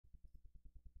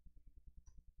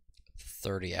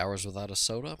30 hours without a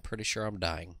soda. Pretty sure I'm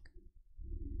dying.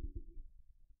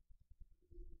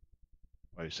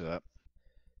 Why do you say that?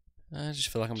 I just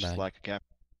feel like I'm Just dying. like a cap.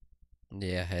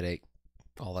 Yeah, headache,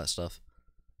 all that stuff.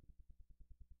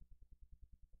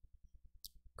 Yeah,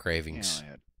 Cravings,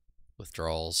 I had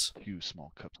withdrawals. 2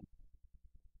 small cups.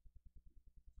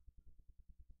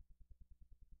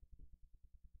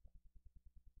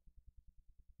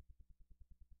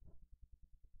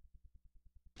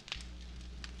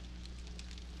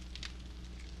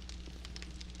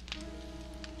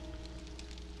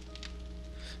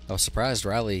 I was surprised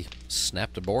Riley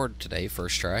snapped a board today,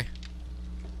 first try.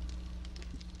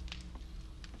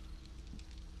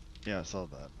 Yeah, I saw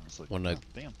that. I was like, When oh,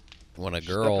 damn. when a She's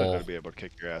definitely going girl to be able to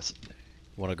kick your ass.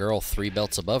 3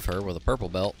 belts above her with a purple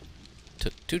belt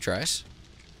took 2 tries.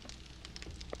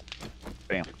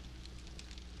 Bam.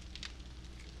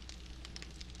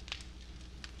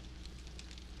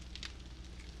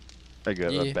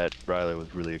 I bet Riley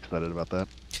was really excited about that.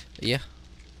 Yeah.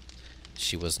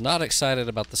 She was not excited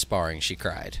about the sparring. She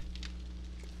cried.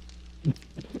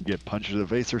 Get punched in the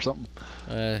face or something?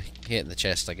 Hit in the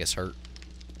chest, I guess, hurt.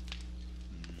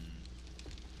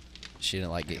 She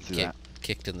didn't like getting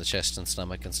kicked in the chest and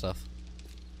stomach and stuff.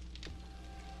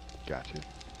 Gotcha.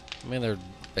 I mean, they're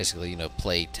basically, you know,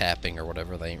 play tapping or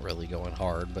whatever. They ain't really going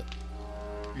hard, but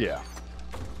Yeah.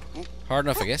 hard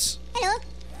enough, I guess. Hello.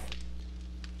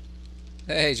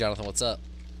 Hey, Jonathan, what's up?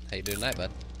 How you doing tonight, bud?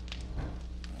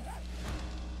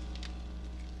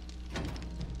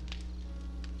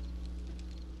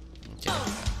 Okay.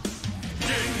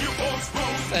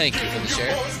 Thank you for the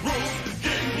share.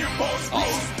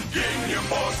 Awesome.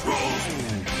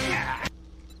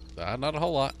 Not a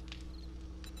whole lot.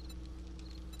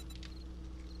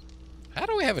 How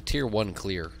do we have a tier 1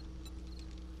 clear?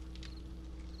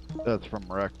 That's from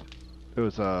Wrecked. It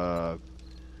was a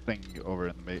thing over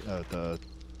in the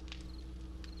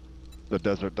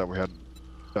desert that we hadn't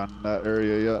done that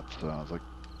area yet, so I was like,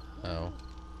 Oh.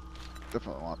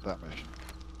 definitely want that mission.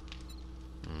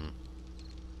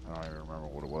 I don't even remember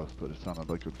what it was, but it sounded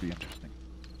like it would be interesting.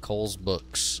 Cole's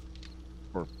books.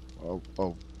 Or,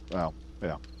 yeah.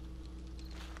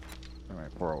 I mean,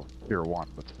 for a tier 1,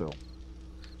 but still.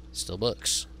 Still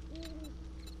books.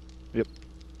 Yep.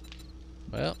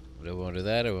 Well, do we want to do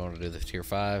that, or we want to do the tier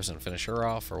 5s and finish her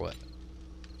off, or what?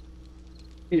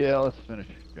 Yeah, let's finish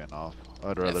getting off.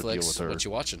 I'd rather Netflix, deal with her what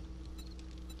you watching?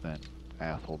 than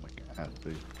asshole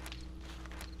McAsby.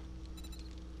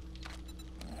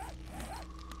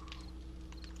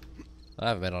 I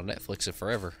haven't been on Netflix in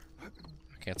forever. I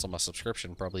canceled my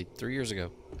subscription probably 3 years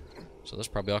ago. So there's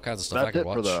probably all kinds of stuff I That's could it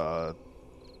watch. for the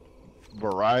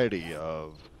variety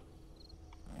of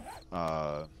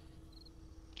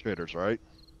traders, right?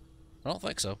 I don't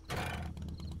think so.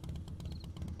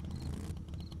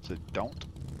 So don't?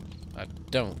 I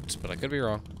don't, but I could be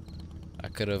wrong. I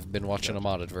could have been watching a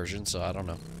modded version, so I don't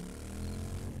know.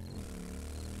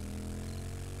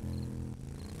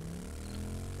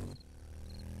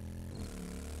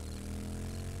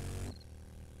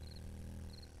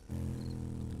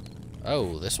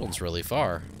 Oh, this one's really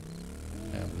far.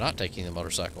 I'm not taking the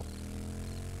motorcycle.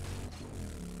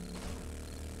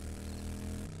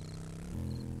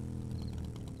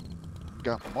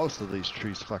 Got most of these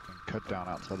trees fucking cut down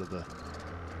outside of the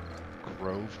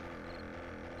grove.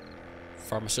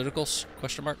 Pharmaceuticals?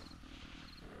 Question mark.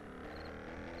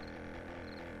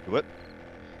 What?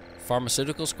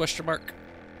 Pharmaceuticals? Question mark.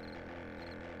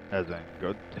 As in,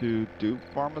 good to do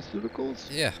pharmaceuticals?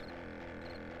 Yeah.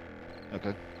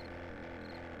 Okay.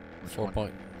 Which one?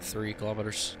 4.3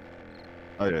 kilometers.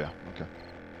 Oh, yeah, okay.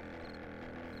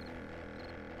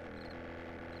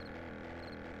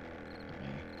 Let me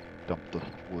dump the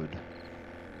wood.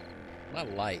 My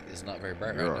light is not very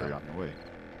bright You're right already now. on your way.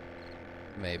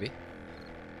 Maybe.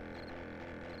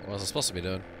 What was I supposed to be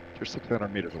doing? You're 600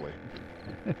 meters away.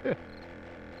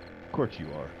 Of course you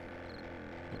are.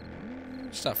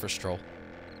 Just out for a stroll.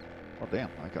 Oh, damn,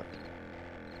 I got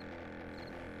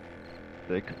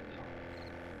 6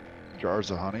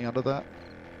 jars of honey under that.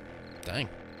 Dang.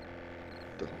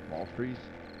 The small trees.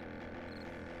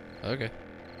 Okay.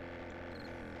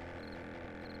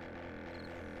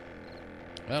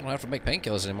 Well, I don't have to make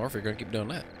painkillers anymore if you're going to keep doing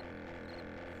that.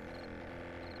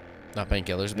 Not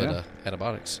painkillers, but Yeah.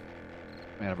 antibiotics.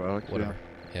 Antibiotics, Whatever.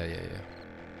 Yeah.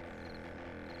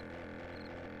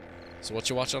 So what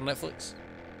you watching on Netflix?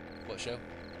 What show?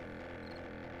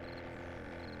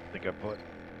 I think I put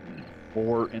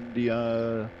 4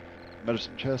 India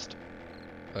medicine chest.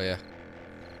 Oh, yeah.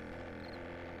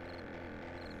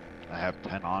 I have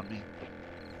 10 on me.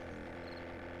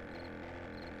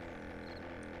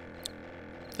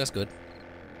 That's good.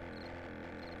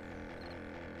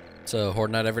 So,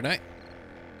 Horde Night every night?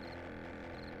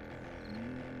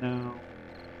 No.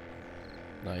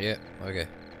 Not yet. Okay.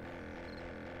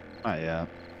 Not yet.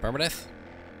 Permadeath?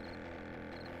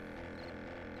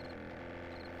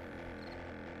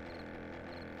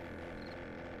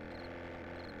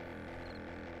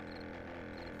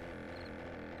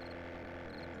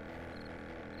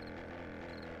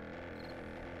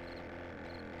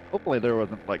 Hopefully there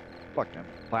wasn't like fucking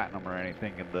platinum or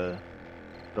anything in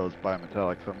those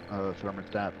bimetallic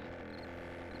thermostats.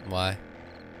 Why?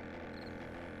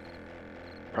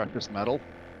 Precious metal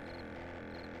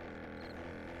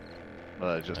that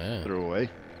I just threw away.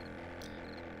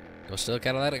 Go steal a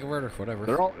catalytic converter, whatever.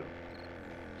 They're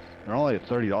only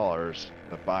 $30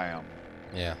 to buy them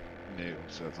Yeah. new,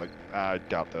 so it's like I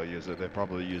doubt they'll use it. They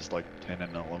probably use like tin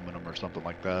and aluminum or something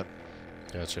like that.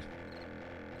 Gotcha.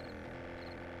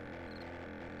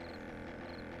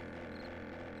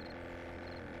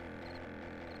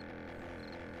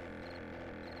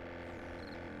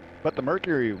 But the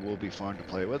mercury will be fun to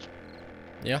play with.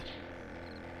 Yeah.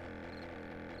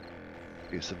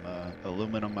 Do some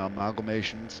aluminum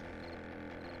amalgamations.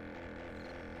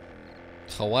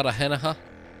 Hawada Henaha?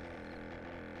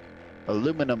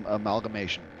 Aluminum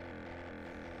amalgamation.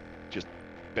 Just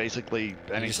basically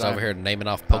You're anytime. just over here naming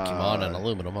off Pokemon and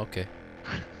aluminum, okay.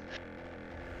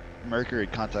 Mercury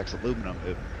contacts aluminum,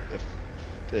 if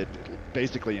it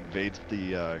basically invades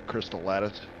the crystal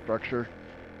lattice structure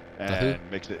and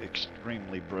makes it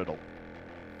extremely brittle.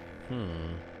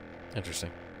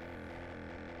 Interesting.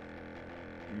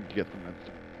 You get some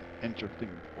interesting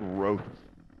growth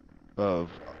of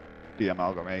the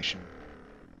amalgamation.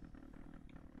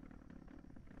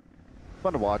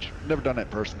 Fun to watch. Never done it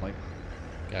personally.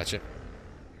 Gotcha.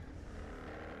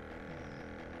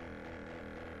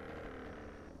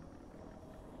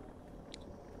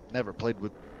 Never played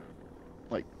with,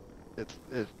 like, it's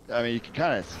I mean, you can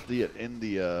kind of see it in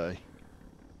the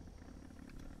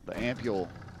ampule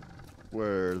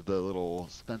where the little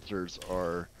sensors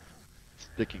are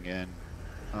sticking in,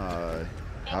 how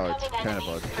it's kind of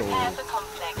a dull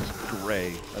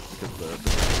gray. That's because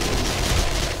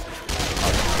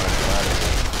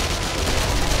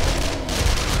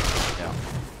yeah.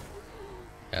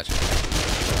 Gotcha.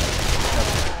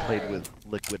 Never played with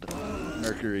liquid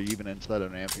mercury even inside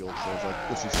an ampule, so I was like,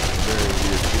 this is very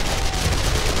weird.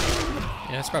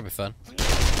 Yeah, it's probably fun.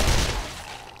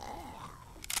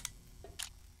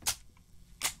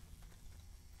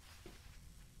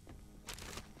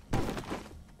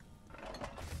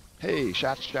 Hey,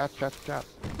 shots.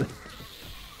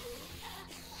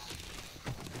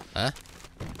 Huh?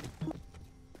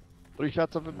 3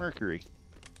 shots of the mercury.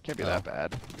 Can't be that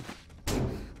bad.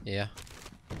 Yeah.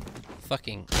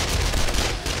 Fucking.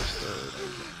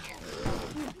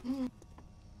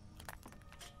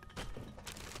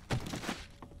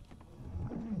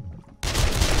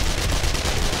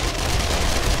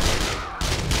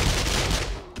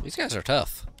 These guys are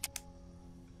tough.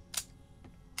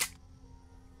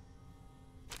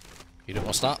 You didn't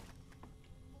want to stop?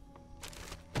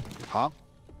 Huh?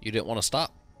 You didn't want to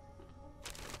stop?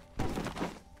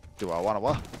 Do I want to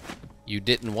what? You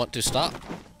didn't want to stop?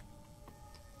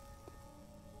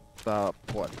 Stop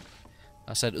what?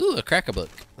 I said, ooh, a crack-a-book.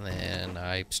 And then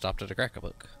I stopped at a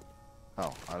crack-a-book.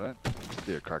 Oh, I didn't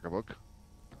see a crack a book.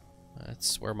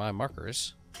 That's where my marker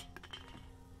is.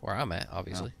 Where I'm at,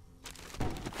 obviously.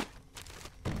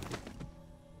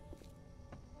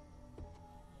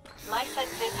 My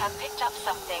senses have picked up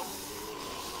something.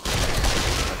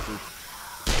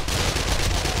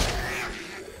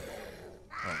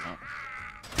 Oh, no.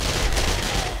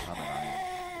 I don't know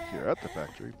if you're at the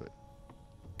factory, but...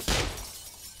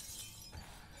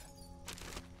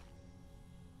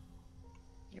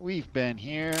 We've been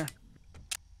here.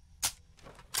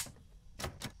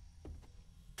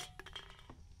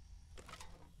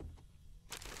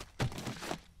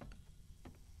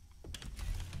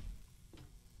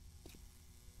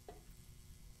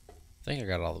 I think I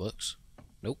got all the books.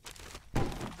 Nope.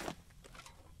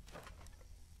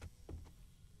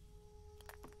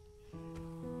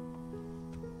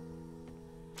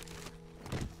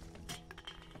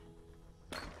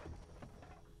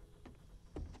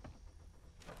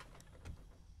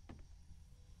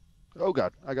 Oh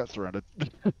god, I got surrounded.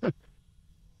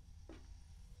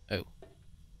 Oh.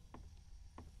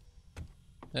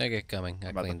 I get coming.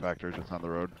 I'm at the factory just on the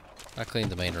road. I cleaned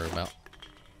the main room out.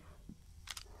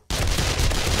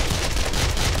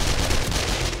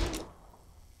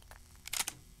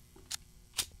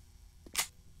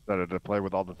 Decided to play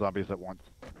with all the zombies at once.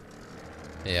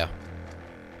 Yeah.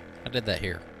 I did that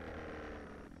here.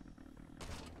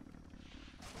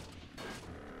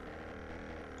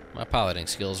 My piloting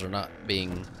skills are not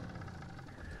being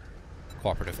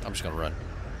cooperative. I'm just gonna run.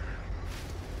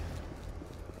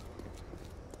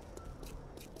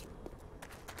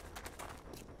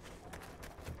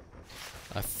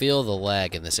 I feel the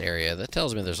lag in this area. That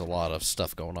tells me there's a lot of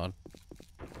stuff going on.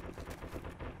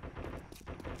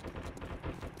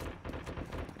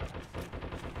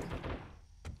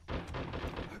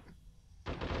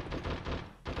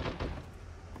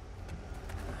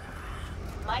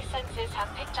 My senses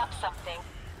have picked up something.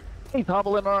 He's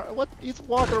hobbling around. What? He's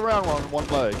walking around on one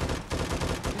leg.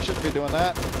 He shouldn't be doing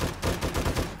that.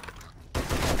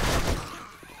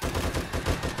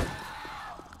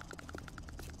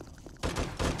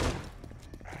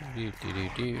 Do, do, do,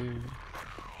 do.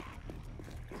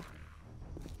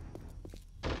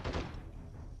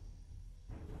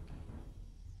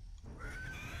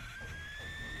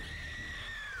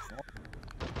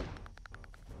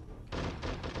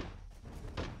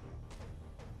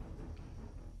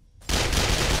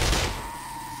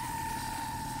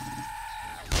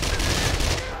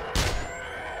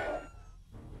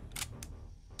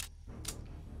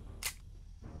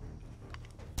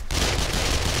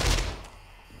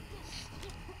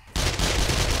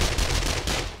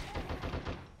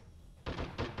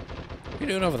 What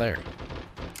are you doing over there?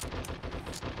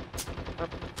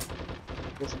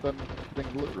 Guess I'm done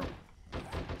hitting the loot room.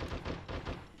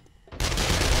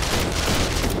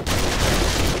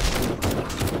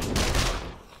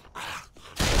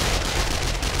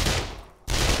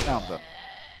 Now I'm done.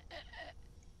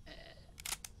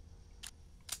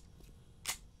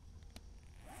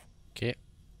 Okay.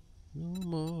 No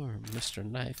more, Mr.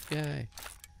 Knife Guy.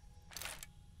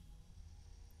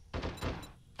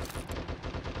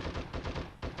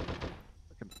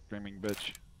 Fucking screaming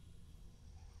bitch.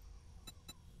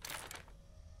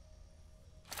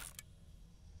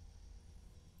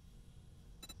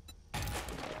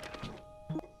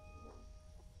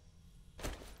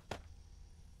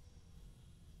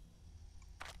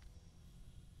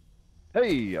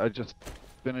 Hey, I just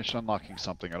finished unlocking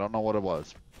something. I don't know what it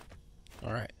was.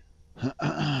 All right.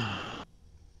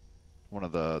 One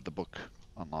of the book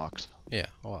unlocks. Yeah.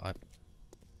 Well, I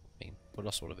mean, what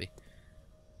else would it be?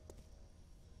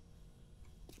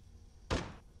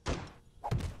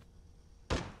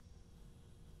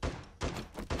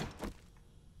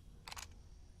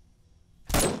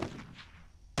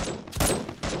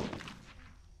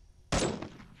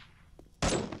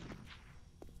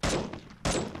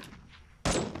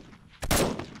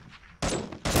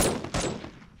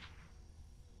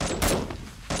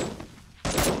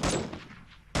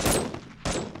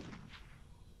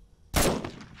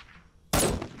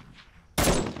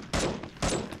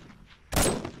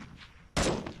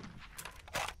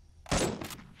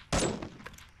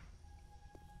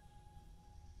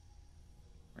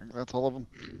 That's all of them.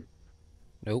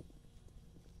 Nope.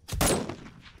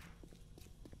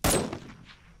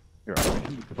 Here, I'm in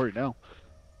inventory now.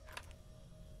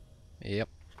 Yep.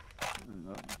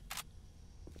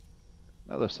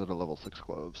 Another set of level 6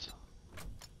 gloves.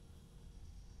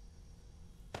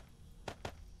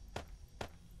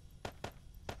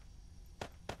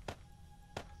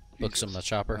 Books in my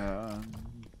chopper.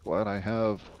 Glad I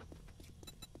have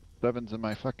 7s in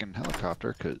my fucking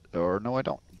helicopter, or no I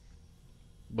don't.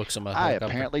 Books in my I helicopter.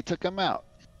 apparently took them out.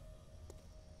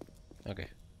 Okay.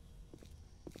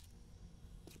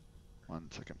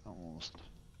 1 second,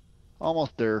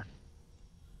 almost there.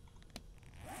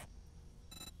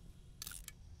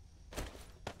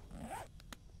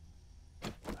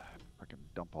 Fucking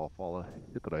dump off all the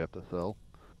shit that I have to sell.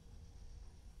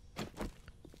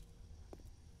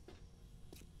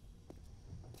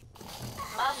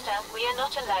 Master, we are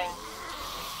not alone.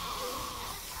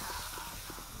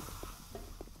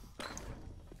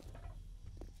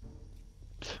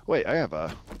 Wait, I have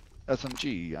a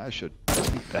SMG. I should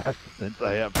keep that since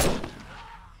I'm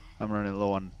running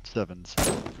low on 7s.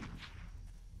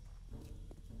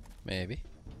 Maybe.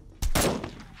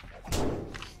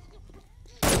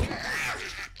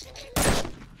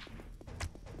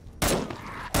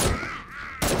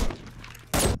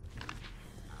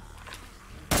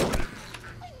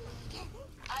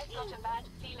 I've got a bad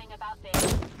feeling about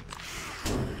this.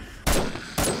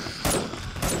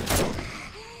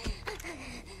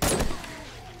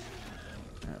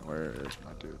 Where is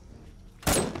my dude?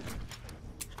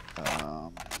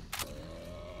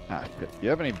 Shit. Do you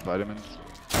have any vitamins?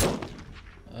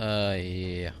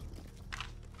 Yeah.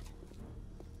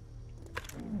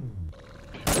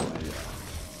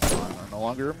 Are no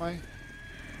longer in my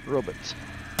robots.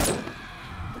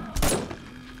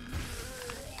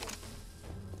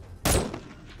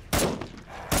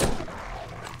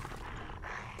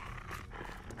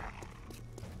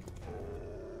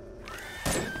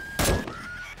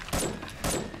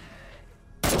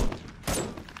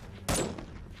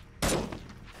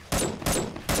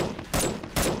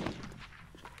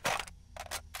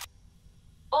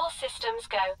 systems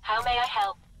go. How may I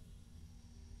help?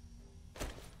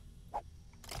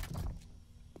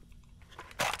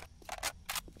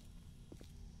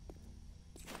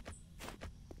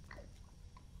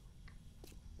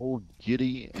 Old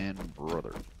Giddy and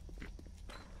brother.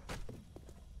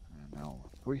 And now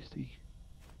Foisty.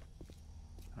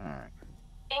 Alright.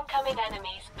 Incoming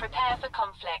enemies. Prepare for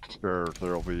conflict. Sure,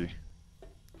 there'll be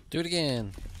Do it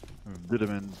again.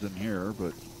 vitamins in here,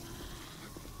 but...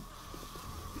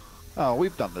 Oh,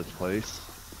 we've done this place.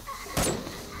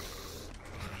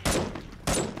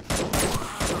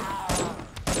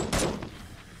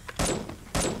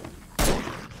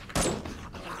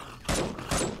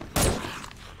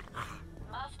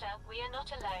 Master, we are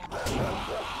not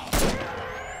alone.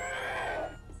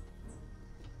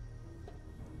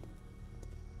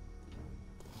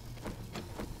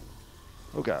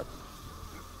 Oh god.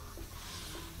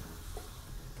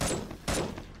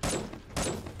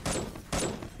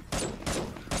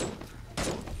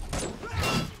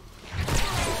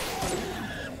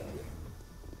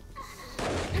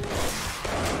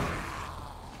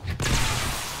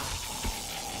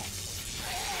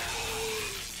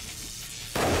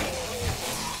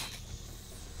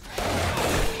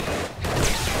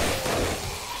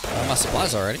 Got my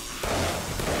supplies already.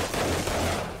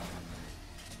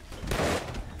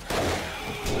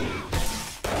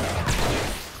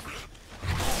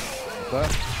 But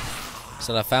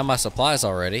Said I found my supplies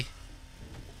already.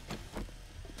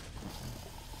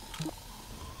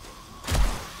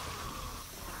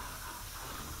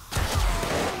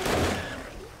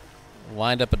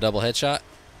 Wind up a double headshot.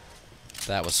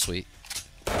 That was sweet.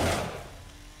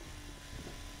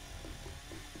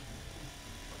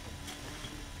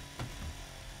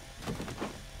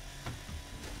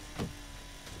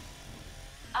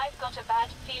 I've got a bad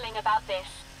feeling about this.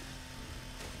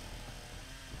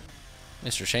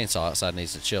 Mr. Chainsaw outside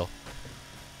needs to chill.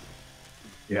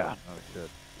 yeah, oh shit.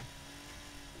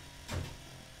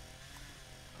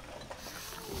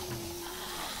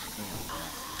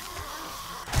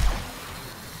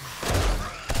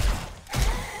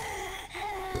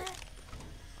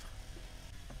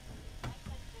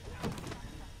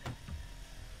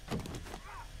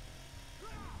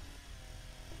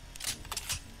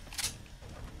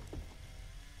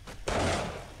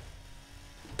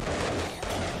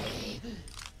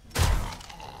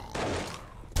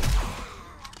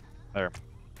 There.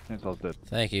 Chainsaw's dead.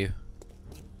 Thank you.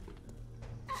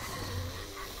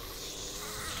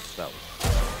 That was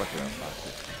fucking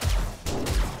unlucky.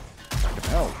 Fucking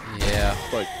hell. Yeah.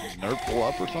 Like, nerd pull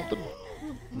up or something?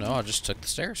 No, I just took the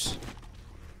stairs.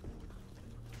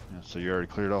 Yeah, so you already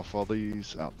cleared off all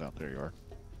these? Oh, down there you are.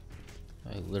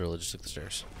 I literally just took the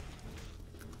stairs.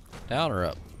 Down or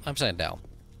up? I'm saying down.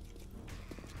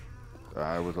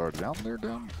 I was already down there,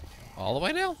 down? All the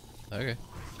way down? Okay.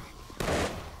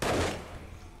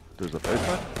 There's a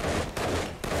basement?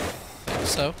 Think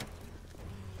so.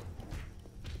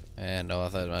 And no, I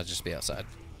thought it might just be outside.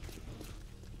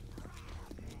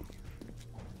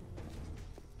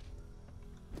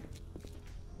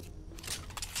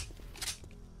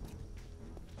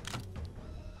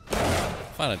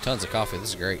 Finding tons of coffee. This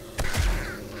is great.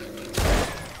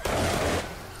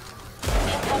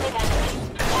 Incoming enemies.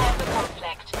 Prepare for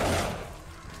conflict.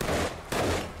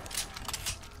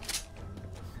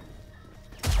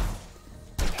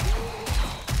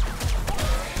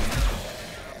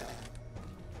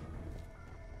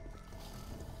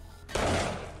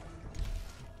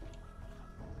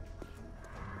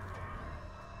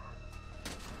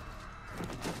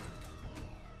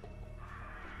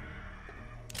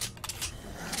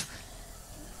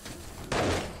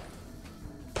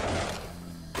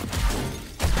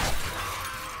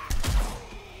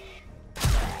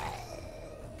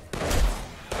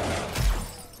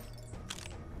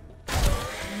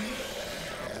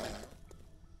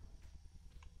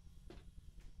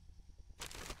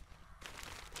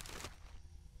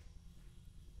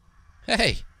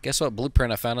 Hey, guess what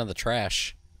blueprint I found in the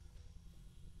trash?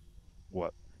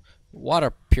 What?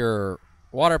 Water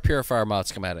purifier mod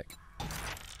schematic.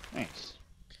 Thanks.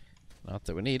 Not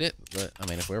that we need it, but I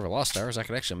mean, if we ever lost ours, I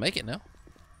could actually make it now.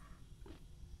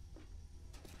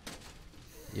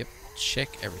 Yep, check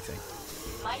everything.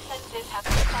 My senses have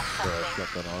picked up So I've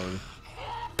something. got that already.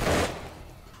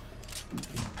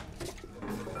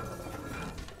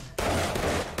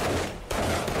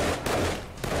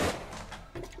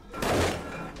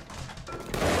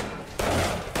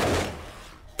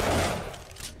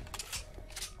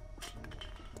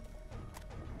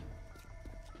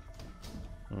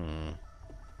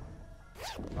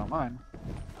 Not mine.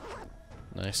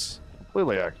 Nice.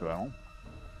 Completely accidental.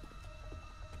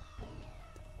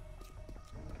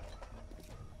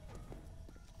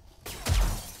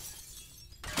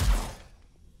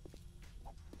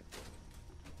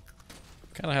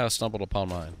 Kind of how I stumbled upon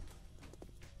mine.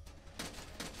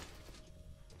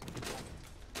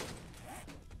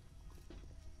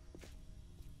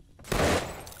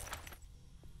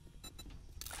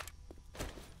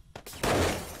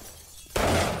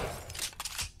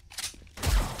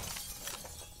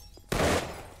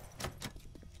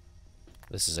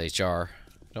 This is HR.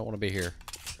 Don't want to be here.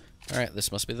 Alright,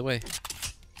 this must be the way.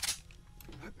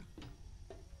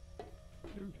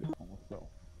 Almost fell.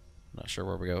 Not sure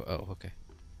where we go. Oh, okay.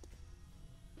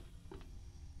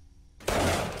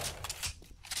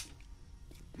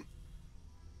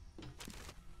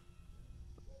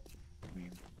 I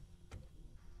mean,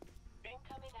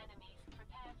 Incoming enemies.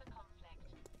 Prepare for conflict.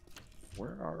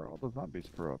 where are all the zombies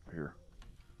for up here?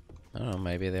 I don't know,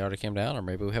 maybe they already came down, or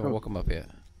maybe we haven't woke them up yet.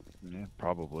 Yeah,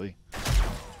 probably.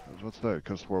 What's that?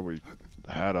 Because where we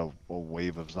had a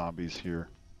wave of zombies here.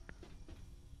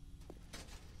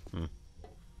 Hmm.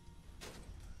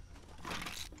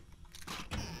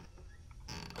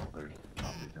 Oh, there's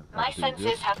zombies inside My these.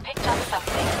 senses have picked up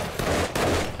something.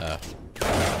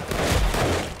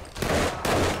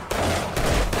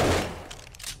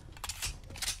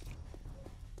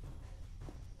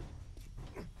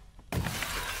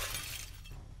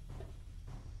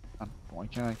 Why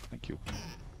can't I? Thank you.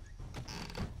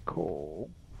 Coal.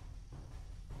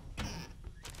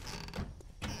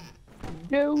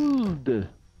 Gold.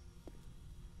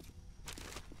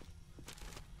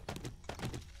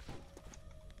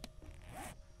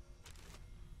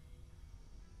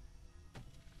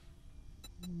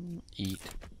 Eat.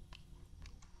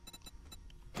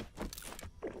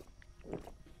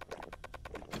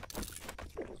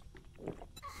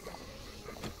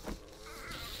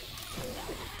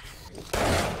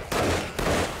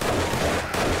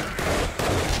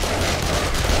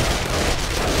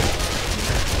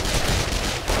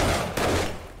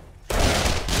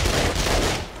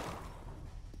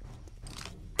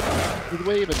 He's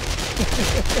waving. I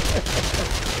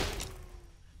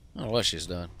don't know what she's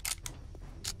done.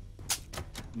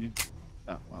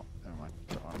 Oh, well, never mind.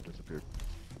 The arm disappeared.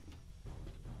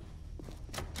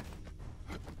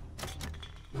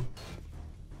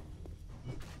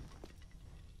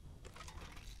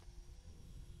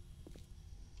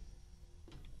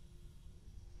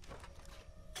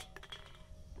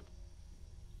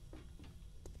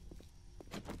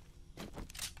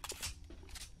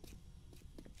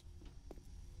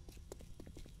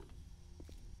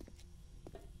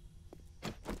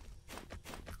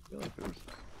 I feel like there was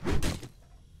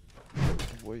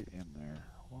way in there.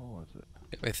 What was it?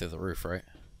 Get way through the roof, right?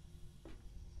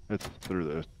 It's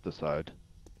through the side.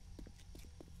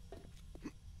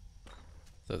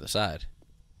 Through the side.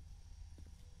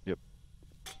 Yep.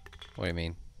 What do you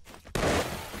mean? Did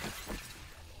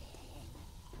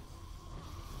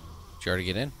you already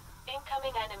get in?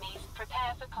 Incoming enemies.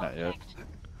 Prepare for Not yet. conflict.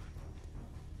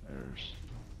 There's.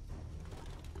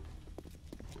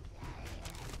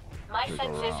 My Should go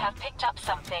senses around. have picked up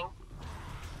something.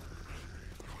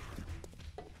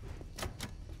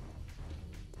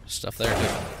 Stuff there,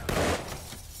 too.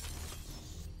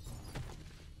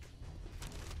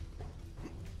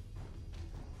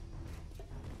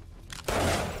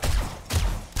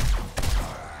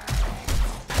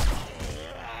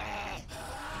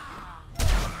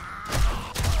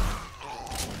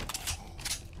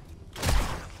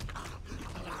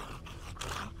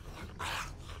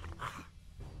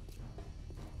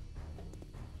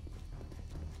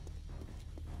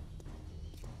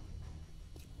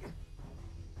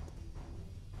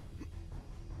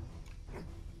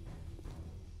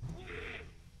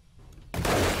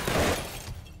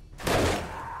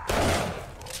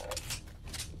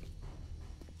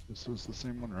 This was the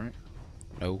same one, right?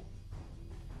 No.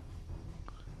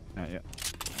 Not yet.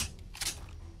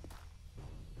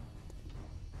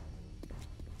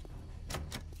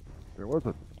 There was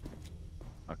a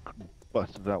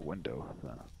busted out window.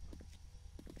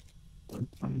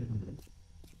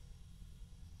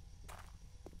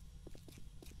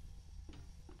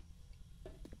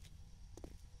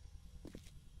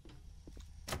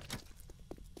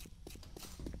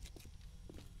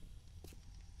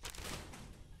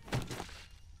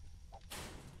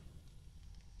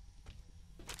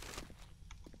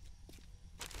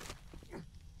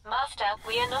 Master,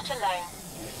 we are not alone.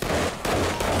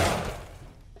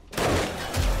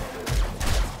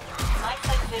 My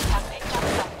senses have picked up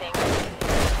something.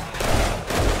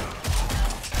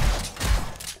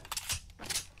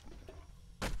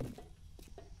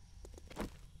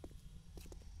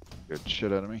 Good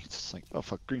shit out of me. It's like, oh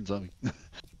fuck, green zombie.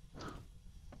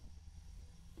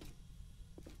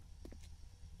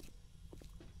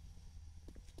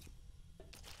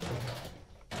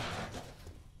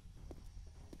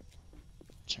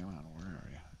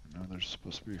 No, there's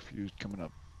supposed to be a few coming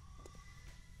up.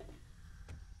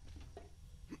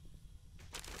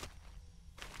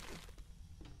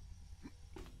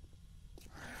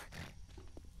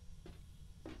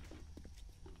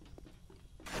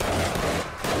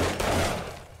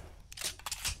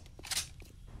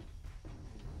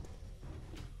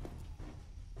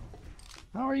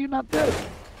 How are you not dead?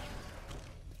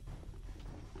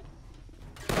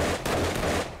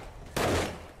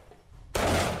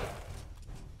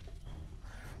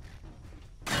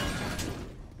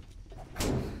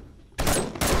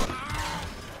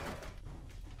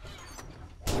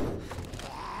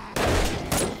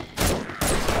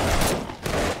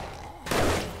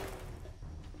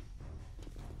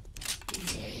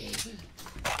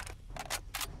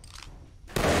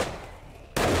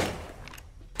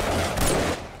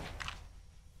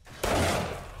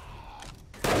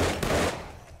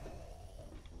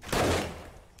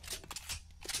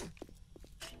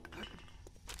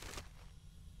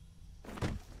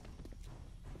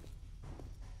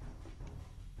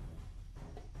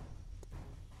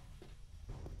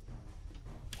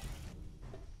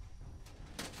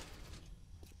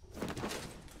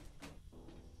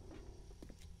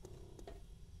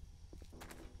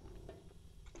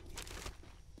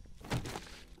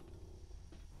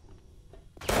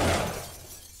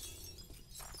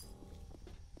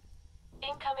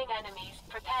 Incoming enemies.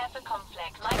 Prepare for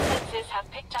conflict. My senses have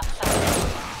picked up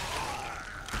something.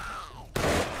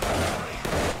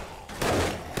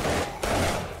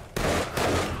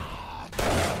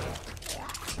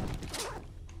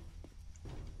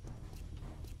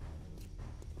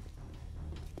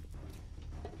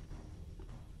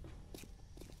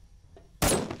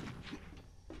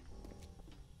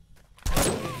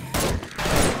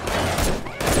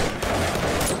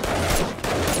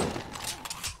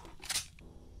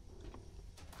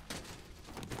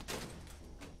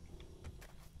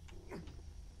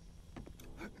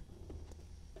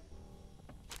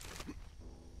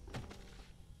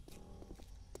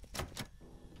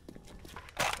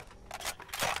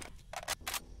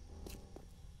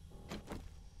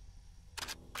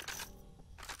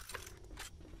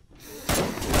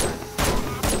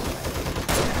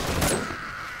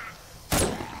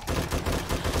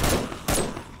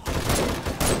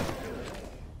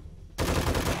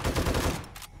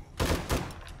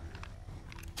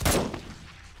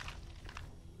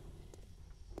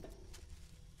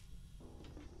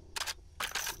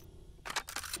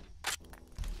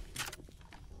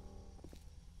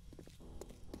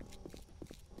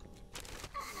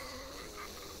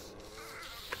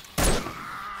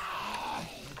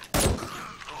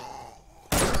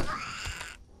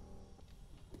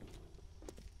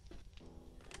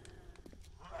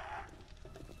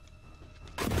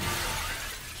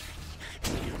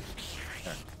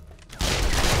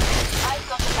 I've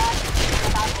got a bad feeling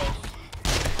about this.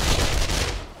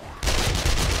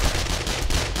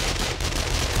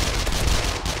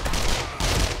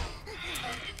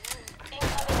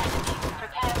 Incoming enemies.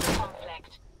 Prepare for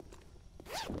conflict.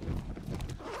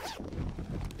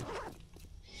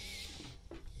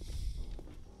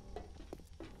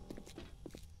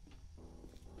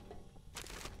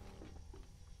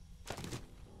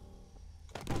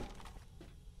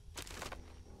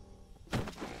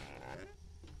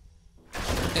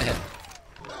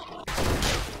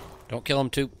 Don't kill him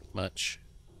too much.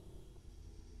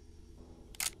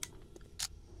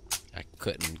 I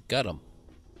couldn't gut him.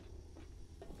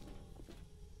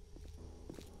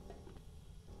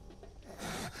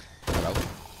 Hello?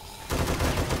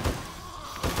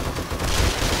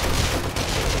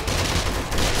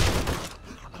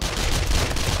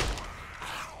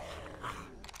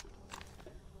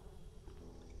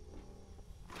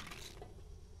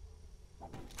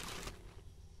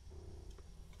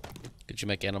 Could you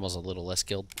make animals a little less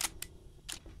skilled?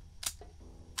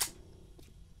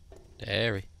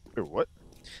 Dairy. What?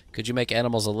 Could you make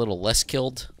animals a little less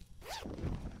killed?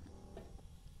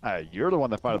 You're the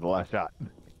one that fired the last shot.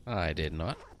 I did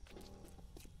not.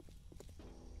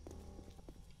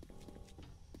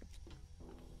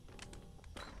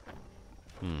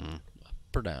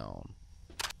 Up or down?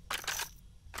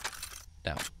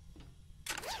 Down.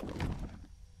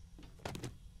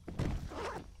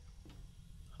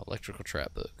 Electrical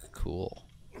trap book. Cool.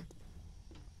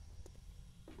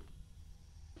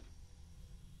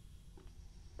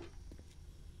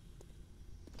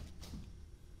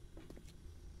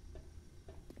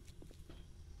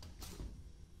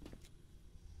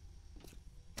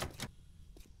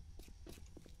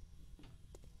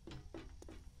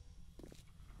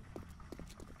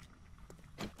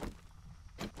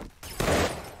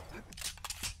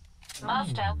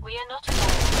 Master, we are not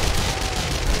alone.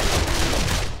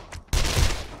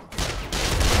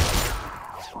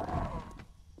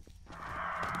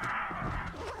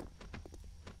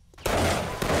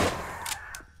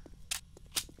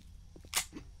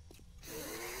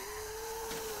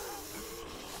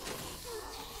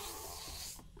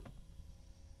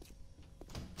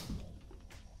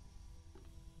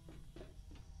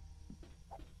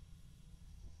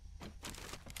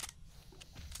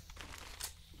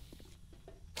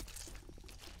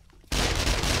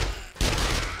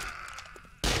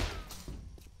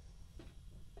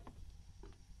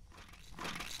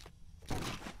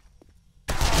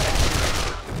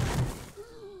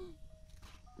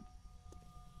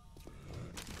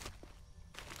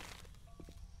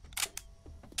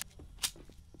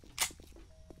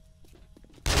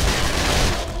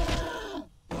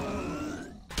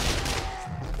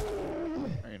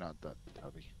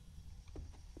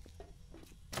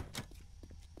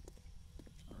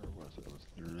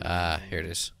 Ah, here it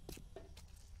is.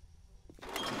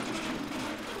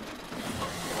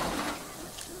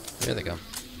 Here they come.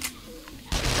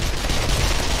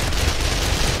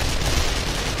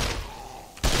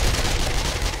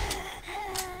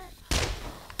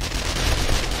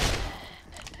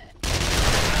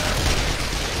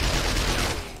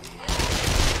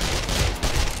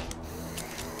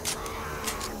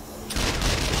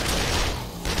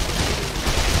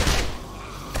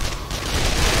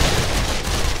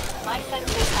 My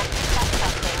senses have picked up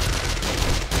something.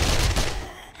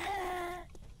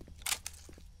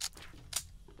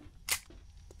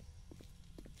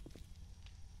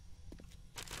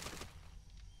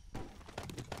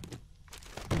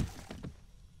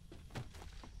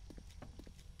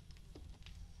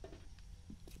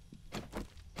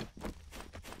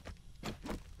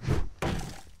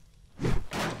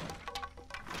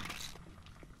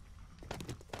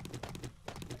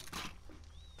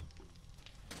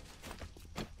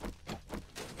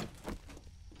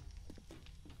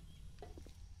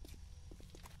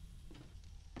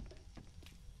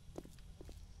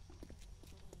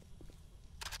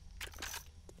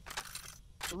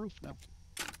 The roof now.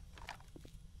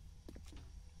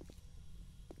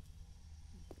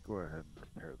 Go ahead and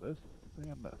repair this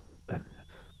and this.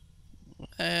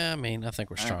 I mean, I think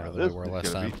we're I stronger know, than we this were is last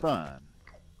gonna time. be fun.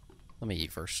 Let me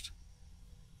eat first.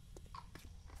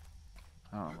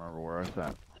 I don't remember where I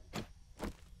sat.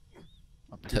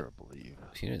 Up here, I believe.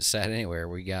 If you didn't sat anywhere,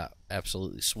 we got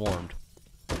absolutely swarmed.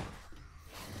 Like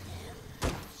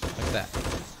that.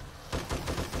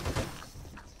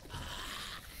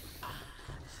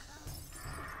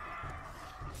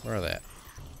 Where are they at?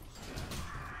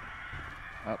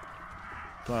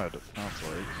 Outside, it sounds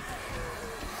like.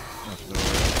 That's no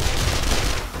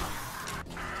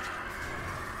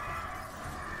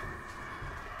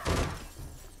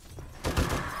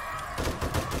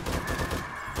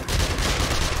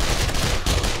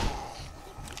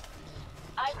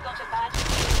I've got a bad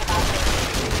feeling about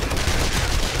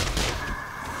this.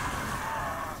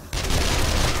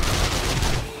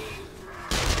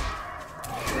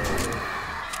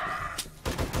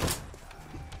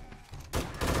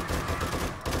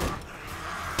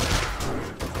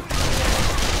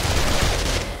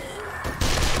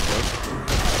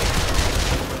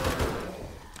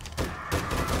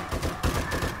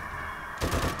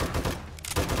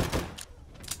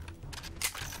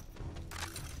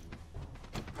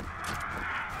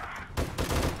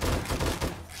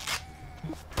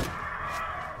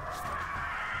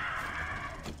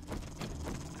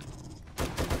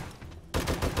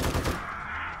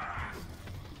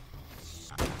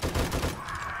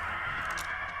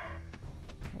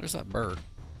 Where's that bird?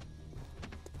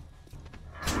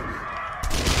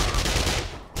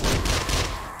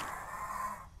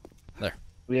 There.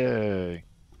 Yay.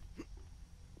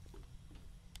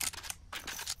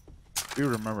 You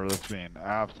remember this being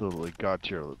absolutely got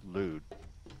your loot.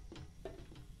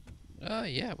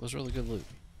 Yeah, it was really good loot.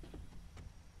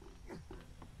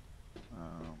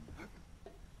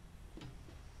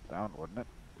 Down, wouldn't it?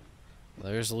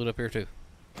 There's the loot up here too.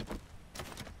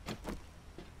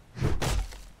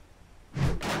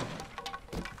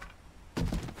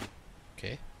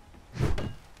 Okay.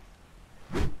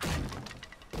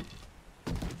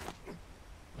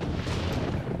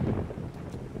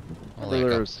 Only a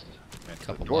There's I mean,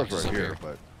 couple the door's boxes right up here, here.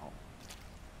 but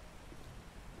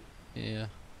Yeah.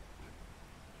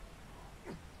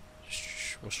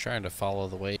 Shh, was trying to follow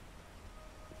the way.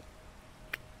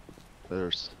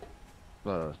 there's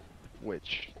a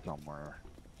witch somewhere.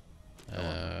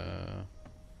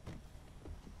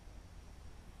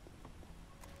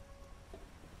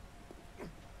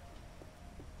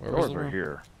 Where was Door's the right door?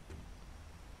 here.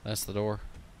 That's the door.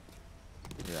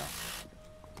 Yeah.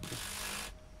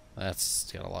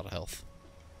 That's got a lot of health.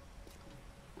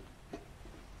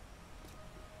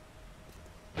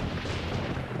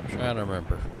 Trying to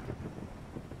remember.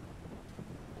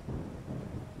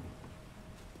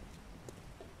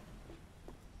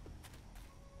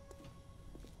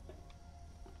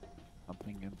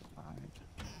 Something inside.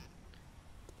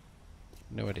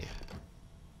 No idea.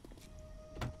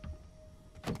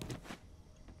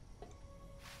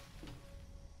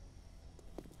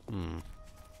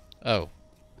 Oh.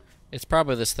 It's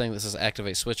probably this thing that says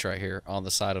activate switch right here on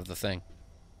the side of the thing.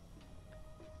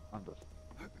 On the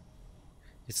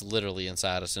It's literally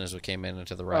inside as soon as we came in and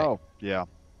to the right. Oh, yeah.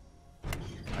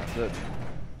 That's it.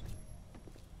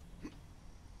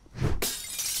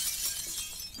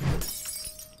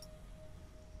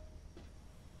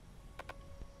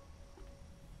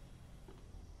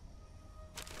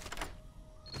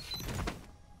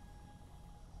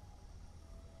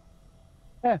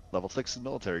 Level 6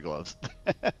 military gloves.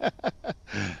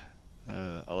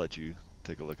 I'll let you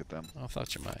take a look at them. I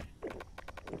thought you might.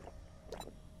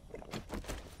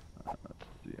 Let's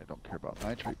see, I don't care about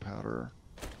nitrate powder.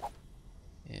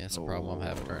 Yeah, it's a problem I'm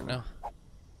having right now.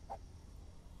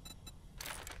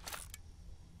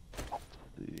 Let's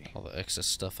see. All the excess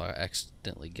stuff I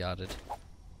accidentally got it.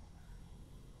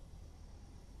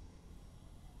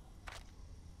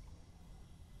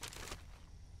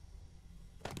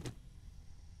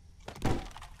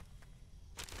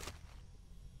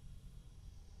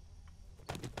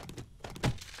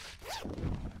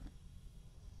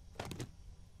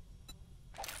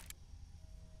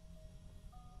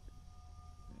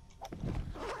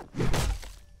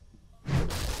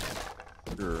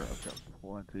 Sure, I've got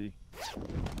plenty.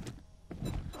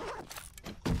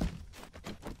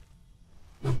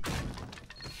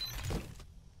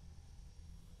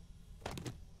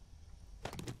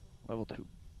 Level 2.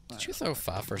 Did you throw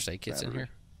 5 first aid kits in here?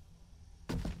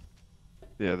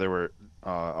 Yeah, they were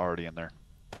already in there.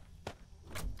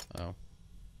 Oh.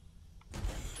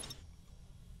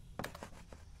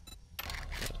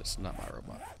 It's not my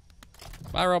robot.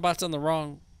 My robot's in the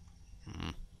wrong.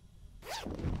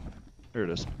 Here it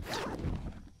is.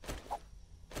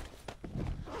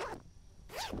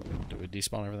 Do we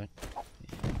despawn everything?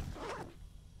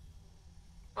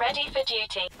 Ready for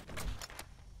duty.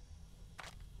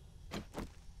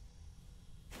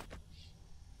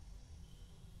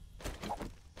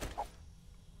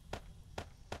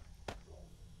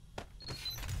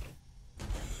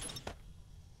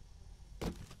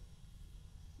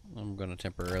 I'm gonna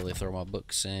temporarily throw my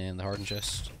books in the hardened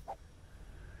chest.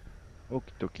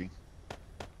 Okie dokie.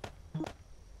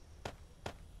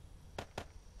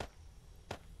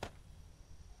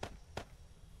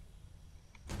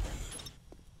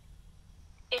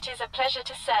 It is a pleasure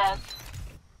to serve.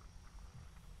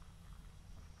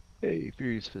 Hey,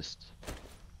 Furious Fist.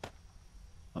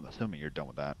 I'm assuming you're done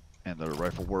with that. And the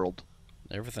rifle world.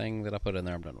 Everything that I put in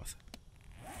there, I'm done with.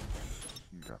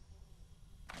 Okay.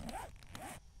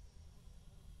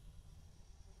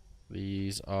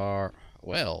 These are,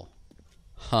 well,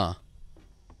 huh.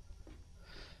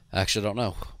 I actually don't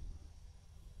know.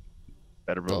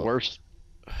 Better but worse.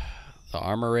 The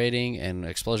armor rating and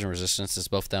explosion resistance is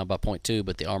both down by 0.2,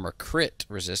 but the armor crit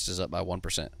resist is up by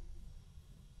 1%.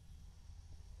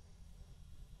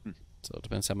 So it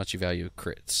depends how much you value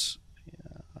crits.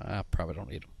 Yeah, I probably don't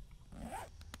need them.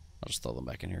 I'll just throw them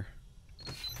back in here.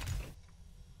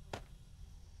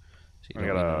 So I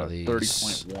got a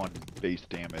 30.1 base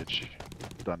damage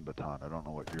stun baton. I don't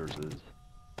know what yours is.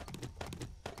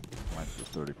 Mine's a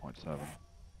 30.7.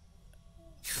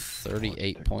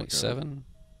 38.7.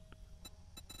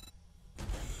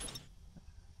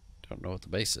 Don't know what the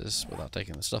base is without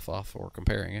taking the stuff off or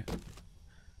comparing it.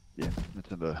 Yeah,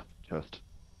 it's in the chest.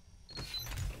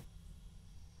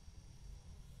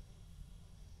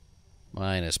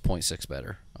 Mine is 0.6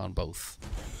 better on both.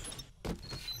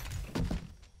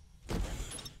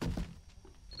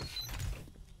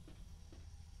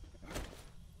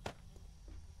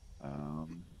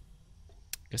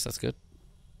 Guess that's good.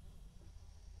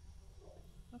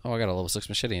 Oh, I got a level 6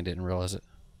 machete and didn't realize it.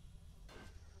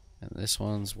 And this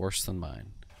one's worse than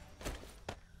mine.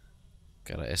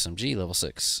 Got a SMG level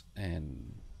 6,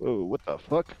 and Whoa, what the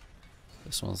fuck?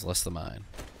 this one's less than mine.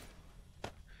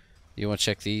 You want to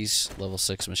check these level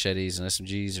 6 machetes and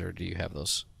SMGs, or do you have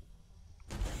those?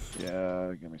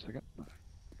 Yeah, give me a second.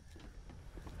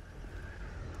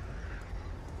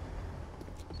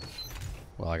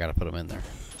 Well, I gotta put them in there.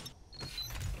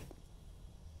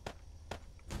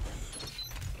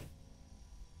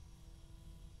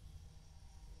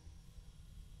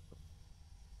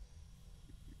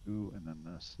 And then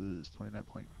this is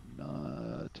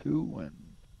 29.2 and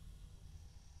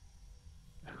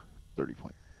 30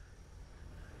 point.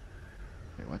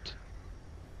 Wait, what?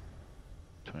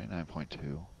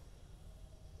 29.2.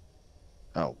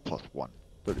 Oh, plus 1.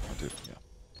 30.2, yeah.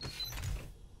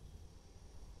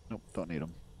 Nope, don't need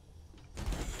them.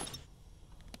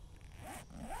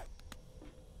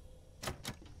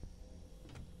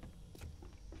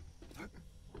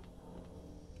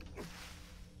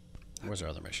 Where's our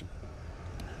other mission?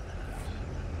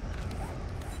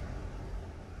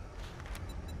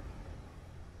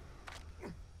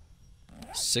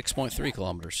 .3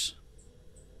 kilometers.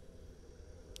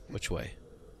 Which way?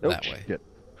 Oh, That way. Shit.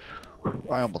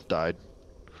 I almost died.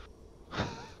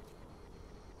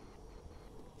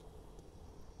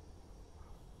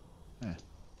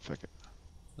 Fuck it.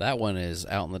 That one is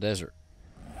out in the desert.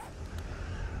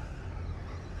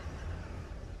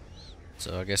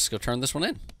 So I guess go turn this one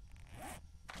in.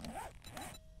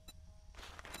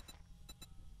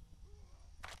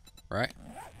 right?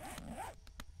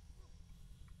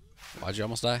 Why'd you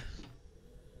almost die?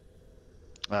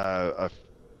 I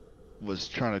was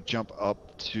trying to jump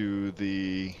up to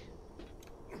the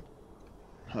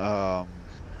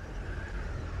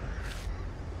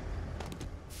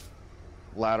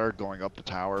ladder going up the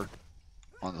tower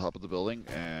on the top of the building,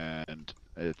 and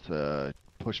it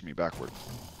pushed me backward.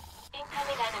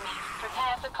 Incoming enemies.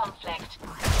 Prepare for conflict.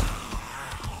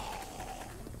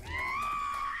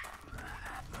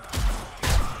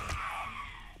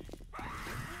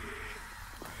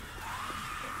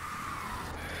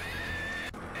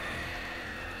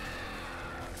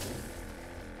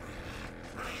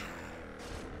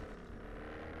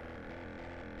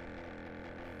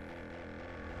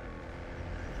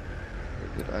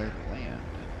 Where did I land?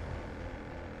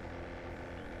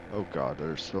 Oh god,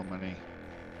 there's so many.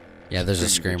 Yeah, there's a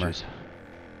screaming screamer. bitches.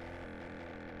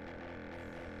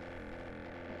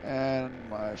 And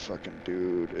my fucking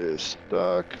dude is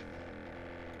stuck.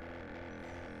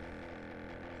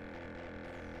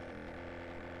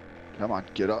 Come on,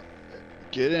 get up.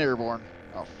 Get airborne.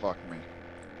 Oh, fuck me.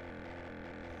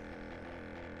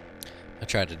 I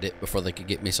tried to dip before they could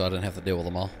get me so I didn't have to deal with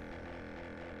them all.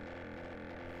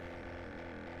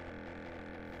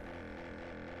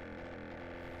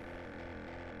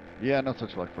 Yeah, no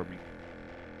such luck for me.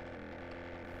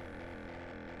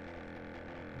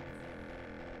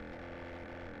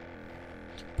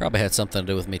 Probably had something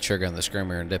to do with me triggering the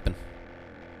screamer and dipping.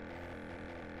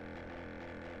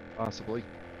 Possibly.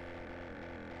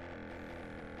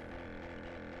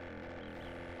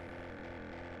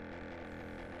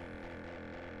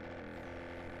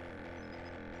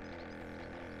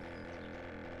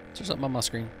 Is there something on my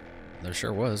screen? There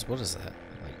sure was. What is that?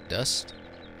 Like dust?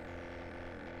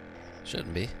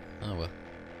 Shouldn't be. Oh well.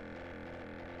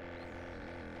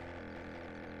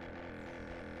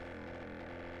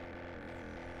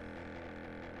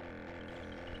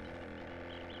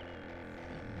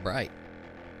 Bright.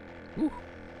 Whew.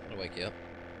 That'll wake you up.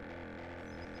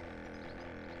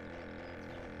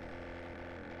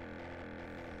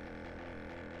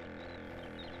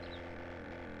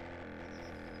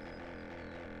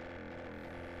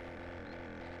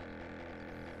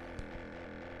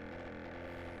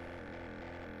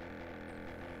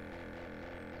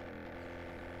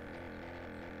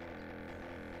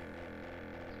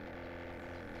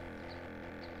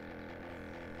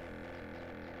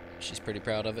 She's pretty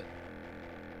proud of it.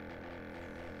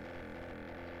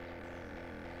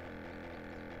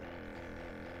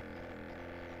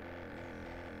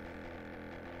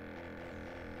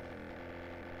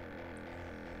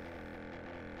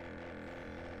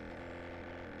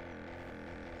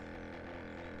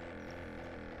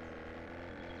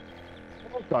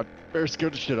 Oh god, bear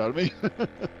scared the shit out of me.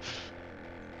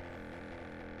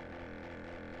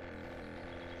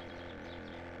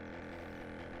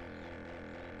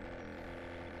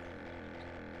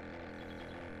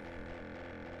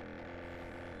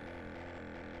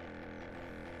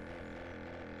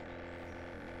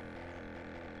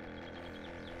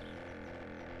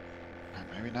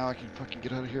 Maybe now I can fucking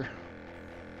get out of here.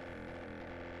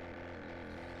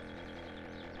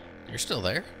 You're still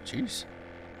there? Jeez.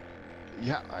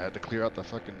 Yeah, I had to clear out the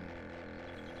fucking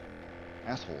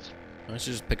assholes. Why don't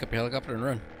you just pick up your helicopter and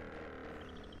run?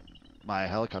 My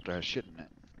helicopter has shit in it.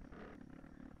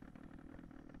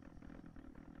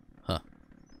 Huh.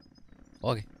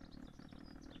 Okay.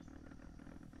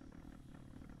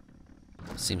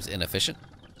 Seems inefficient.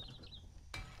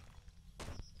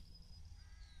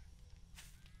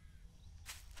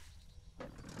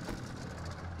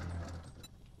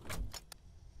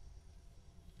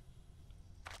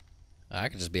 I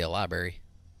could just be a library.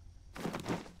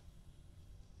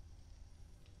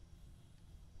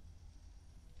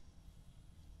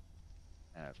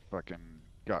 And it fucking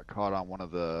got caught on one of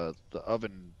the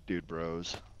oven dude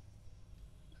bros.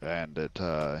 And it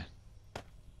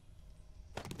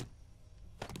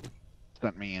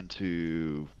sent me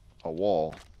into a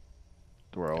wall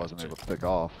to where I wasn't able to pick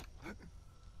off.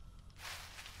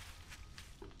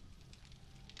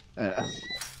 And,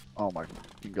 oh my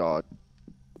fucking god.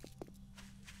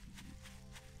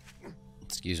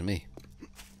 Excuse me.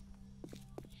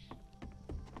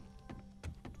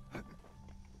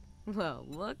 Well,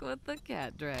 look what the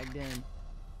cat dragged in.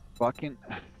 Fucking,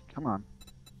 come on.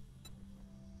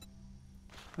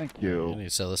 Thank You you. need to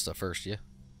sell this stuff first, yeah?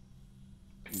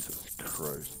 Jesus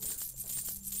Christ.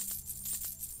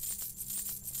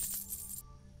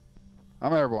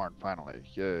 I'm airborne, finally.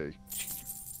 Yay.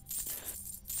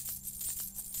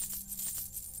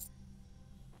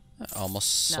 I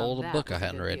almost Now sold a that book I was a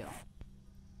hadn't good read. deal.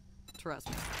 Trust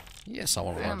me. Yes, I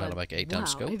want to learn Damn how to it. make an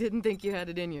 8-times Wow, scope. I didn't think you had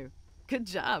it in you. Good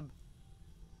job.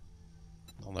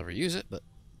 I'll never use it, but,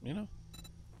 you know.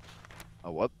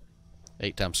 A what?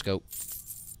 8x scope.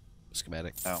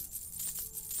 Schematic. Oh.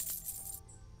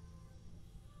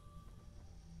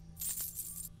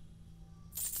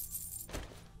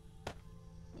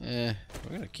 Eh,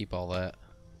 we're gonna keep all that.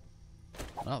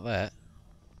 Not that.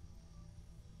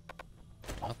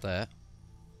 Not that.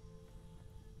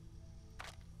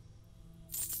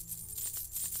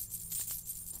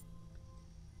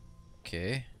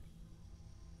 Okay.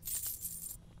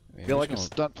 I feel like a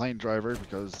stunt plane driver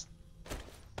because...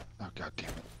 Oh, god damn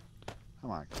it.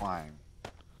 Come on, climb.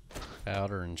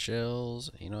 Powder and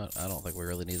shells. You know what? I don't think we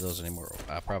really need those anymore.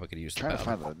 I probably could use the Trying to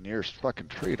powder. find the nearest fucking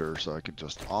trader so I can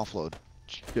just offload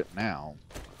shit now.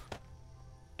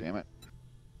 Damn it.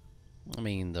 I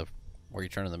mean, where you're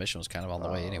turning the mission was kind of on the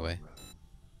way anyway.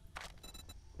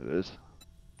 It is?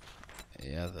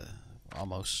 Yeah,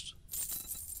 almost.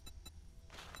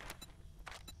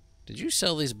 Did you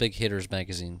sell these big hitters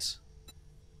magazines?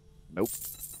 Nope.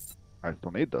 I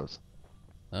still need those.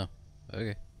 Oh,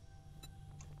 okay.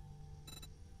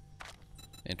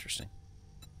 Interesting.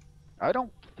 I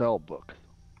don't sell books.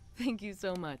 Thank you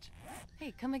so much.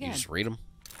 Hey, come You again. just read them?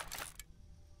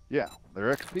 Yeah,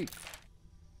 they're XP.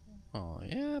 Oh,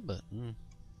 yeah, but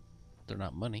they're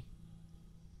not money.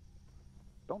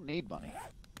 Don't need money.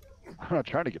 I'm not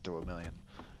trying to get to 1 million.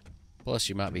 Plus,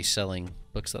 you might be selling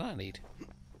books that I need.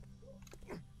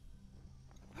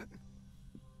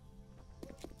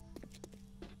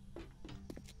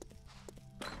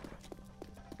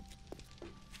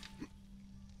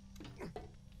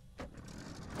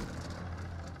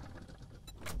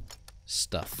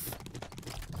 Stuff.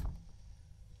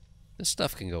 This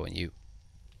stuff can go in you.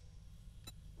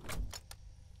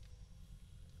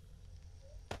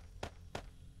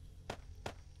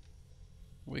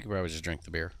 We could probably just drink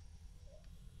the beer.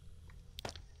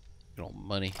 Good old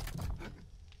money.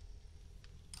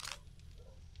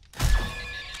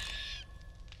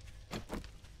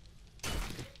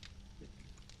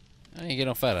 I ain't get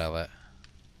no fat out of that.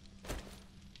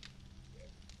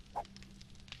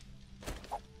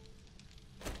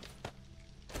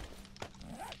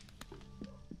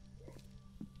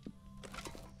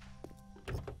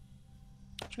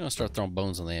 Just gonna start throwing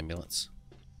bones on the ambulance.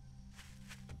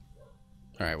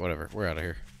 Alright, whatever. We're out of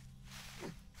here.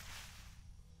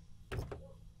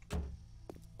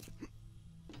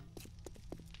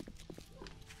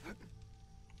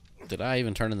 Did I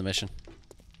even turn in the mission?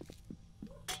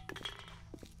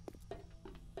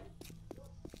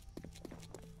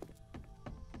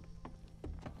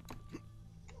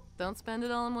 Don't spend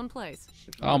it all in one place.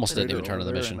 I almost didn't Trader even turn in over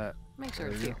the there mission. that Make sure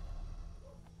it's area. here.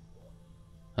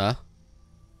 Huh?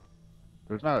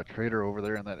 There's not a trader over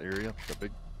there in that area, the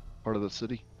big part of the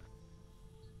city.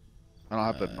 I don't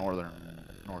have the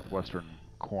northwestern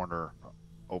corner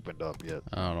opened up yet.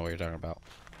 I don't know what you're talking about.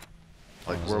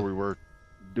 Like Oh, is where it? we were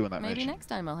doing that Maybe mission. next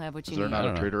time I'll have what Is you there need. not I a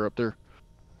don't know. trader up there?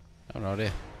 I have no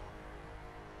idea.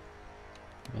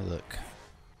 Let me look.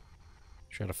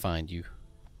 Try to find you.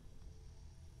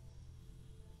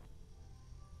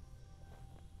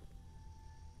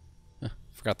 Huh,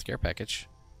 forgot the care package.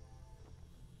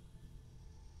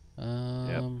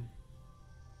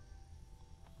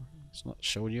 It's not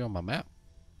showing you on my map.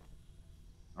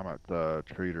 I'm at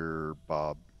Trader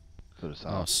Bob to the Oh,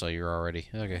 south. so you're already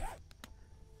okay.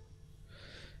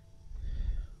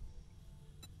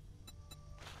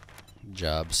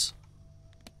 Jobs.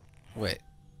 Wait.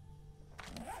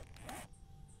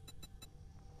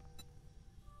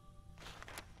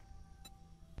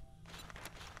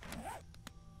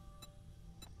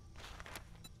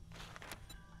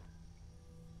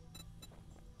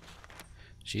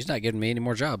 She's not giving me any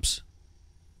more jobs.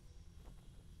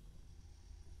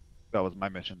 That was my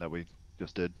mission that we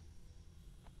just did.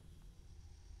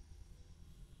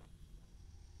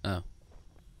 Oh.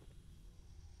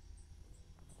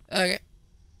 Okay.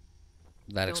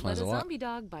 That Don't explains let a a lot. zombie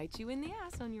dog bite you in the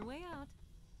ass on your way out.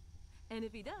 And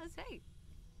if he does, hey,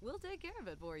 we'll take care of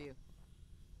it for you.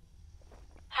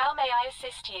 How may I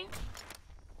assist you?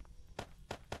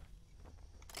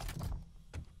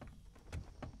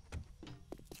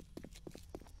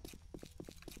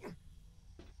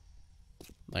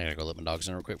 I gotta go let my dogs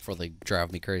in real quick before they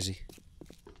drive me crazy.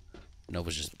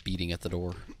 Nova's just beating at the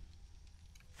door.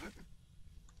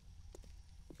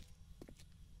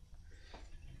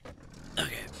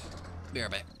 Okay. Be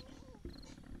right back.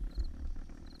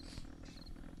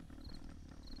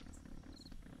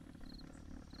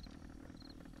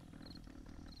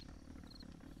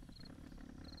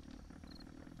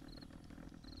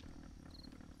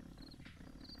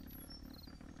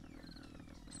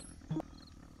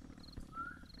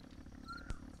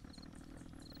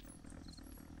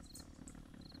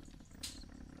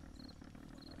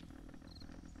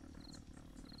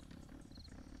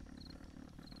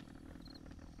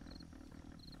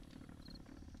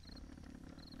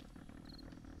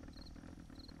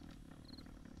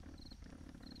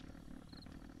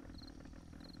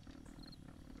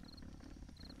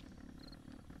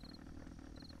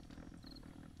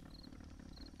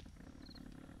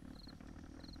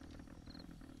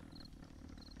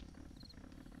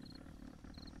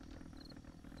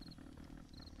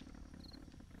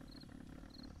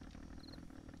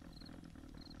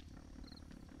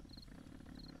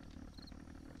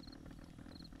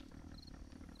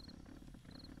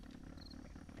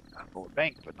 Oh,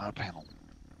 bank, but not a panel.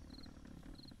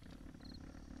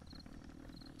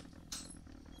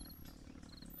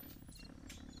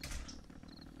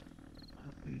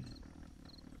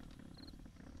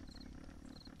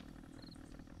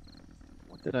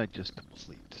 What did I just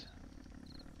complete?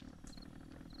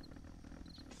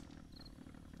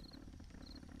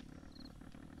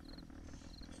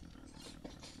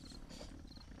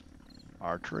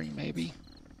 Archery, maybe?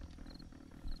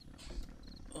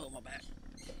 Oh, my back.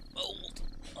 Old.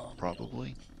 Oh,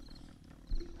 Probably.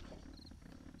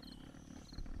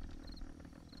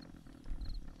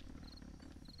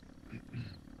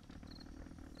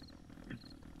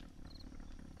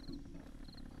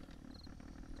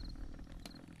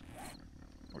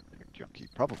 Or tech junkie.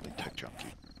 Probably tech junkie.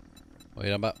 What are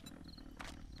you talking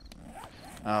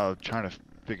about? Trying to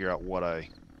figure out what I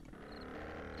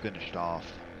finished off.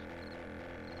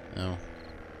 Oh.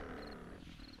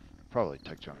 Probably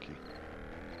tech junkie.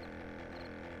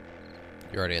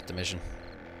 You're already at the mission.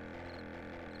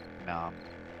 Nah,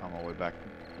 I'm all the way back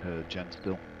to Jen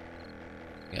still.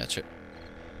 Gotcha.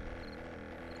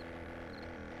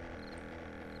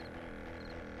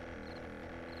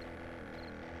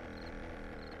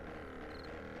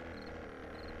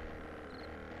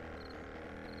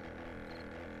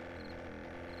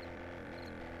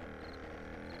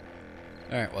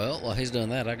 Alright, well, while he's doing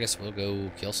that, I guess we'll go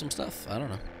kill some stuff. I don't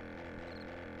know.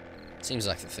 Seems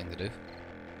like the thing to do.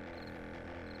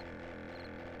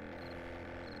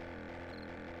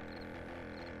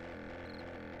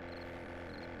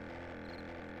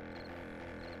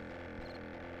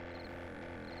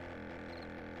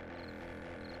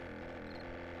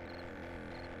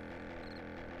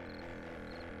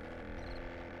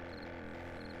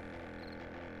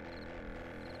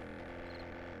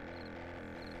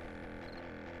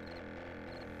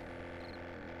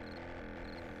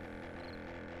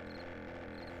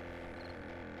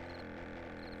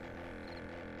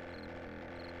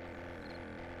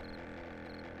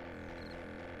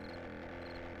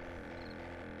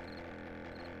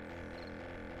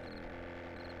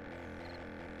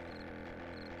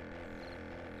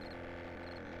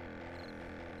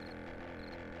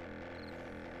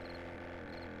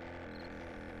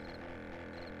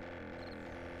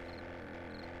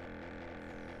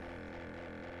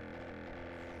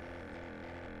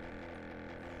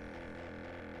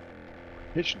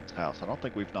 Hitchin's house. I don't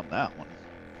think we've done that one.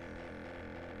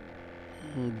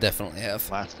 Definitely have.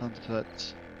 Last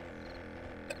sunsets.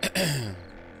 There's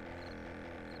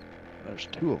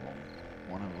two of them.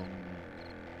 One of them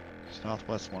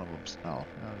southwest, one of them south.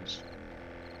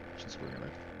 Since we're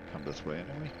gonna come this way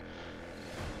anyway.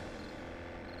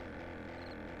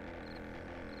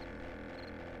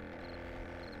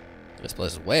 This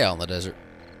place is way out in the desert.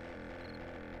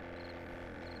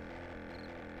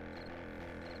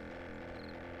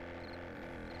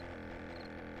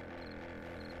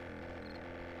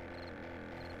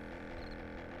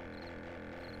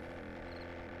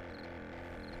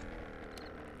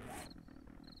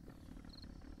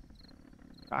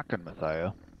 Shotgun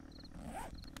Messiah.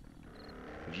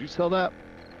 Did you sell that?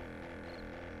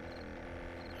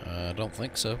 I don't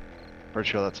think so. Pretty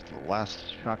sure that's the last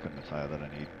Shotgun Messiah that I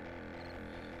need.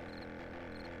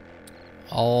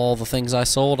 All the things I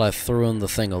sold, I threw in the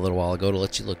thing a little while ago to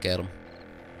let you look at them.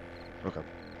 Okay.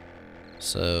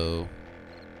 So...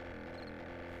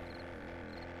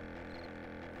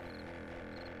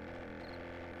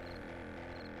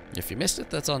 if you missed it,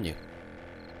 that's on you.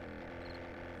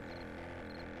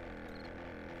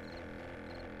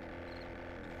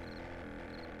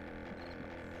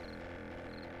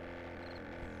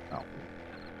 Oh.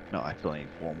 No, I still need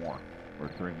 4 more. Or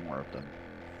 3 more of them.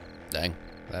 Dang,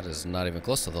 that is not even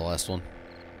close to the last one.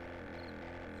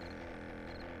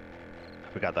 I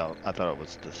forgot that. I thought it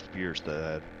was the spears that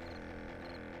had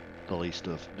the least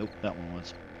of. Nope, that one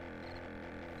was.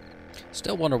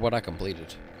 Still wonder what I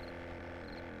completed.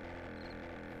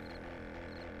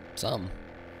 Some.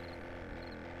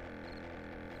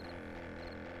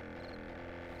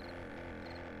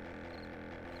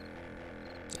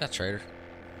 Is that a trader?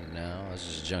 No, that's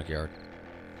just a junkyard.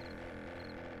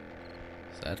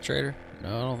 Is that a trader?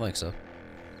 No, I don't think so.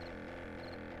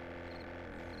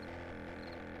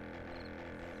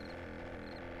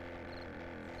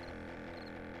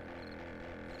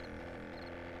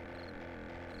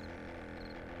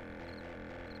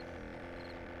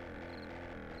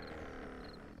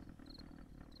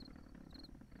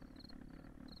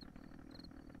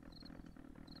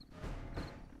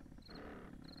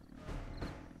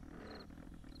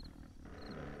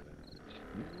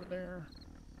 You in there?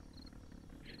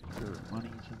 Sure,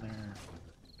 money's in there.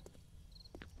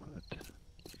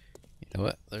 You know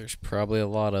what? There's probably a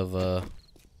lot of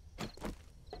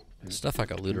stuff I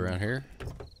could loot around here.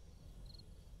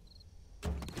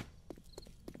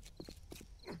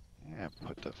 Yeah,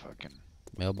 put the fucking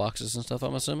Mailboxes and stuff,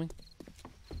 I'm assuming.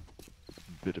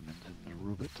 vitamins in the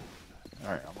Rubit.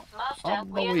 Alright, Master,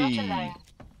 on my we are not way. alone.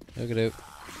 Look at it.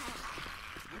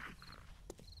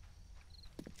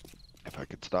 If I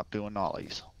could stop doing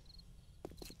nollies.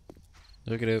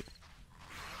 Look at it.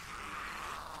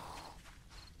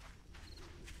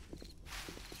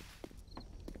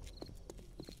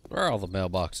 Where are all the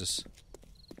mailboxes?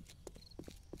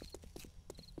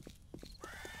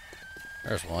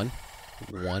 There's one.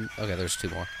 One. Okay, there's two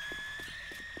more.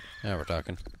 Now we're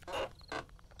talking.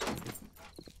 Oh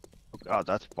god,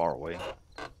 that's far away.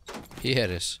 Yeah,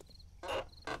 it is.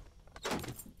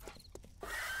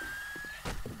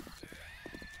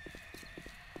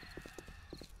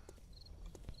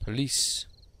 Police.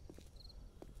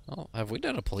 Oh, have we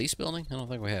done a police building? I don't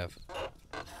think we have.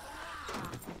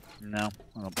 No,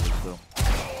 I don't believe so.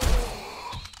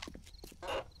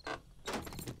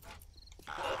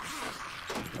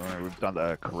 Alright, we've done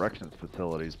the corrections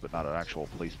facilities, but not an actual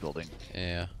police building.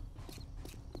 Yeah.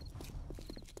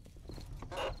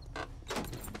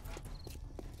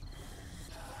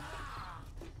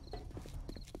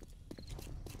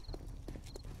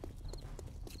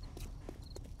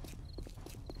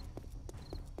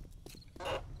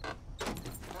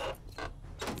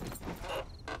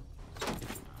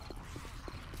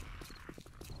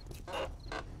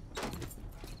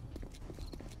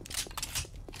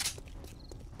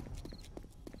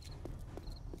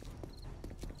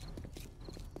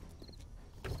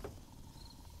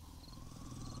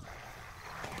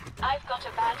 I've got a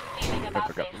bad feeling I about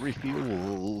forgot this. the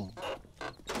refuel.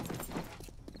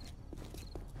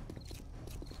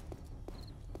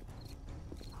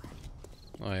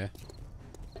 Oh, yeah.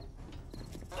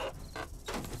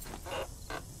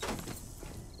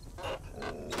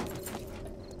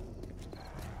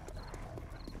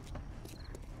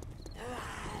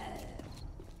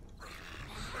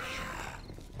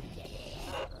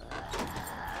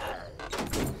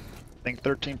 I think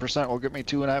 13% will get me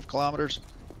 2.5 kilometers.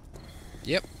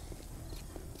 Yep.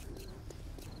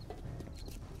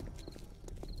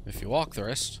 If you walk the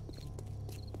rest.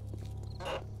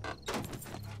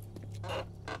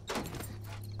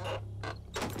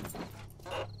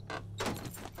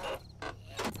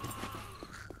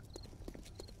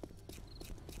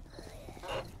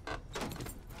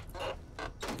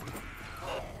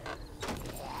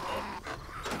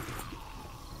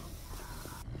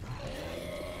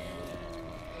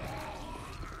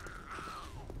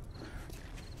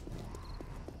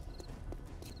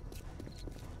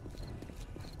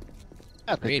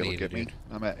 I think it'll Radiator, get me. dude.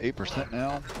 I'm at 8%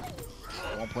 now.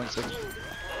 1.6.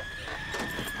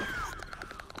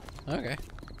 Okay.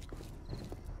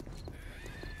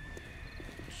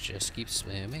 Just keep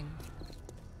swimming.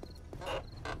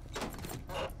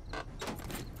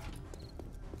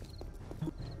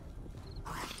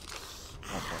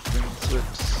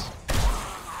 Six.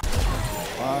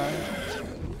 5.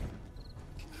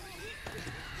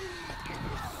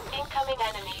 Incoming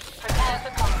enemies. Prepare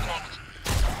for conflict.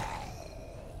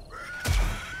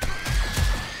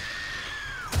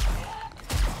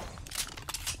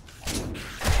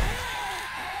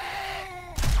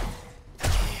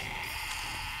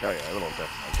 Oh yeah, it'll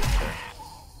definitely get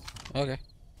there. Okay.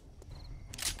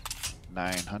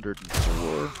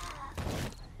 904.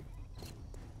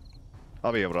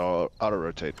 I'll be able to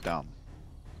auto-rotate down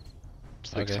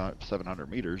 600,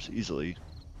 700 meters easily.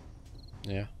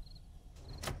 Yeah.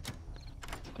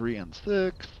 3 and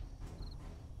 6.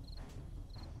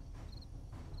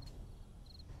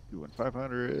 2 and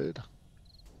 500.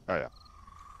 Oh yeah.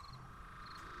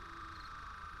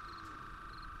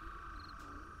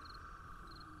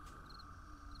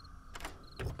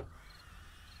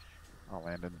 I'll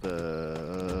land in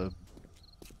the...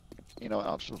 You know,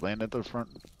 I'll just land at the front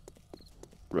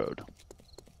road.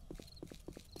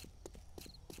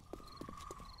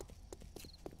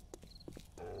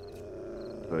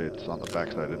 So it's on the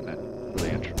backside, isn't it? For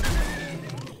the entrance.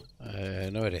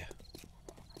 No idea.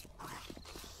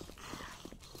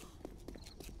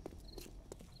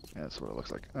 Yeah, that's what it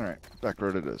looks like. Alright, back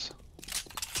road it is.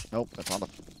 Nope, that's on the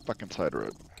fucking side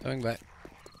road. Coming back.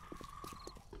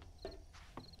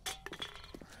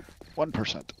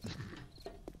 1%.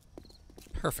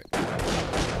 Perfect.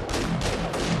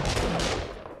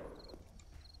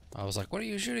 I was like, what are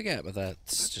you shooting at? But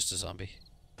that's just a zombie.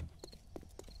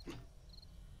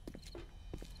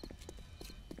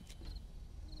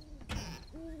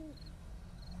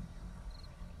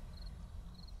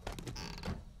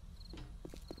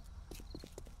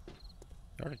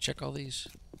 I already check all these?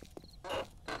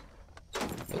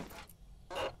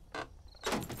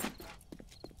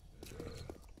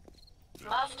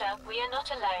 Master, we are not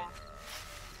alone.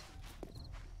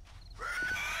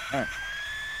 Alright.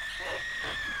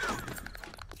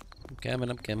 I'm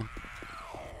coming, I'm coming.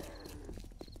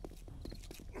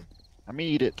 I'm gonna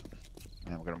eat it.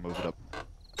 And we're gonna move it up.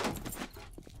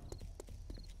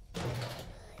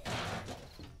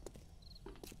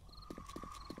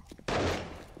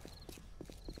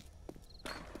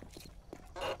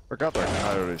 Forgot there are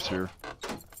coyotes here.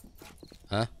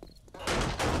 Huh?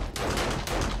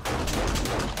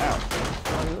 Ow.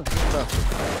 Oh, you little bastard.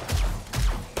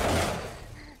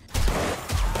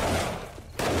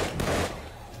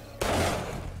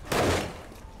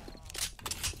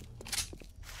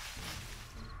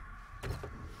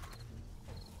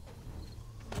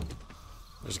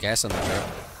 There's gas in the truck.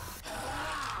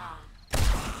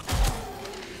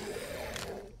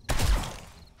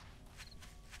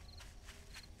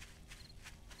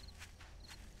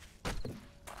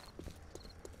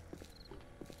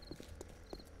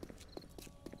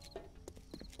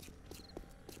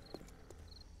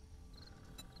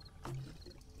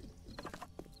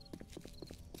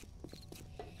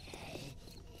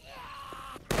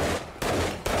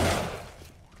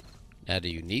 Now, do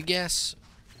you need gas?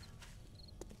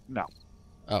 No.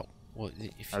 Oh, well,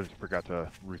 if I just forgot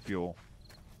to refuel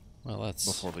well, that's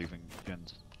before leaving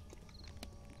Jins.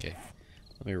 okay.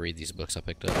 Let me read these books I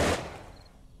picked up.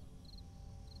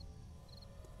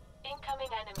 Incoming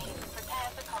enemies. Prepare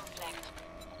for conflict.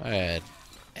 I had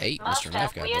 8 Master, Mr.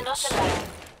 Knife Guy we are not books, alone.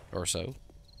 or so,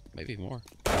 maybe more.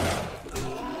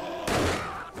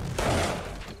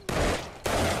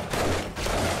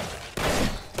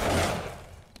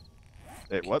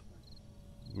 Hey, what?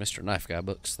 Mr. Knife Guy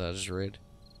books that I just read.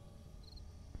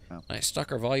 Oh. Night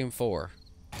Stalker Volume 4.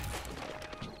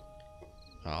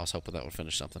 Oh, I was hoping that would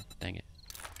finish something. Dang it.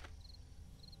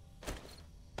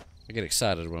 I get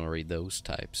excited when I read those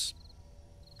types.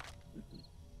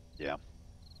 Yeah.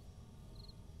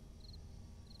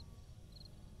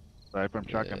 Aside from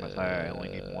shotgun Messiah, I only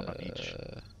need one on each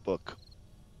book.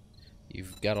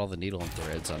 You've got all the needle and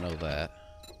threads, I know that.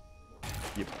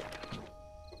 Yep.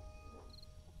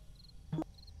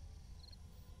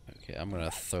 Okay, I'm gonna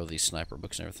throw these sniper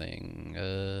books and everything.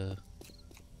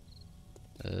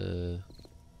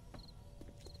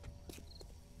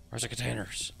 Where's the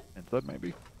containers? Inside,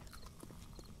 maybe?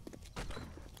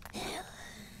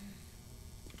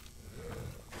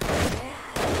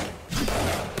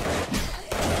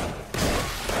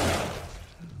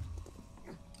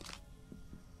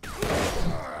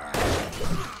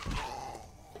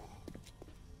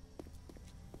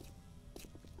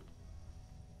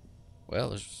 Well,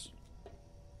 there's...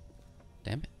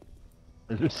 Damn it.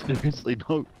 There's seriously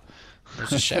no...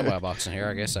 There's a ShamWow box in here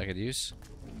I guess I could use.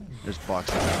 There's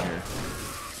boxes in here.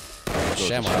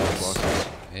 ShamWow is... boxes.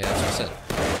 Yeah, that's what I said.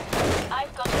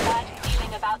 I've got a bad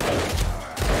feeling about this.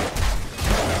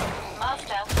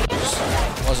 Master, we are not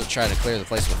alone. Wasn't trying to clear the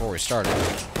place before we started.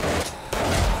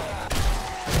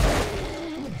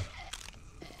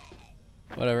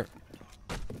 Whatever.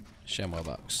 ShamWow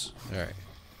box. Alright.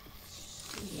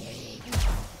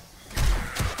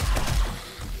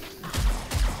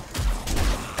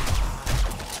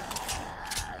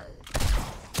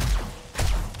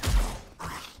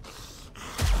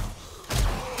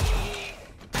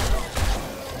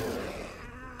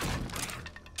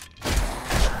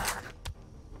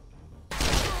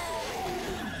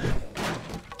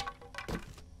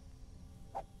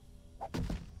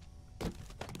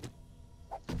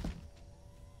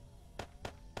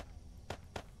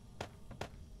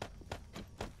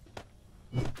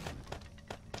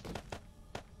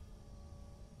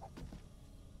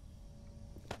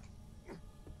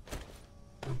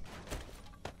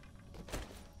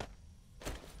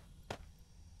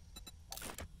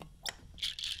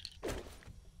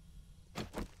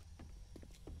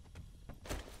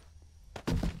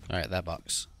 Alright, that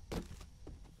box.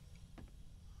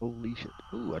 Holy shit.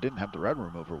 Ooh, I didn't have the rad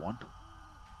remover one.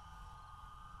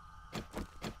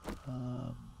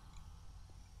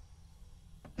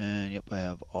 And yep, I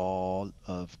have all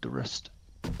of the rest.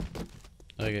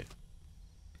 Okay.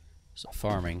 So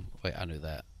farming. Wait, I knew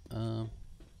that.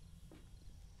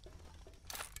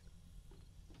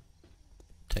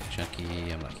 Tech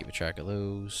Junkie. I'm not keeping track of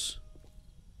those.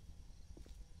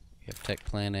 You have Tech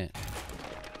Planet.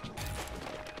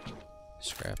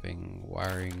 Scrapping,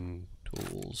 wiring,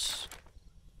 tools.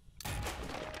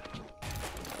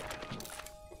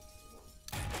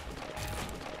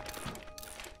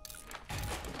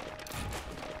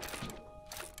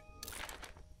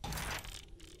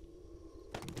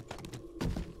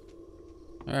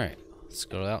 Alright, let's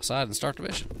go outside and start the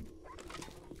mission.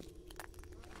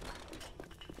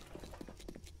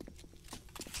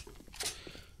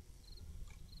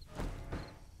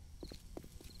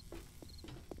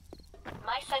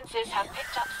 My senses have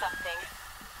picked up something.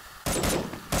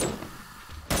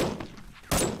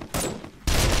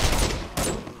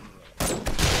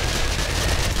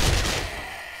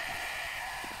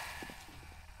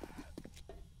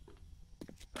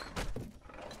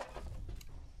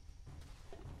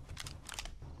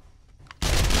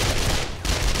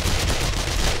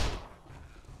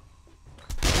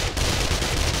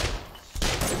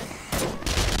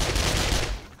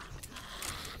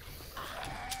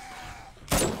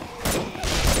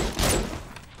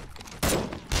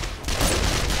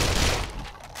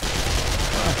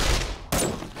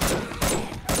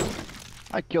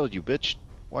 I killed you, bitch.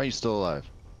 Why are you still alive?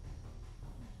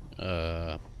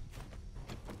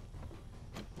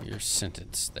 Your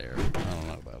sentence there. I don't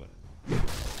know about it.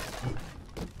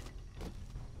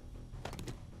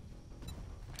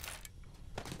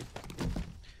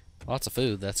 Lots of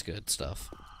food, that's good stuff.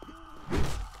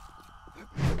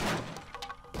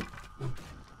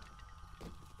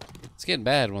 It's getting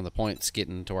bad when the point's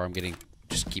getting to where I'm getting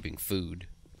just keeping food.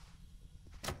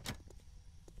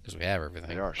 Because we have everything.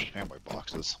 They are shamway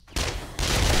boxes.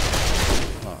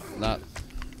 Oh, not...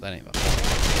 That ain't my point.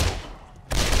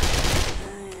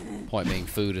 Point being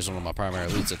food is one of my primary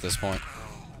loots at this point.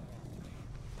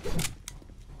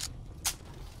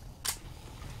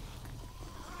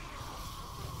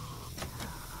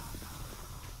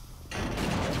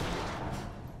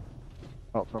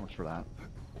 Oh, so much for that.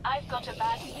 I've got a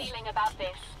bad feeling about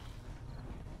this.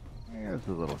 Yeah, it's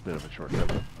a little bit of a shortcut.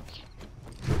 But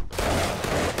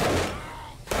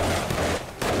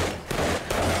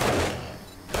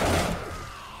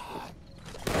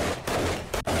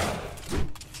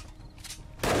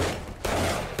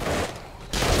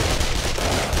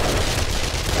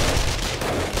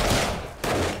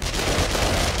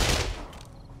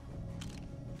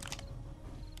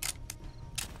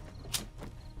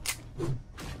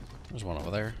There's one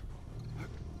over there.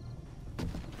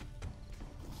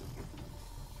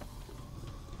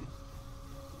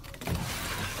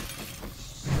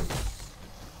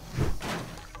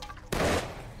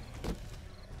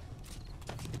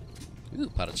 Ooh,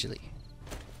 pot of chili.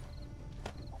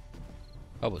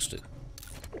 Hobo stew.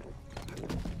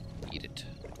 Eat it,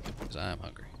 because I am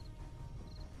hungry.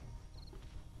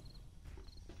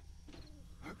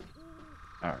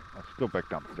 Alright, let's go back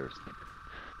down the stairs.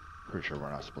 Pretty sure we're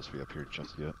not supposed to be up here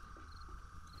just yet.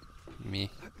 Me.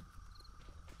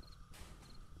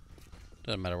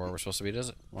 Doesn't matter where we're supposed to be, does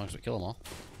it? As long as we kill them all.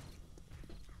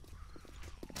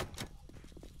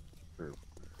 True.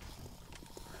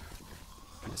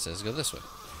 It says go this way.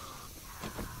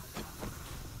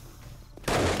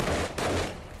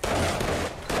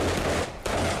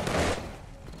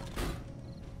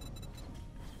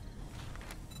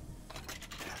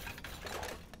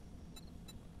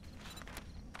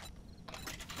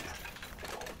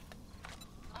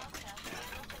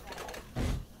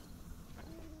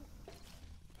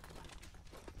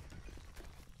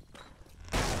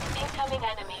 Incoming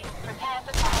enemies. Prepare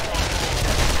for conflict.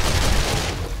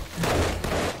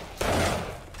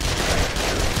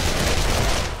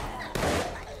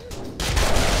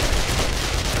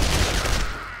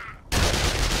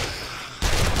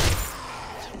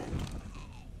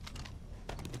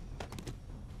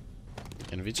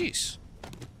 NVGs.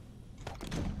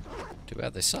 Too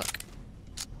bad they suck.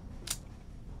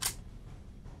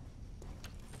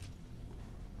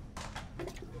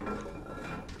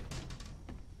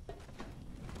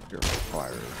 You're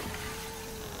fire.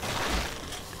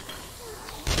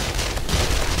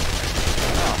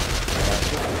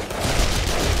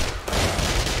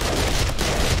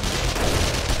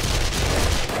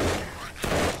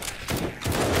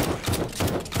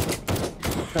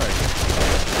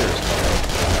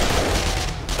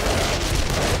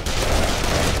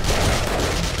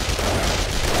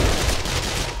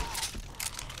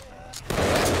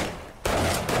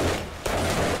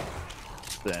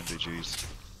 The NVGs.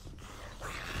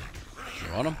 You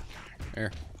want them?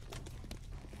 Here.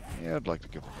 Yeah, I'd like to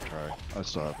give them a try. I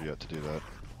still have yet to do that.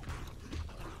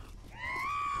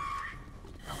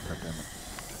 God damn it.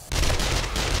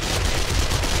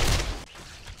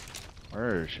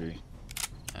 Where is she?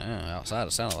 I don't know, outside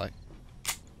it sounded like.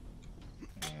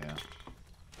 Yeah.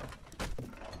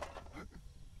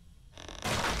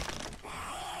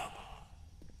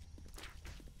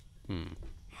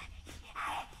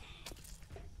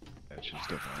 Yeah, she's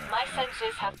definitely. My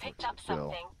senses have picked up Still.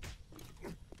 something.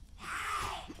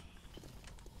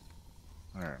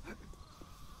 Alright.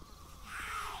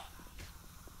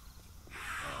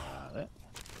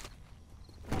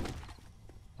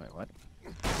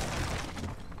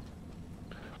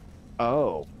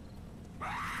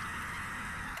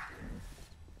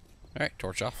 Alright,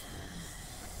 torch off.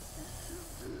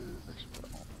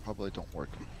 Probably don't work.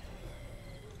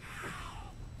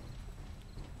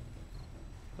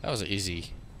 That was an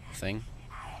easy thing.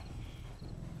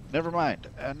 Never mind.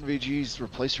 NVGs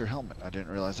replace your helmet. I didn't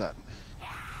realize that.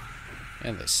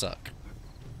 And they suck.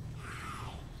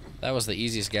 That was the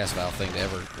easiest gas valve thing to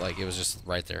ever, like, it was just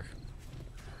right there.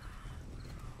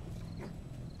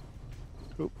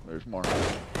 Oop, there's more.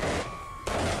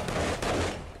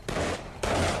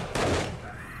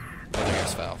 Another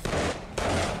gas valve.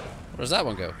 Where does that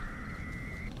one go?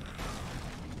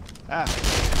 Ah!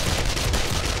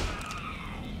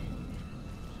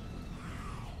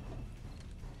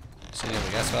 See any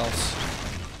other gas valves?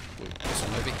 Ooh, this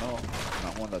one maybe? Oh,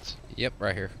 not one that's... Yep,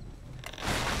 right here.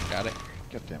 Got it.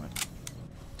 God damn it.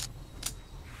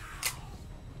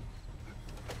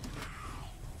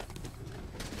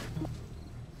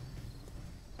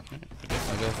 We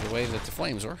definitely go the way that the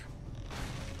flames were.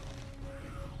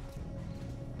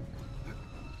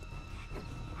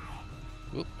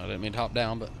 Oop, I didn't mean to hop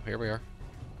down, but here we are.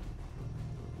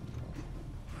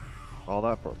 All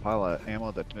that for a pile of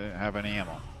ammo that didn't have any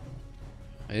ammo.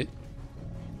 Hey,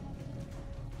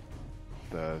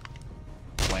 The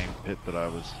flame pit that I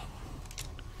was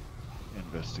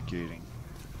investigating.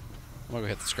 I'm gonna go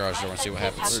hit this garage door and see what My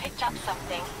happens. sensors have picked up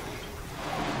something.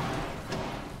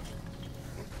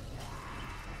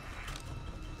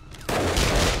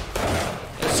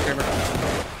 There's a screamer.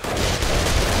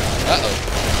 Uh-oh.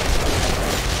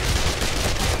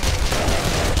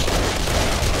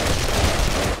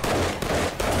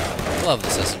 Love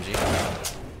this SMG.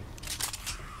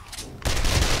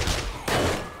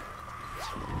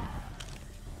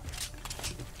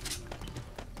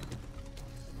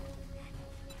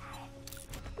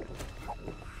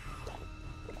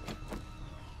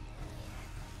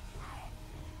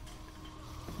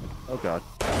 Oh god.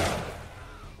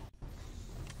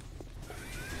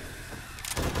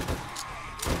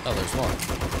 Oh, there's more.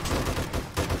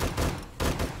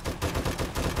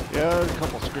 Yeah, there's a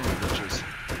couple screaming bitches.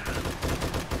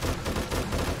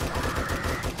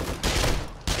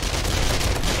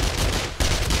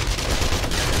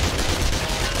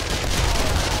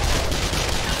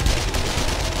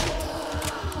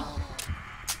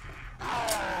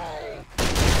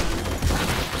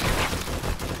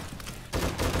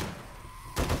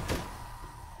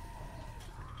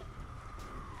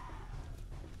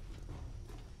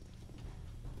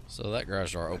 So that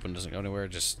garage door open, doesn't go anywhere,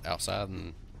 just outside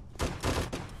and...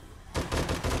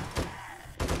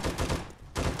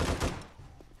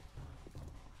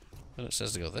 But it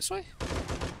says to go this way?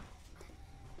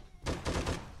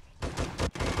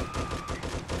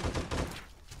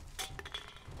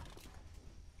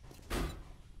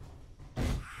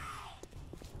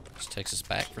 Just takes us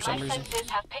back for some My reason. sensors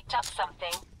have picked up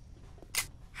something.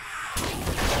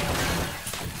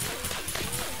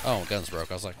 Oh, my gun's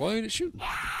broke. I was like, why ain't it shooting?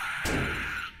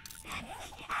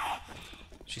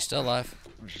 She's still alive.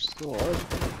 She's still alive.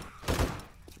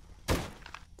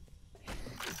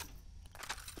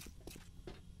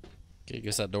 Okay, I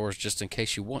guess that door is just in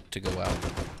case you want to go out.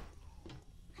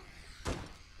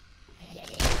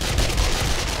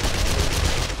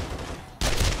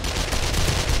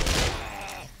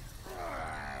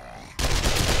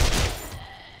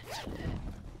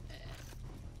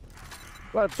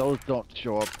 But those don't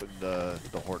show up in the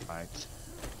Horde Nights.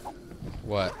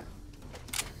 What?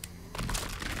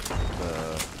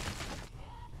 The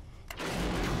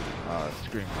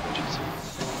screaming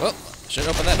bitches. Well, should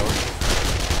open that door.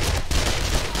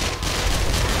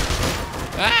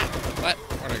 Ah! What?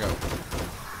 Where'd I go?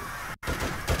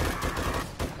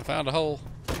 I found a hole.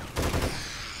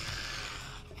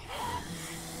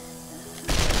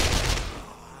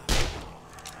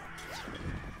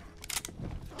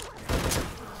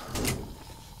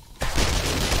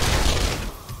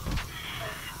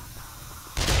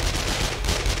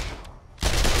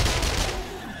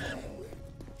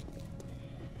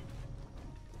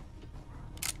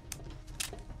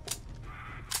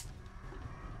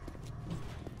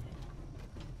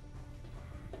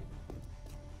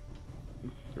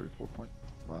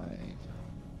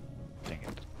 Dang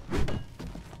it.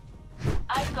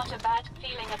 I've got a bad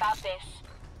feeling about this.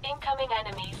 Incoming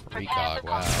enemies. Prepare Recog, for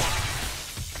wow. contact.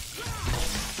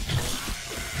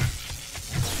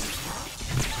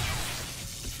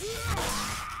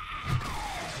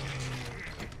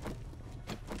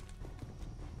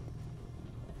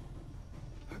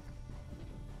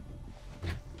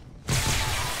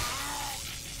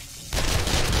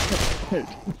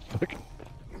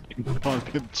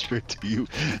 Fucking straight to you.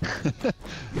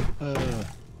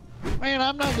 Man,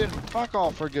 I'm not getting fuck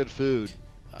all for good food.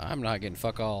 I'm not getting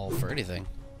fuck all for anything.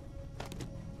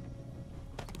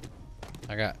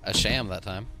 I got a sham that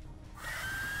time.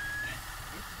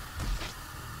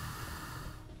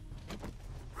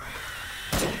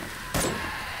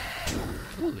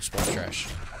 Ooh, spawn trash.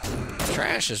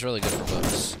 Trash is really good for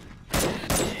bugs.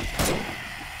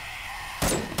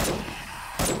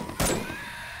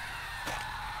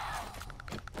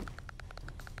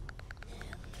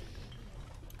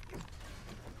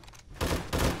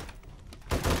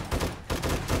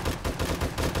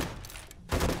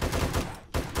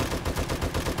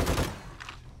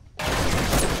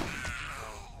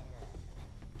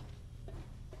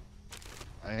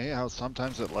 I hate how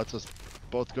sometimes it lets us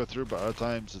both go through, but other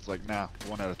times it's like, nah,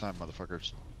 one at a time,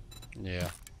 motherfuckers. Yeah.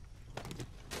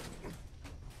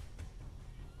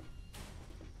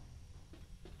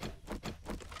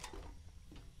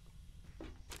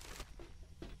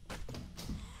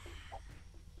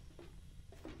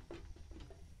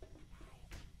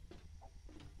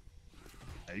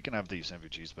 Yeah, you can have these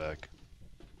MVGs back.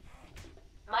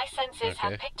 My senses Okay.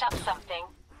 have picked up something.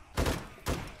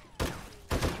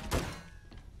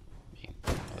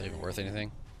 Are they even worth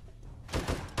anything?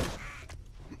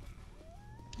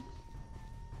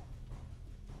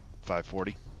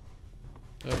 $5.40.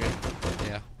 Okay.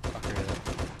 Yeah. I'll carry that.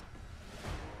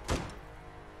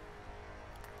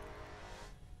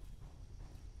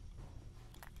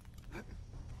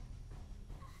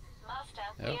 Master,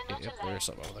 we Okay, are not yep, alone. there's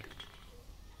something over there.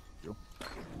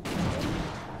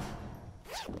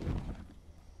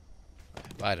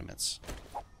 Vitamins.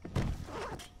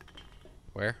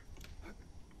 Where?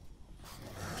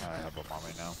 I have them on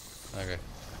me now. Okay.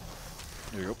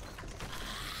 Here you go.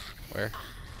 Where?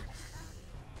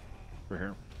 Right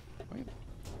here. Wait.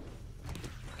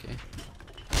 Okay.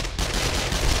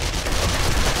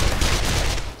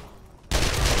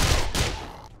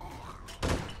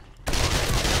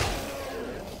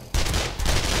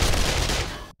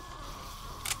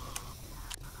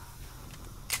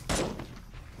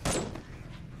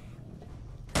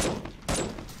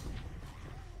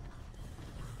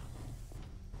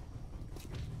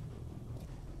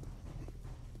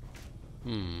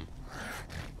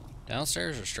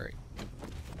 Downstairs or straight?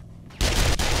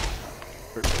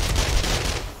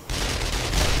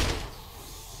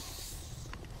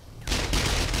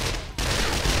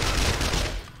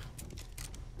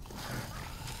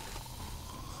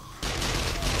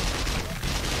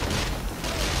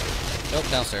 Nope,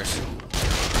 downstairs. My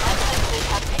senses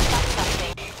have picked up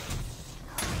something.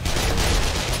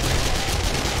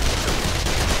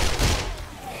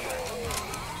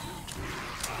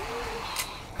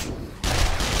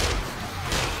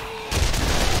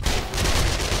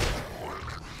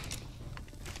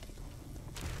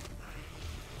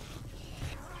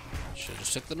 Should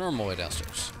just took the normal way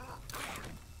downstairs.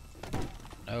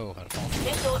 No, how to fall.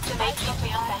 This ought to make you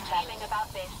feel better. Think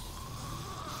about this.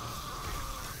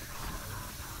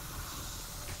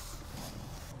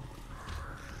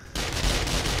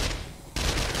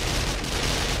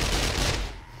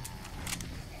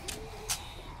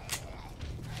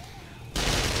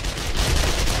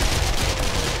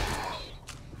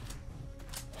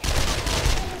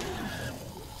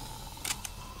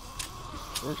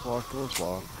 Door's locked, door's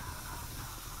locked.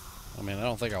 I mean, I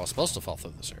don't think I was supposed to fall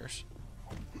through the stairs.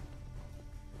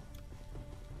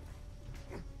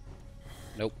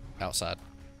 Nope, outside.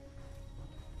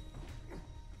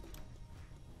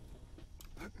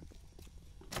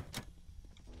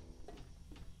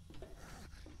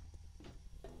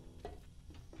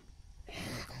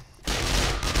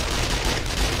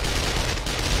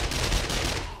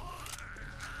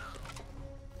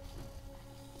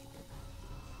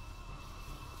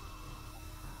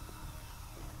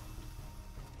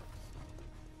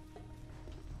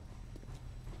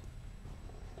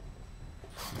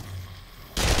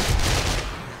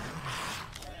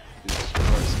 Jesus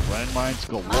Christ, landmines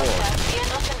galore. Master, we are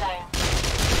not alone.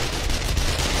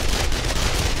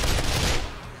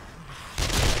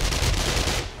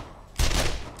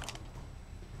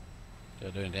 Did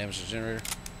I do any damage to the generator?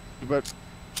 Too bad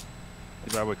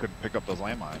we couldn't pick up those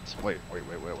landmines. Wait.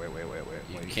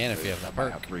 You can if you have that perk.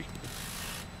 I have 3.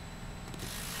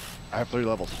 I have 3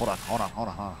 levels. Hold on. I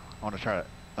want to try it.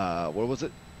 What was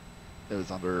it? It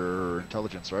was under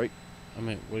intelligence, right? I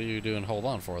mean, what are you doing hold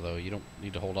on for, though? You don't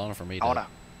need to hold on for me I to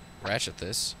ratchet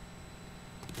this.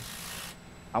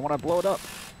 wanna blow it up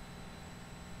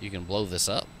You can blow this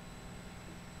up.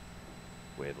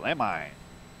 with landmine.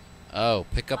 Oh,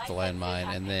 pick up the My senses landmine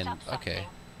have and picked then... up something. Okay.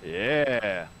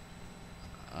 Yeah.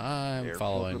 I'm Air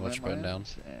following filter what you're putting down.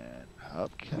 landmines And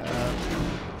hubcap.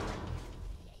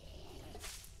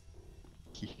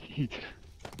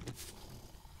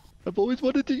 I've always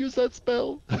wanted to use that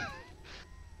spell.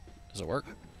 Does it work?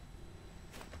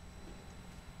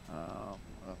 I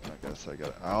guess I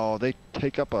got. Oh, they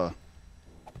take up a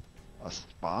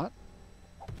spot.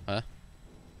 Huh?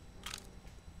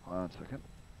 Hold on a second.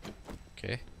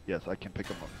 Okay. Yes, I can pick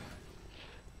them up.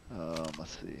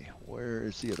 Let's see. Where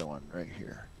is the other one? Right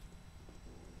here.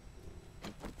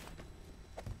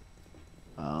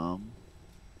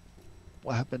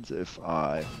 What happens if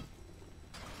I?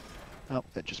 Oh,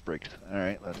 it just breaks. All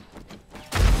right, let's.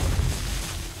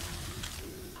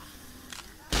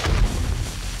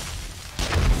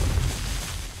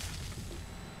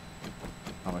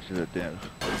 How much did it do?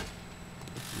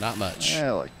 Not much.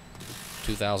 Yeah, like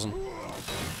 2,000.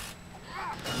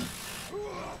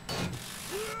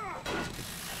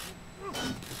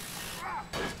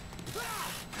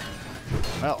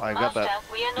 Well, I got that.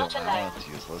 Master, we are not skill now. alone. That's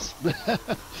useless.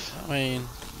 I mean,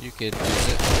 you could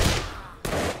use it.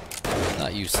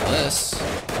 Not useless.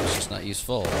 It's just not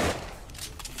useful.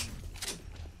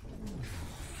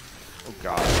 Oh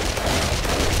God.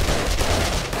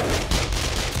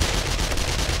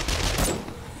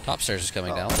 Top stairs is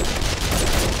coming down. Look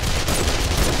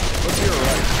to your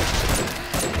right.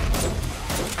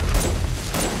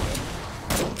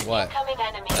 What? Incoming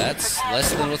enemies. That's Prepare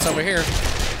less for than what's over here.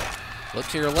 Look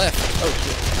to your left. Oh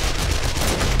shit.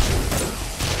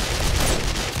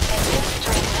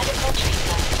 Administering medical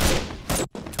treatment.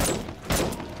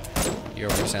 You're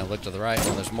over here saying look to the right.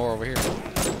 Well, there's more over here.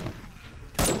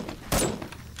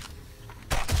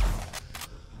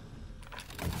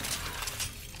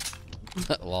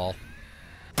 Lol.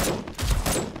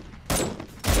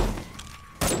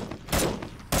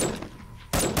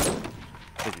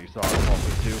 Think you saw it fall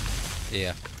through too.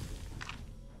 Yeah.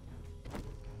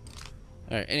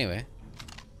 Alright, anyway.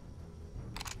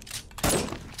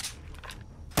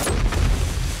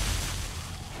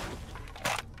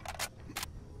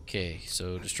 Okay,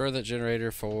 so destroy that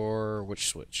generator for which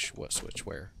switch? What switch?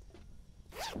 Where?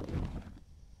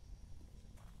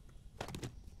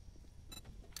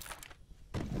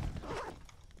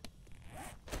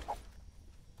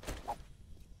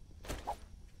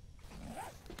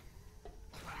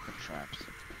 Traps.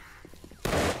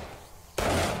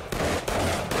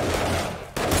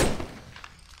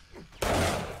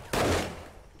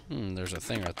 There's a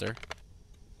thing right there.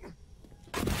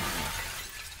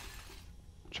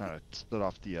 Trying to split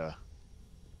off the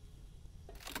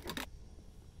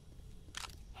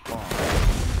bomb. Oh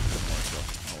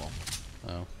well.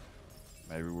 Oh.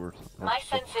 Maybe we're My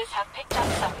senses have picked up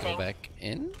Go something. back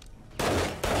in?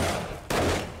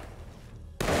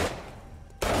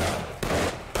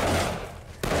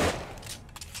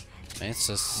 Man,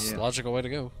 it's a logical way to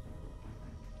go.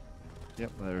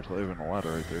 Yep, there's even a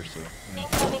ladder right there, so yeah.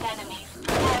 Incoming enemies.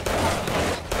 Prepare for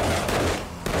conflict.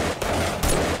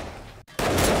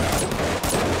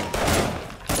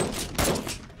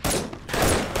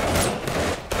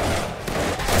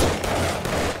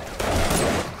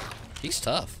 He's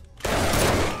tough.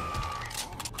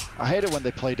 I hate it when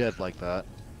they play dead like that.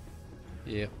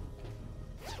 Yep.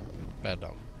 Bad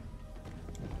dog.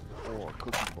 Oh, a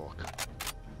cooking book.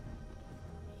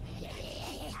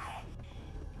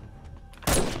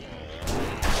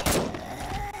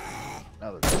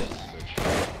 Now they're dead, bitch.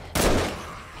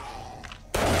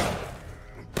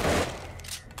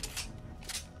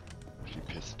 She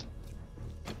pissed.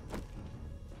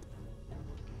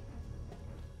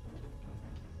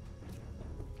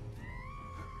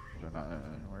 They're not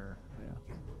anywhere.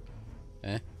 Yeah.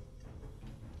 Eh?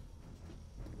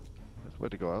 There's a way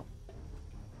to go out.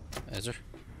 Is there?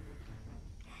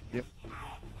 Yep.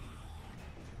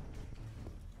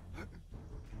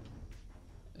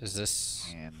 Is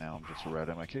this And now I'm just right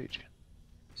in my cage.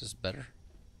 better?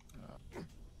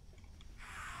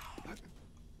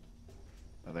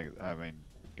 I mean,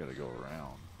 gotta go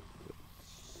around.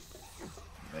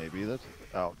 Maybe that's.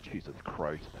 Oh, Jesus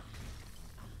Christ.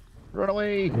 Run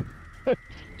away!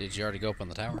 Did you already go up on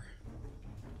the tower?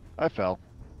 I fell.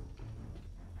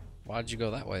 Why'd you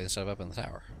go that way instead of up in the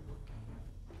tower?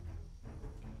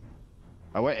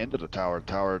 I went into the tower. The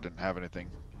tower didn't have anything.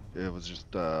 It was just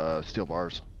steel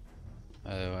bars.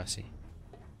 Oh, I see.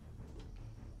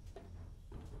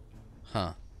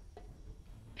 Huh.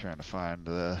 Trying to find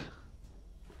the.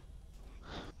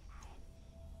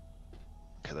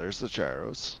 Okay, there's the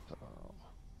gyros. So...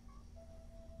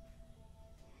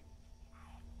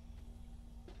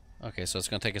 Okay, so it's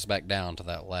gonna take us back down to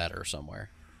that ladder somewhere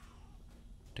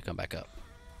to come back up.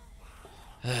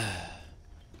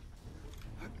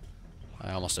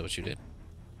 I almost did what you did.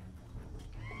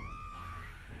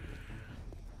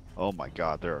 Oh my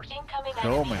God, there are Incoming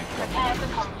so enemies. many Prepare for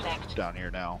fucking conflict. down here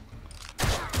now.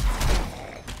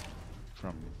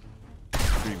 From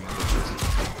screaming bitches.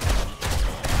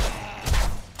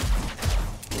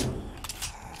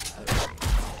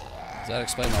 that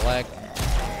explain my lag?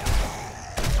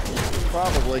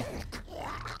 Probably.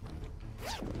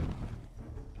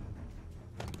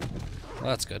 Well,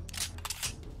 that's good.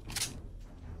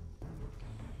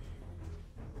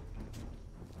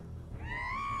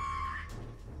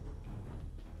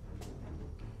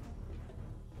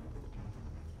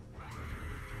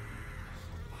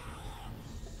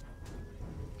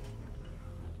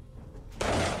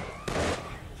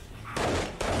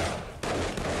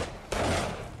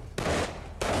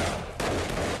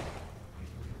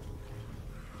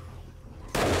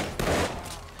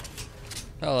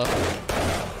 Hello.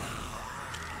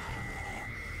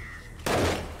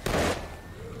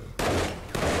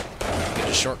 Get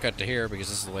a shortcut to here because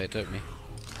this is the way it took me.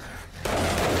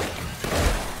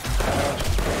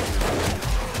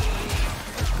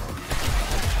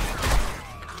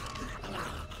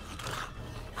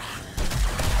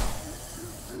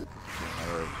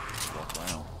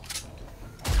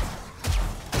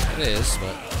 It is,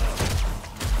 but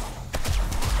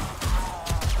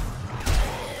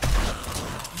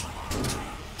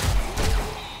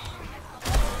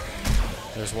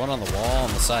there's one on the wall on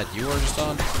the side you were just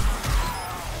on.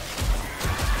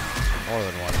 More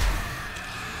than one.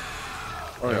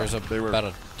 Oh, There's yeah, about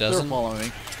a dozen. They're following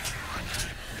me.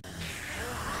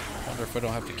 Wonder if we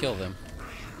don't have to kill them.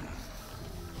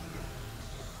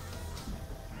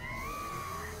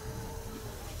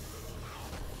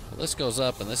 Well, this goes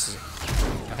up, and this is.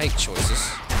 I hate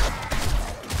choices.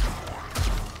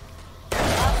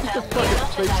 Get the fucking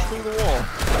face through the wall.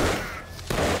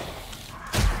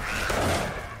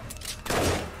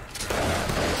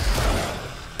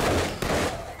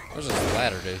 What does this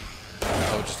ladder do?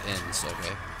 Oh, it just ends.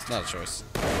 Okay. It's not a choice.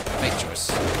 Make choice.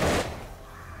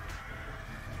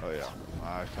 Oh yeah,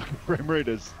 my fucking frame rate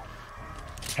is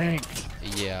tanked.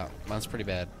 Yeah, mine's pretty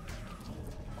bad.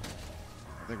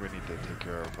 I think we need to take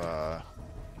care of,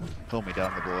 pull me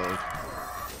down the globe.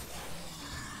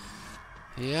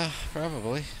 Yeah,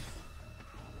 probably.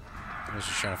 I was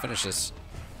just trying to finish this.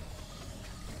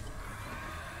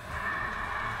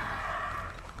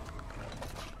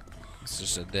 It's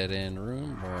just a dead end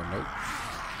room, or nope.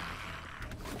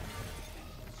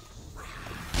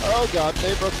 Oh god,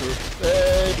 they broke through.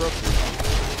 They broke through.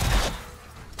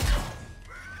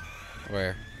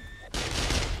 Where?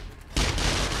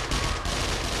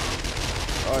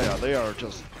 Oh yeah, they are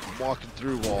just walking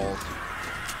through walls.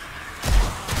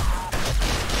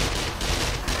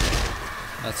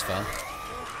 That's fun.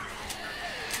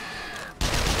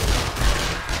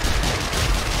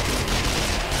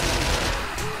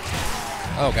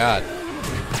 Oh god.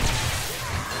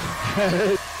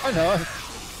 I know.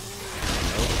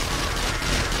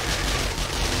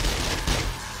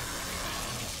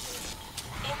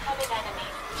 Incoming enemy.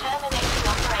 Terminating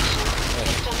operation.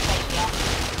 System failure.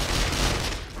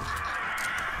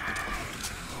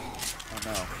 Oh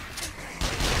no.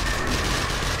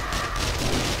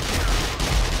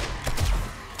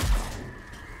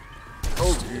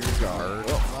 Oh dear god.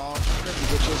 Well, no,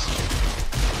 bitches.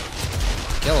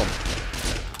 Kill him.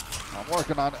 I'm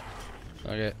working on it.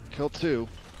 Okay. Kill two.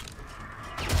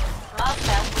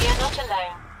 Master, we are not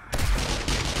alone.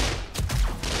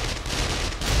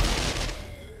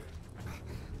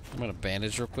 I'm gonna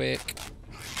bandage real quick.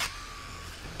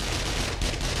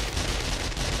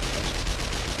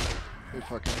 Hey,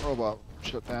 fucking robot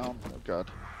shut down. Oh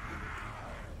god.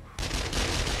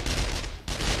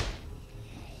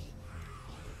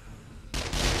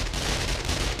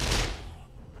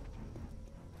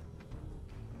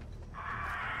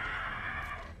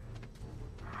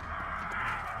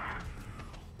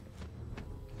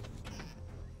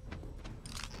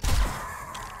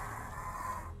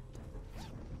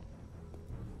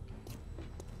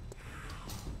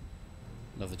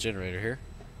 Another generator here.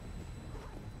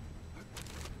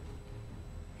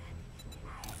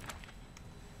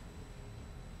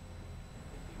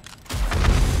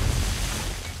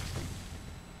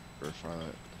 Verify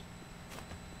that.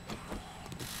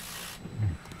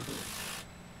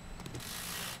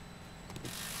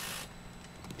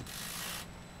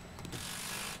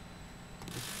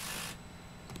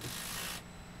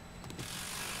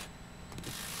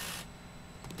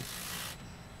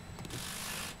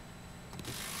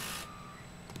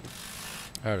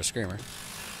 I heard a screamer.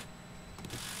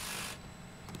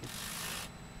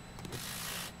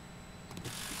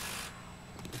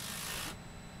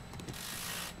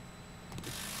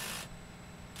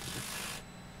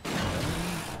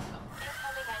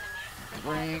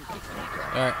 Ring.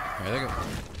 Alright, here they go.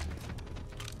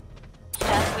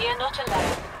 Sir, we are not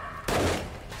alone.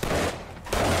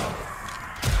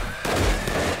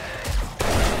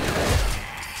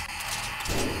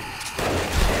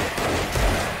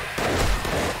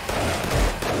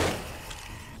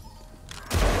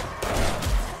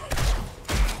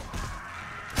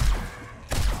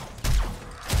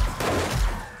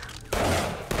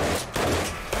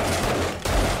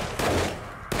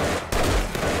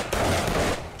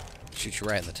 shoot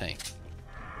you right in the tank.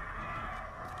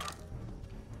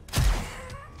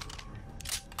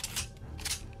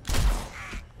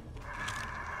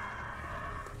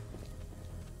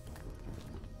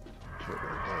 There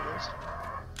it is.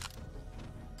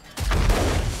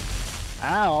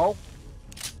 Ow!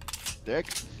 Dick.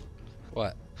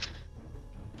 What?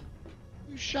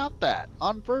 You shot that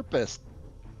on purpose.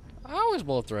 I always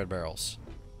blow up the red barrels.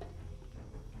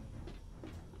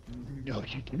 No,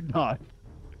 you do not.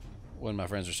 When my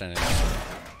friends are standing next to me.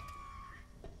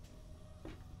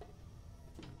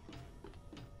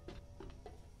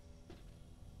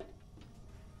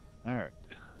 Alright.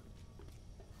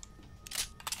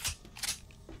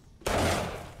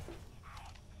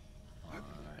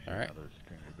 Alright.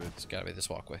 It's gotta be this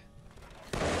walkway.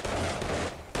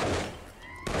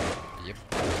 Yep.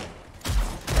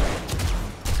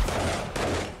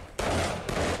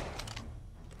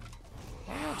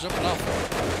 Oh, jumping off for it.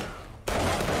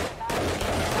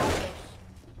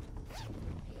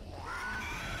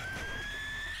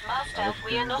 Master,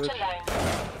 we are not alone.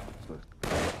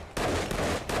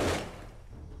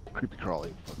 Creepy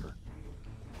crawly fucker.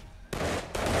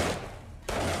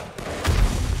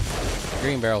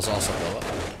 Green barrels also blow up.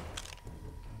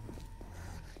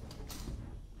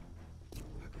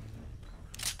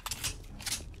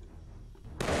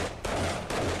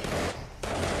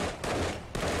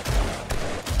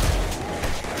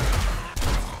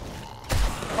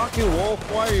 Fuck you,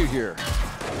 Wolf. Why are you here?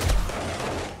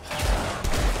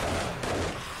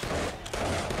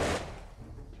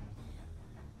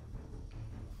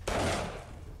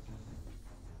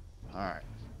 Alright.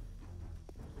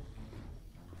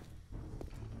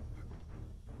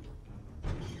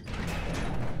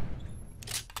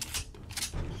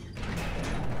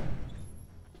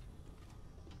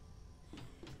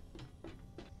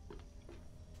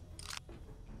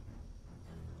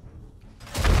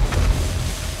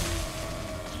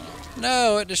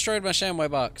 No, it destroyed my Shamway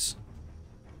box.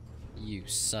 You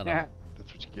son of a...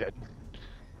 That's what you get.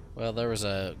 Well, there was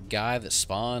a guy that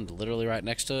spawned literally right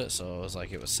next to it, so it was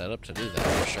like it was set up to do that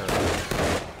for sure.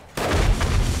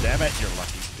 Damn it, you're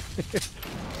lucky.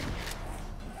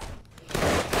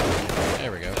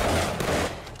 There we go.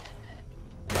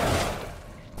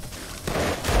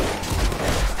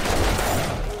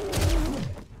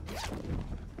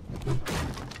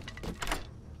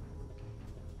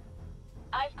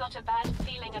 I've got a bad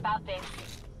feeling about this.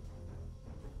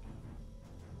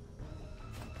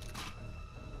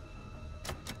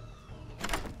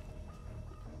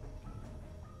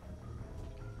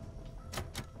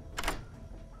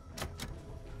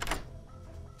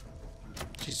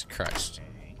 Jesus Christ.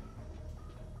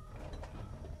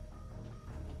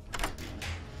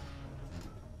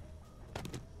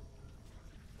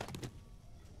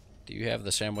 Do you have the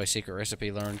Shamway secret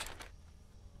recipe learned?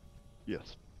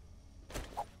 Yes.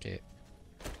 Okay.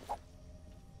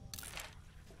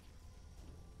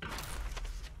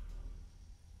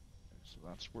 So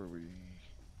that's where we...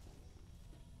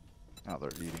 Now they're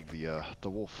eating the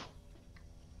wolf.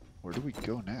 Where do we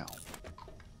go now?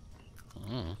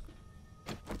 Mm.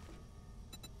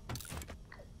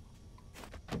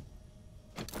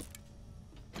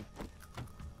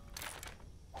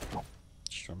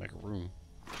 Just trying to make a room.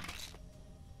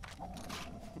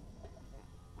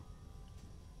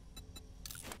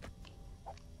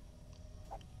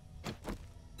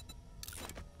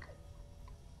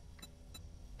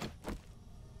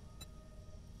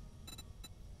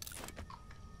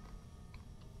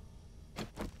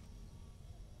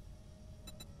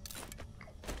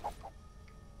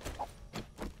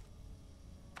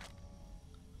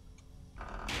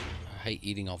 I hate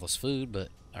eating all this food, but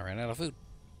I ran out of food.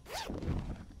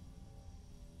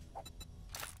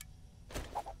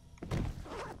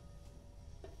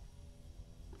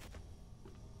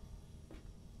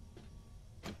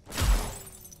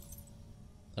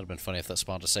 That'd have been funny if that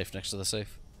spawned a safe next to the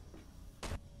safe.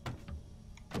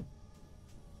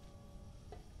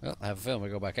 Well, I have a feeling we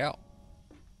go back out.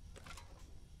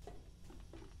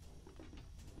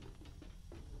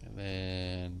 And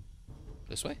then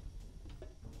this way?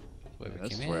 Yeah,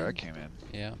 that's where I came in.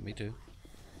 Yeah, me too.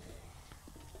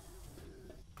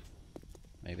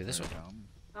 Maybe this way. Down.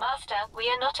 Master, we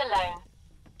are not alone.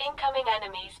 Incoming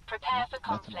enemies, prepare for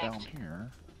Nothing conflict. down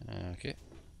here. Okay.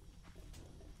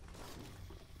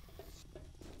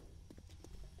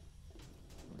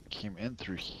 We came in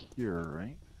through here,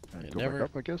 right? And It go never- back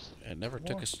up, I guess? It never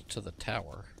took us to the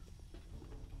tower.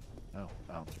 No,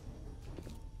 down.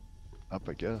 Up,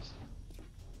 I guess.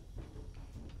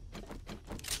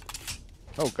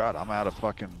 Oh god, I'm out of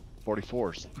fucking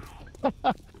 44s.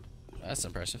 That's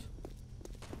impressive.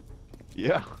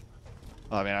 Yeah.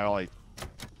 I mean, I only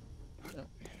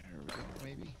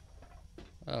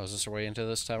Oh, is this our way into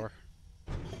this tower?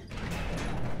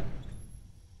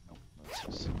 Nope, that's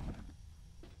just...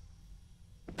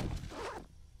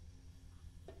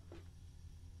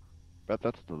 Bet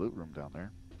that's the loot room down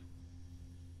there.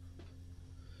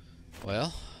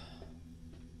 Well.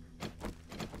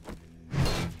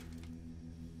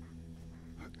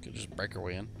 Could just break our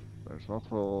way in. There's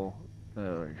also...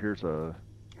 here's a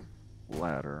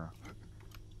ladder.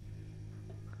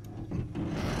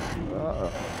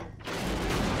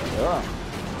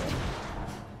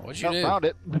 What'd you do? Found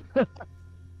it.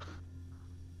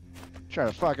 Trying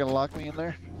to fucking lock me in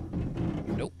there?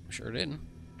 Nope, sure didn't.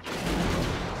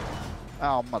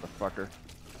 Oh, motherfucker.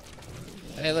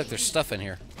 Hey, look, there's stuff in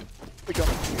here. We go.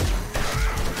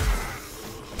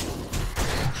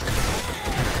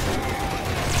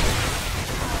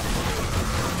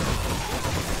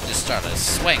 Just started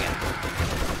swinging.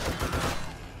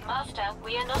 Master,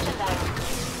 we are not alone.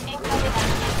 Incoming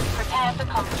enemies, prepare for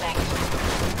conflict.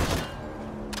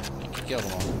 You can kill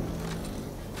them all.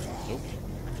 Nope.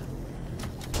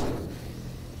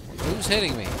 Who's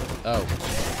hitting me? Oh.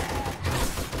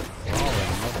 We're all in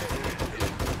another.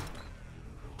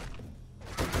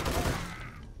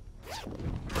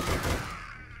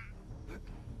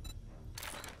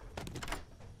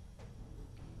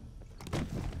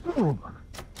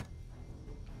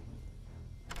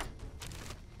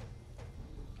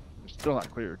 It's still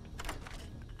not cleared.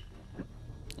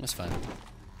 That's fine.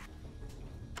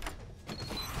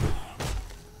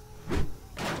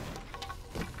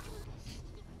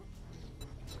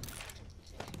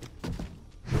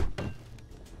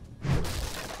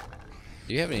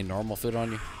 Do you have any normal food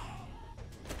on you?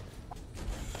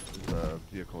 The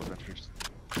vehicle adventures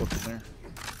book in there.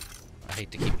 I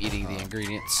hate to keep eating the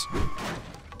ingredients.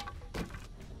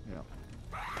 Yeah.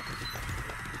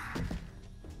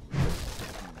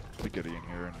 Spaghetti in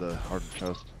here in the hardened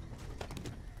chest.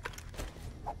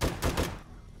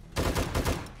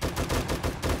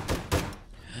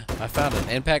 I found an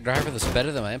impact driver that's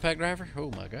better than my impact driver? Oh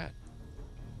my god.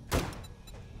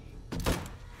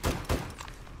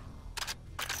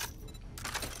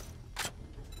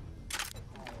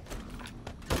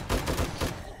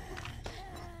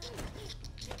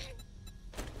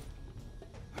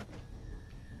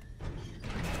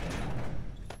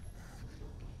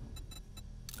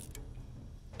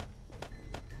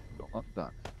 Not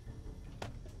done.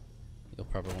 You'll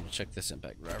probably want to check this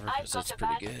impact driver I've because got it's a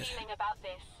pretty bad good. feeling about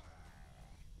this.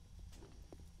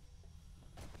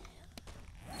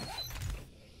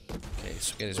 Okay,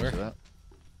 spaghetti's What's where? that?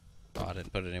 Oh, I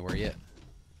didn't put it anywhere yet.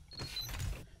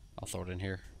 I'll throw it in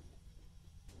here.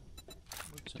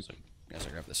 As I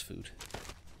grab this food.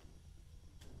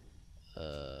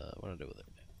 What do I do with it?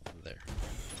 Over there.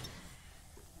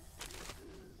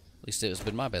 At least it's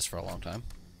been my best for a long time.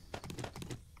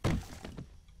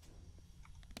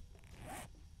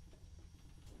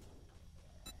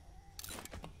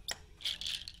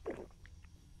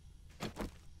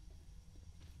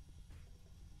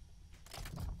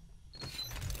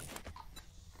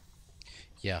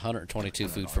 Yeah, 122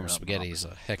 food from spaghetti is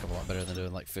a heck of a lot better than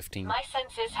doing like 15. My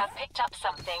senses have picked up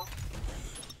something.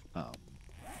 Here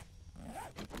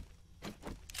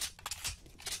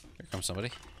comes somebody.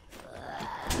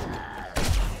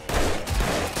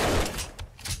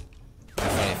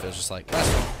 Funny if it was just like,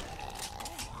 last one.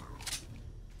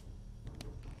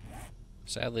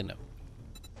 Sadly, no.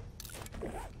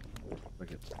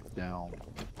 Like it's down.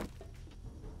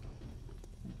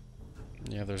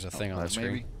 Yeah, there's a thing on the Outside,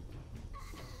 screen. maybe?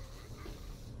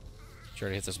 Did you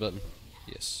already hit this button?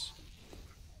 Yes.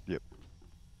 Yep.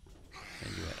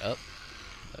 And you went up.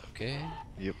 Okay.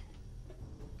 Yep.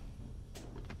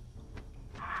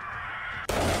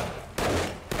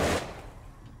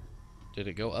 Did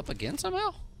it go up again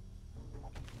somehow?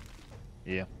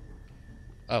 Yeah.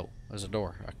 Oh, there's a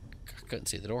door. I couldn't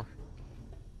see the door.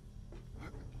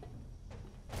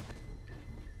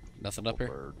 Nothing up here?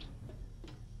 Birds.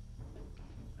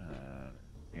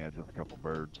 Yeah, just a couple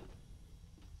birds.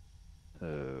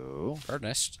 So... Bird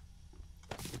nest.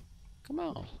 Come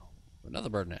on. Another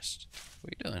bird nest.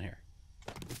 What are you doing here?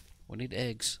 We need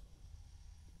eggs.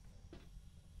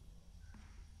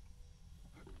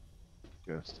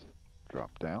 Just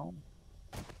drop down.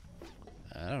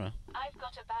 I don't know. I've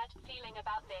got a bad feeling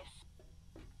about this.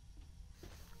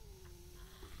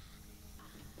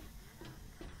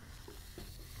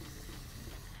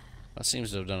 That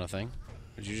seems to have done a thing.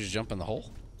 Did you just jump in the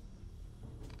hole?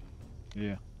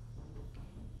 Yeah.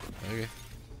 Okay.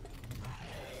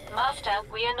 Master,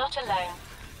 we are not alone.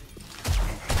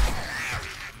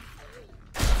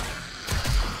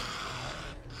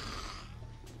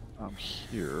 I'm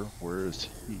here. Where is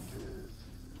he?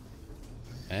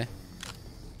 Eh?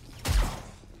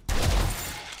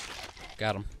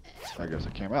 Got him. I guess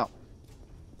it came out.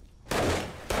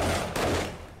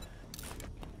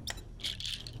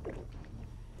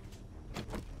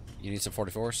 You need some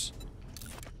 44s?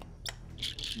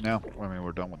 No, I mean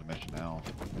we're done with the mission now.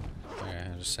 Okay,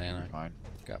 I'm just saying I Fine.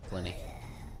 got plenty.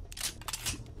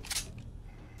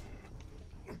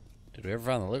 Did we ever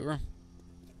find the loot room?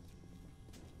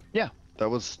 Yeah, that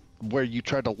was where you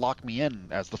tried to lock me in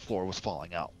as the floor was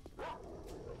falling out.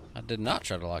 I did not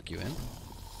try to lock you in.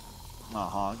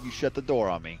 Uh-huh, you shut the door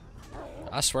on me.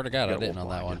 I swear to God, I Yeah, didn't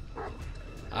we'll on that one. find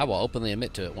I will openly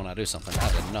admit to it when I do something.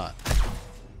 I did not.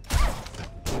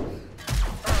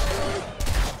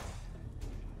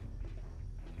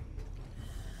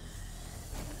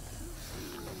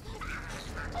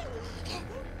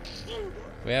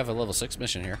 We have a level 6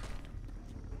 mission here.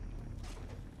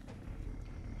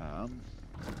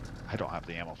 I don't have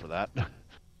the ammo for that.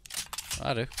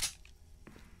 I do.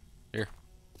 Here.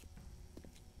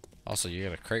 Also, you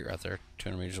got a crate right there,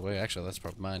 200 meters away. Actually, that's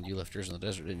probably mine. You left yours in the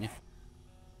desert, didn't you?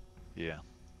 Yeah.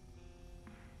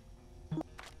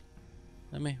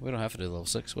 I mean, we don't have to do level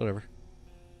 6, whatever.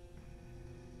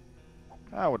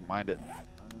 I wouldn't mind it.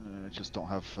 I just don't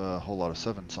have a whole lot of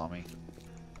 7s on me.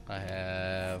 I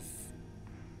have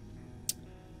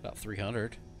about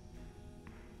 300.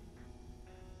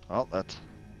 Well, that's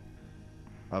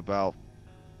about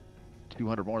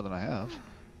 200 more than I have.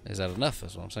 Is that enough?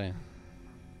 That's what I'm saying.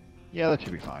 Yeah, that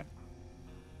should be fine.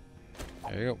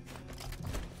 There you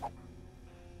go.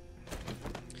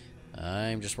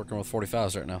 I'm just working with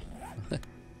 45s right now.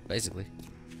 Basically.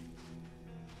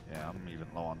 Yeah, I'm even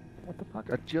low on... What the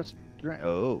fuck? I just drank...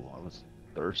 Oh, I was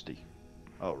thirsty.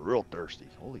 Oh, real thirsty.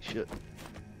 Holy shit.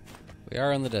 We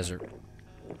are in the desert.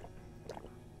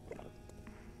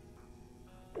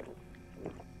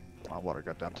 My water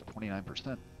got down to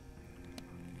 29%.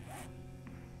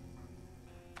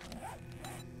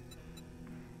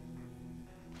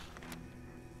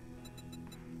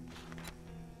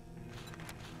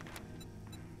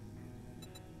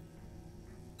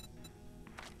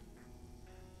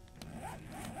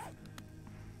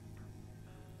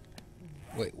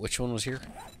 Wait, which one was here?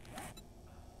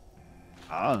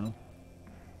 I don't know.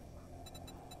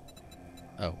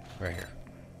 Oh, right here.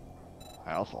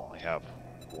 I also only have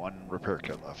one repair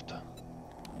kit left.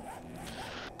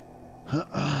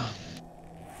 I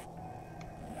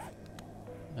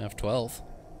have 12.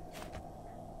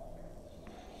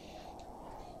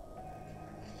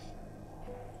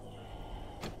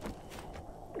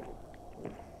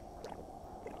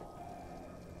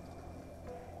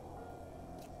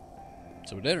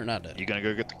 So we did or not did? You gonna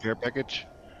go get the care package?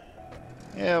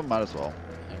 Yeah, might as well.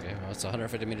 Okay, well, it's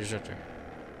 150 meters right there.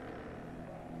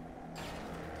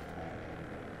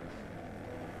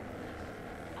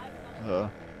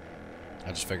 I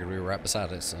just figured we were right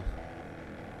beside it, so.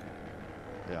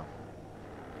 Yeah.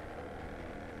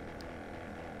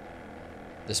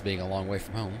 This being a long way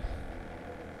from home.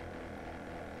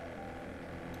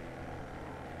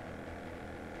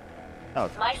 Oh,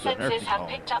 it's My the senses nursing have home.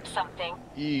 picked up something.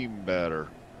 Even better.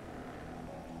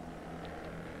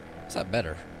 Is that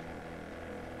better?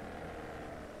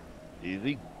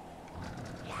 Easy.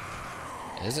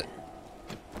 Is it?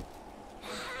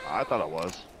 I thought it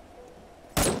was.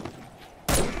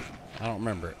 I don't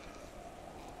remember it.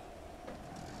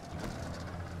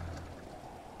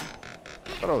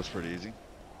 Thought it was pretty easy.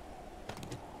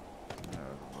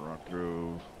 Run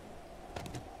through.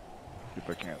 See if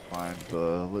I can't find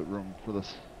the loot room for the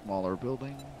smaller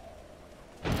building.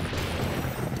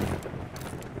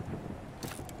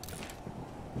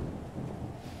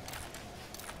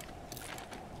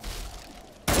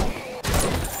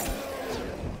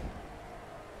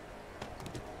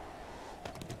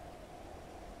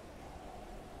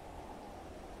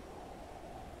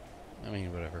 I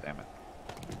mean, whatever. Damn it.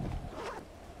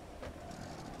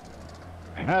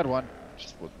 I had one.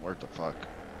 Just wasn't worth the fuck.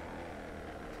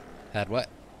 Had what?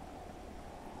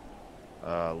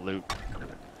 Loot.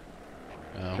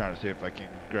 Oh. Trying to see if I can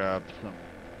grab some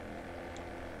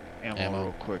ammo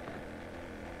real quick.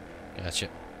 Gotcha.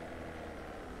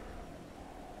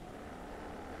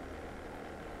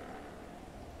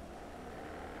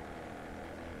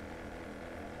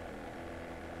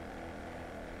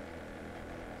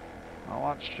 I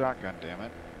want shotgun, damn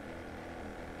it.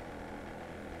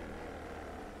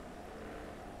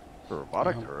 The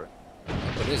robotic Oh. turret.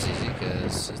 But it is easy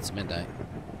because it's midnight.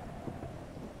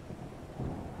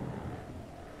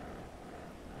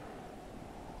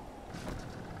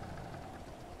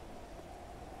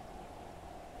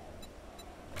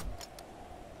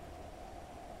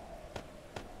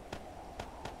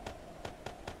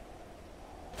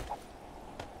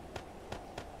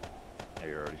 Yeah,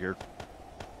 you're already here.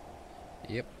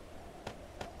 Yep.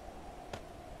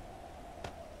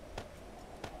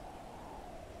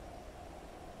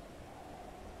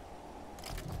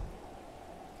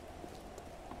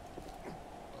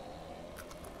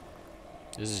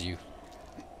 This is you.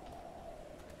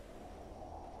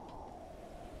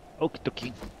 Okie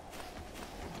dokie.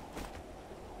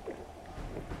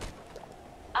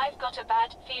 I've got a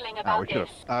bad feeling Oh, about this.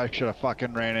 I should have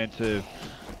fucking ran into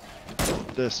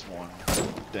this one.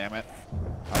 Damn it.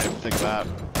 I didn't think of that.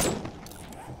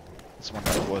 This one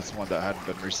was one that hadn't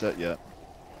been reset yet.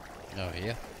 Oh,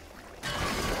 yeah.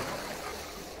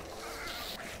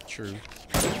 True.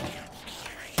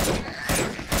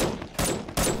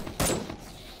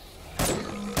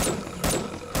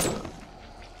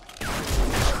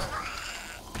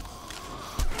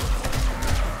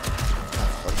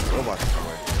 Fucking robots in the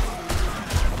way.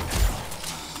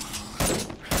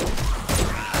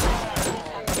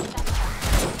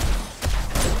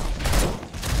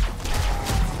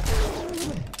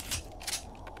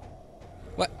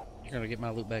 What? You're gonna get my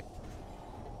loot back.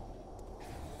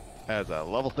 As a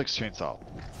level 6 chainsaw.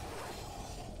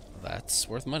 That's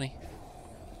worth money.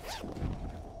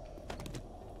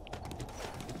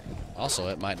 Also,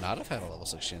 it might not have had a level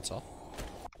 6 chainsaw.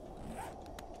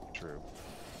 True.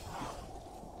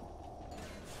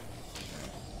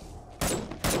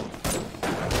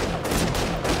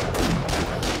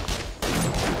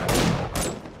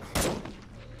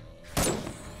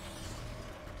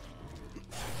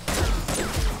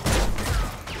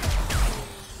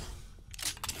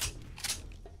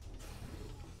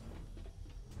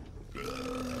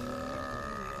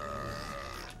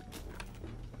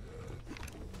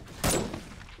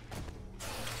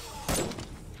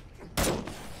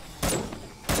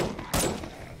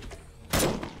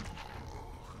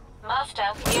 Master,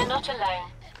 we are not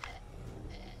alone.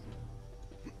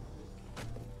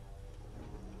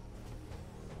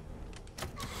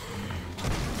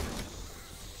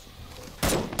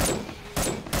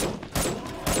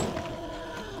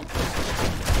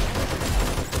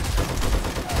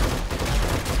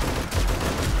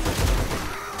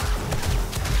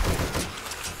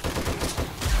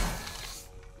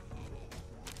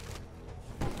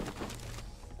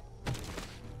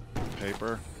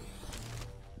 Paper.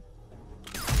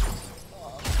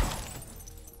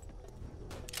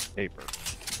 Paper.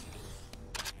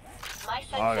 My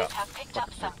Oh, yeah. sensors have picked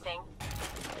up something.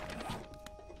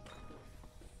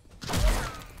 This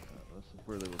is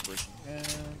where they were breaking in.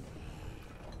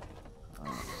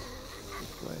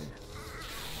 This way.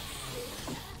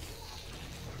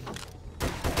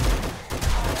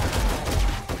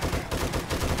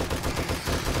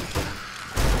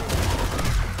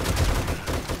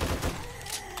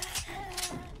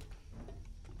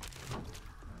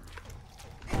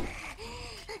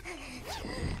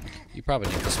 You probably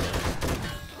need this book.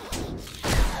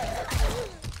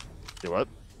 Do what?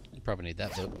 You probably need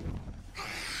that book.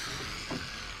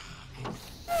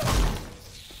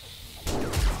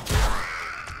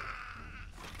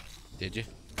 Did you?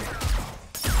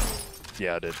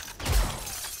 Yeah, I did.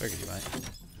 Figured you might.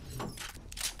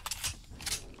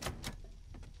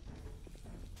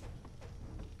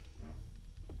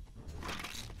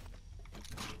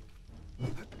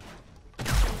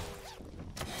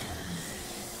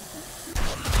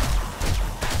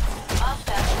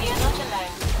 Master, we are not alone.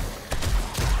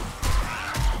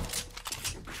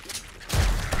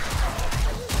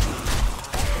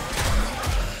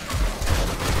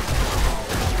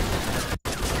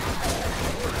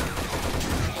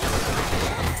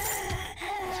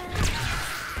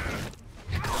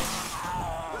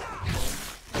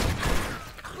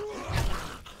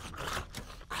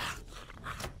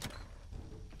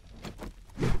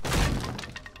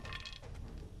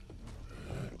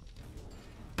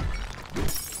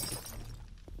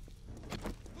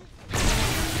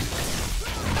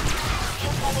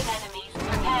 Incoming enemies,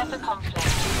 prepare for conflict.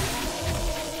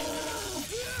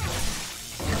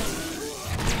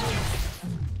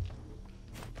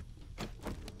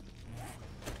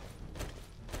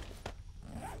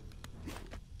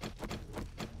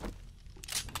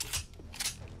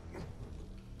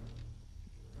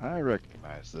 I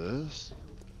recognize this.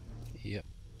 Yep.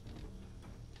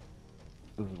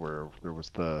 This is where there was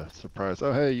the surprise.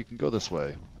 Oh, hey, you can go this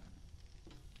way.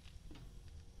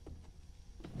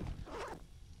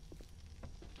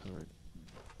 So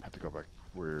I have to go back.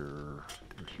 We're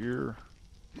here.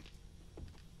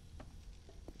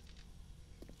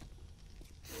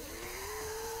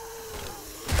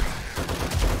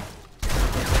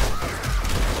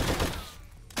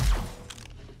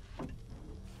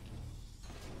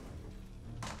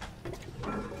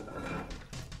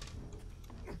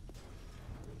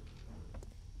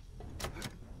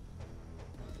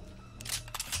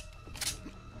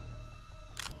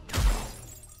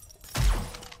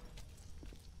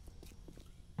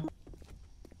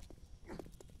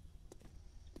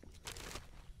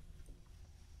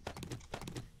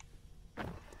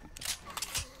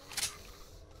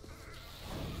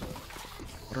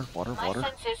 Water. My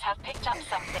senses have picked up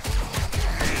something.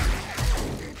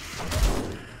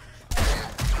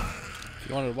 If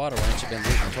you wanted water, why don't you been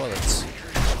looting toilets?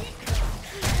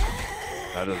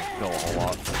 That doesn't kill a whole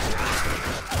lot.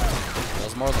 That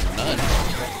was more than none.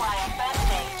 Require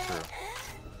first aid. True.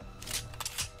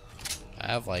 I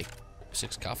have like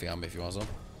 6 coffee on me if you want some.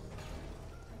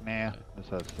 Nah, this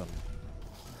has some.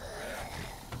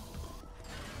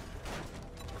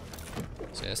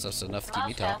 So yeah, stuff's enough to keep me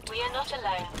Master, topped. we are not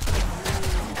alone.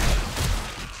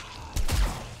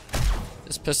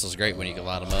 This pistol's great when you can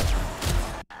line them up.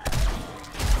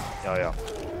 Oh yeah.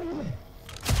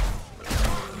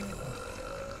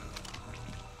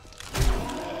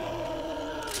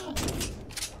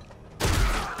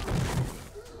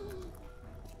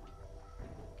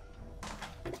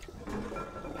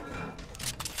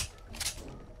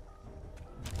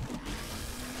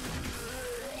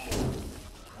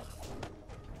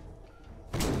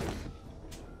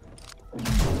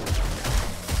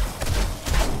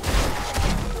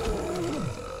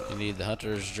 You need the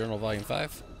Hunter's Journal Volume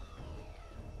 5.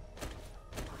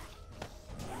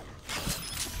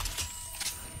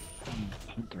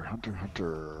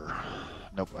 Hunter.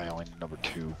 Nope, I only need number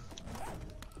 2.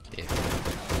 Yeah.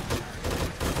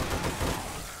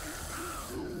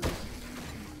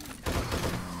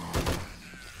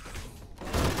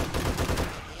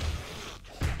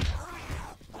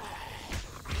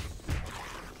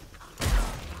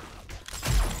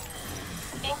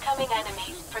 Incoming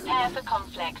enemies. Prepare for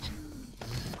conflict.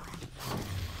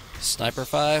 Sniper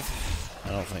 5? I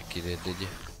don't think you did you?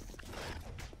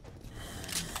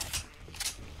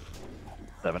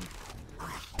 7.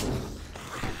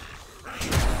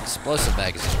 Explosive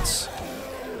magazines.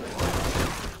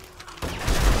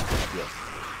 Yes.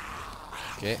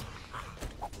 Okay.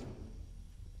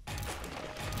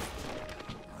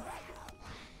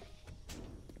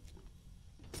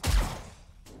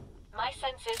 My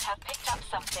senses have picked up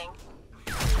something.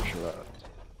 Pretty sure that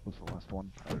was the last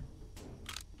one.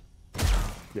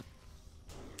 Yep.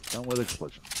 Done with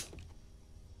explosions.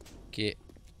 Okay.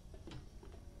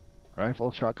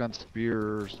 Rifle, shotgun,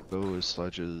 spears, bows,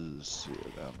 sledges.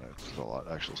 Yeah, that's a lot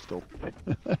actually still.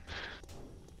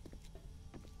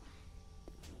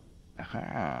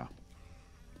 Aha.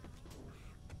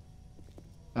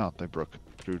 Oh, they broke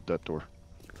through that door.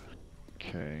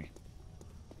 Okay.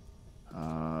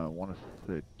 Want to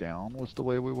sit down was the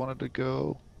way we wanted to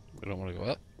go. We don't want to go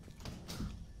up.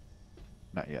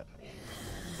 Not yet.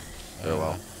 Very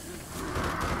well.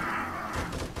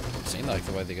 Seemed like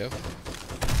the way they go.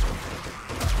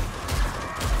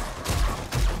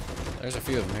 There's a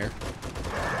few of them here.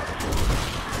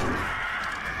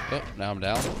 Oh, now I'm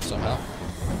down somehow.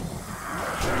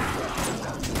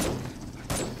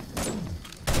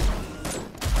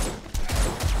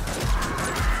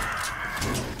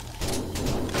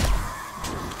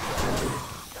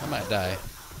 I might die.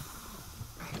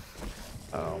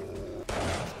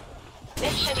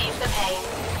 This should ease the pain.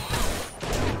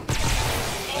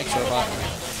 Thanks, Incoming robot.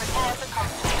 enemies. Prepare for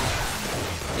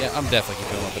conflict. Yeah, I'm definitely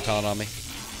keeping my baton on me.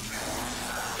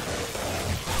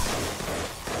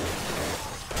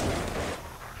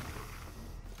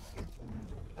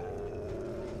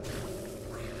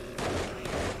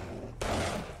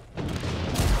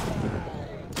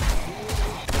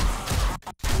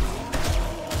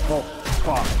 Oh,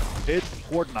 fuck. It's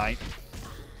Fortnite.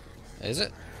 Is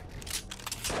it?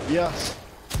 Yes.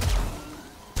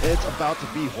 It's about to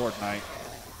be Fortnite.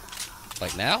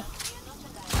 Like now?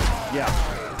 Yeah.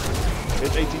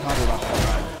 It's 1800 on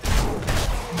Fortnite.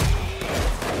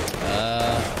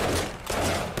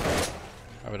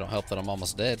 Probably don't help that I'm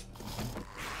almost dead.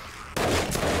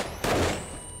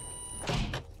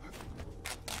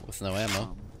 With no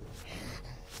ammo.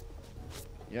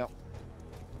 Yep.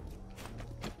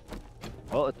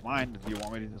 Well, it's mine. Do you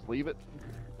want me to just leave it?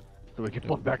 So we can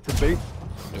flip back to base?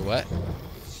 Do what?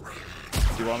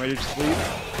 Do you want me to just leave?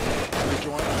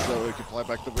 Rejoin so we can fly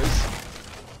back to base?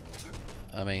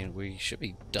 I mean, we should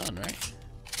be done, right?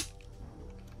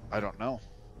 I don't know.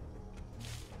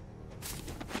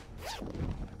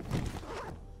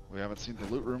 We haven't seen the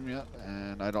loot room yet,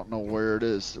 and I don't know where it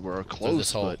is. We're Through close,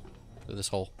 this hole. but Through this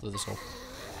hole. Through this hole.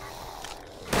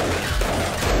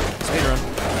 Speedrun.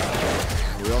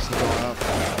 we also don't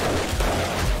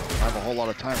have a whole lot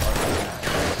of time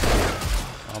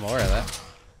left. I'm aware of that.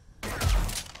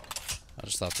 I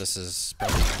just thought this is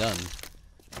probably done.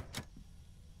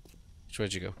 Which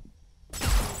way'd you go?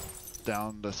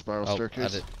 Down the spiral Oh,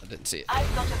 staircase. I didn't see it.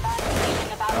 I've got a bad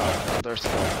feeling about this. Oh, there's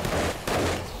some.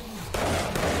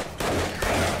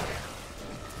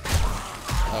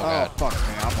 Oh Oh, god. fuck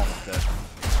me, I'm almost dead.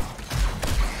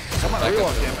 Come on, Back reload,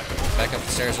 up, damn it. back up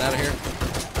the stairs and out of here.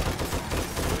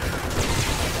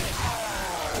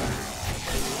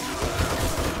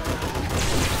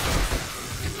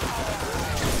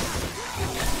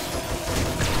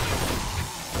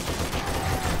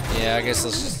 Yeah, I guess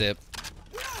let's just dip.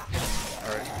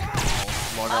 Alright.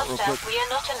 Log out real quick. We are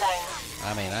not alone.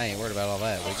 I mean, I ain't worried about all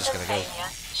that. We just gotta go. Failure.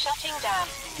 Shutting down.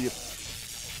 Yep.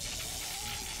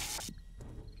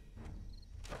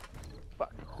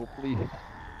 Fuck. Hopefully.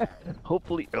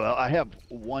 Hopefully. Well, I have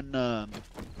one.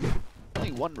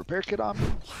 Only one repair kit on me.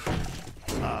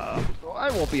 So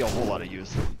I won't be a whole lot of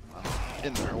use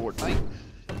in the horde night.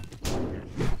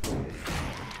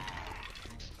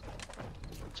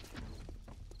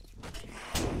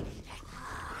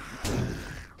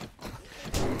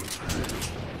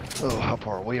 Oh, how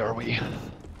far away are we?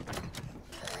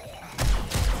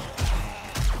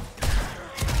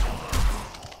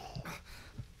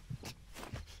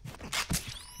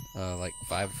 Like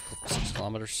 5-6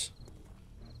 kilometers.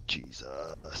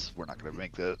 Jesus, we're not gonna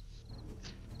make that.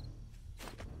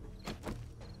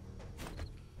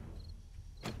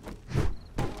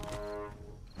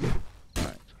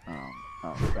 Alright,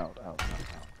 out.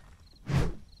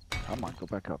 Come on, go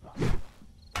back up.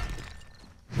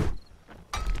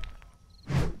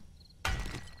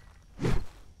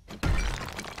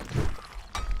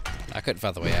 I couldn't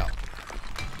find the way out.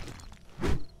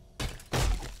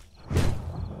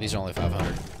 These are only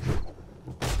 500.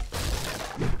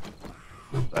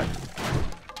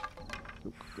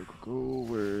 Go,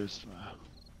 where's...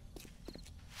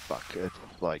 Fuck, it's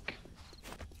like...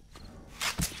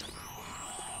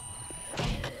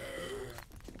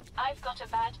 I've got a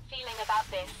bad feeling about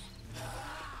this.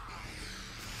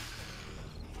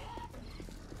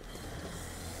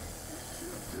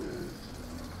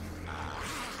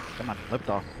 Come on, lift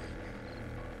off.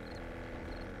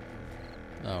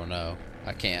 Oh no,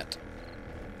 I can't.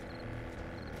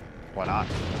 Why not?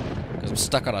 Because I'm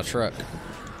stuck on a truck.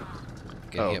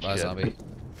 Getting hit by a shit. zombie.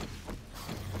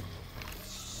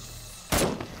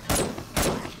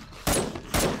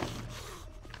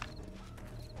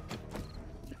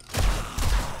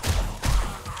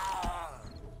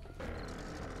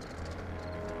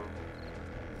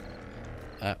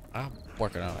 I'm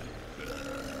working on it.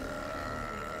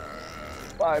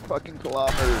 5 fucking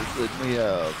kilometers that we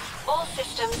have. All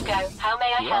systems go. How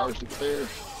may I 2 help? hours to clear.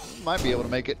 Might be able to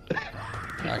make it.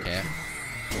 I can't.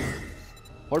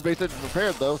 Horde base isn't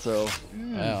prepared though, so...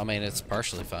 Well, I mean, it's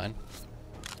partially fine.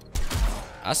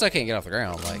 I still can't get off the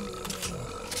ground. Like,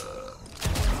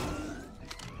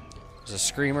 there's a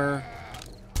screamer,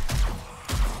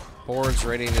 hordes,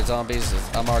 radiated zombies.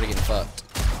 I'm already getting fucked.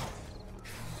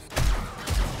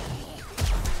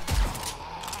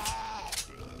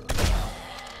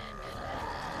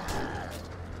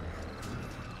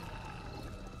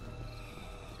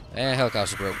 And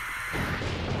helicopter broke.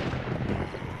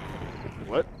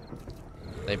 What?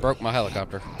 They broke my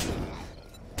helicopter.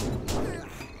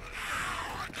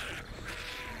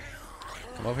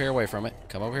 Come over here away from it.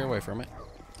 Come over here away from it.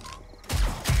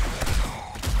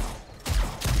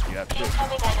 You got shit.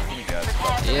 Incoming enemy. You got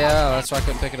Prepare for Yeah, contact. that's why I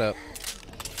couldn't pick it up.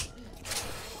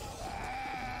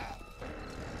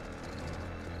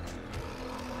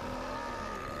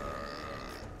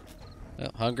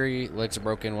 Well, hungry, legs are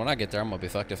broken. When I get there, I'm gonna be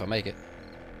fucked if I make it.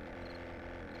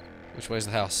 Which way's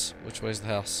the house? Which way's the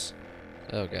house?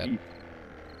 Oh god.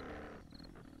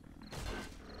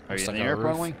 Are you stuck in the on a air roof.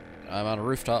 finally? I'm on a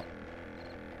rooftop.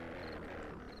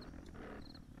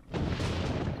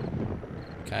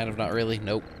 Kind of, not really.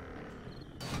 Nope.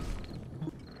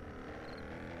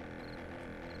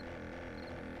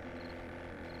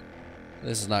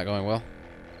 This is not going well.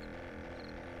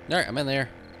 Alright, I'm in there.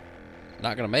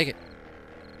 Not gonna make it.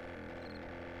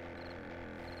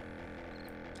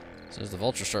 As soon as the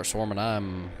vultures start swarming,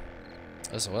 I'm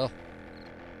SOL.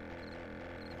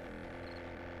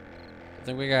 I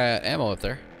think we got ammo up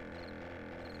there.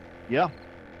 Yeah.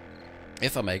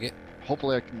 If I make it.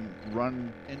 Hopefully I can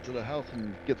run into the house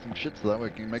and get some shit so that way I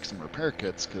can make some repair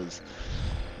kits, because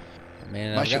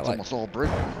Man, my I've shit's got like almost all brick.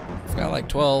 I've got like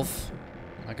 12.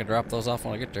 I can drop those off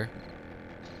when I get there.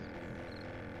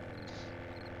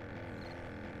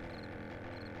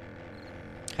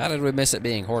 How did we miss it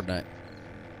being Horde Night?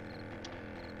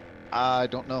 I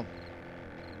don't know.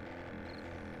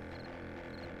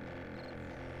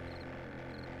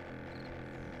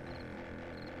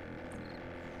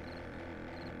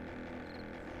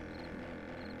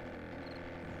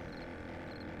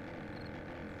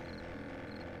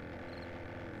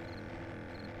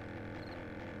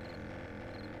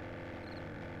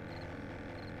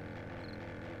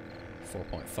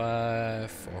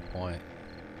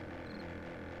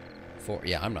 4.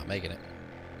 Yeah, I'm not making it.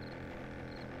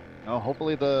 No,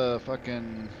 hopefully the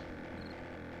fucking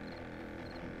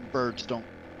birds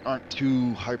aren't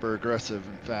too hyper aggressive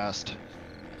and fast.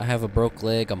 I have a broke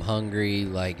leg. I'm hungry.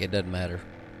 Like, it doesn't matter.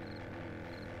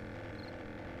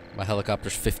 My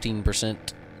helicopter's 15%.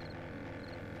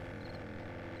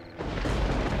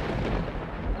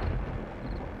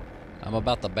 I'm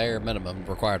about the bare minimum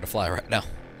required to fly right now.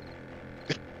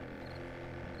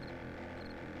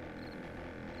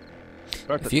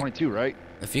 Starts at 22, right?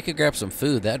 If you could grab some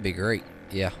food, that'd be great.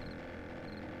 Yeah.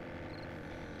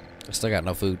 I still got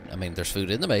no food. I mean, there's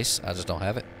food in the base. I just don't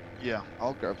have it. Yeah,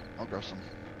 I'll grab some.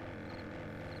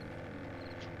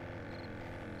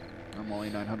 I'm only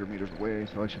 900 meters away,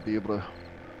 so I should be able to.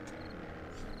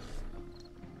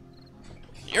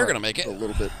 You're gonna make it. A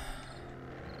little bit.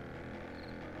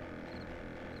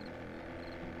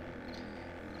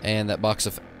 And that box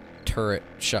of turret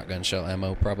shotgun shell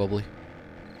ammo, probably.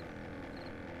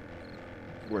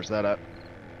 Where's that at?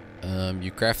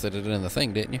 You crafted it in the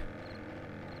thing, didn't you?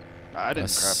 I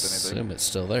didn't craft I anything. assume it's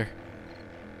still there.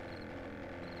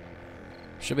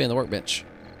 Should be in the workbench.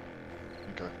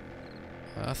 Okay.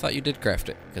 I thought you did craft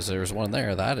it, because there was one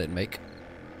there that I didn't make.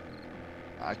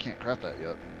 I can't craft that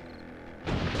yet.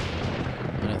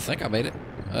 I don't think I made it.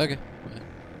 Okay.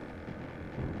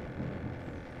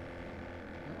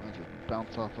 I just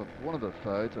bounce off of one of the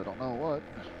sides. I don't know what.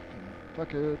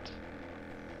 Fuck it.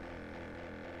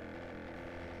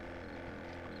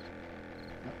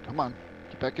 No, come on.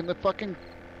 Get back in the fucking...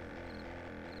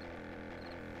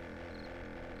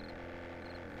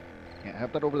 Can't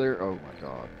have that over there. Oh my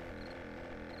god.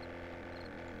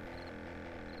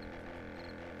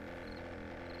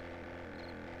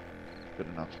 Good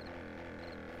enough.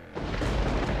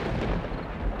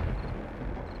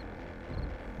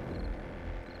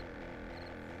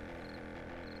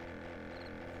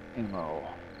 Ammo.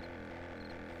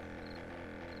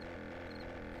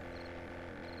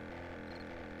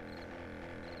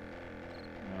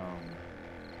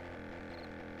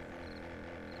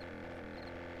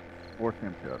 Fourth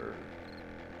cutters.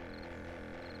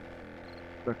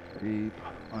 Duct tape.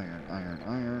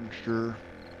 Iron, sure.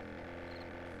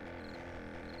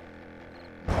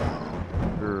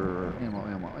 Sure.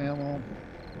 Ammo.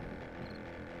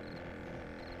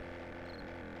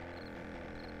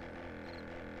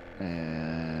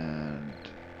 And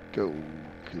go,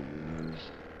 'cause...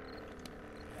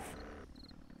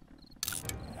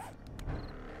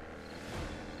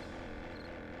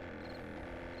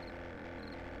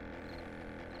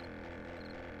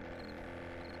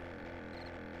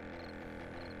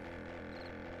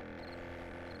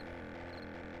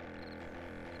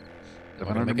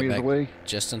 Want to make it 700 meters back away.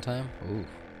 just in time? Ooh.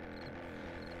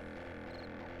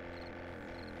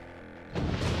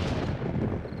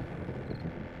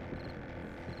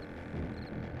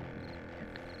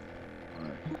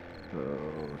 Alright, so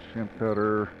shrimp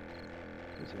cutter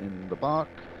is in the box.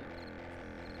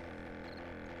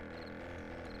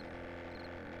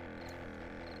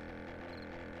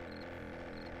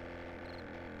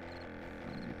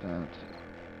 I need that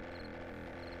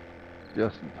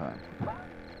just in time.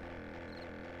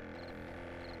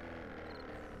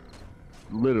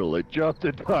 Literally just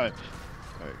in time.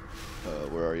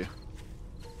 Alright, where are you?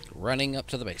 Running up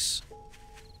to the base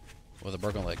with a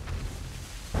broken leg.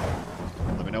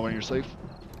 Let me know when you're safe.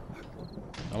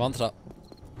 I'm on the top.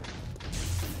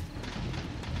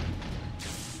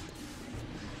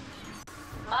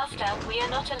 Master, we are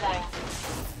not alone.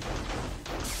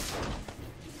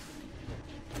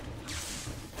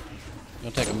 I'm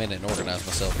gonna take a minute and organize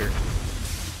myself here.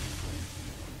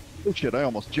 Oh shit, I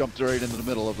almost jumped right into the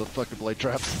middle of the fucking blade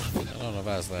traps. I don't know if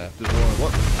I was that. There's one,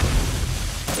 what?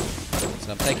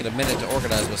 So I'm taking a minute to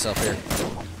organize myself here.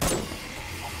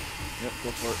 Yep, go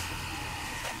for it.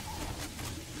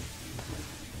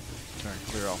 Trying to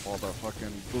clear off all the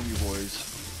fucking boomy boys.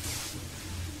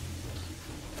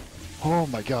 Oh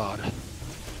my god.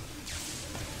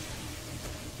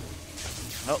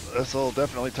 Well, this will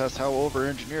definitely test how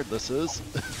over-engineered this is.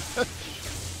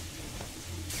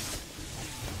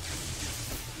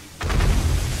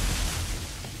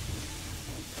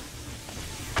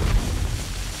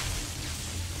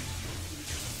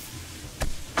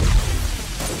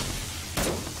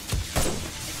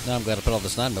 Now I'm glad I put all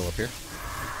this 9mm up here.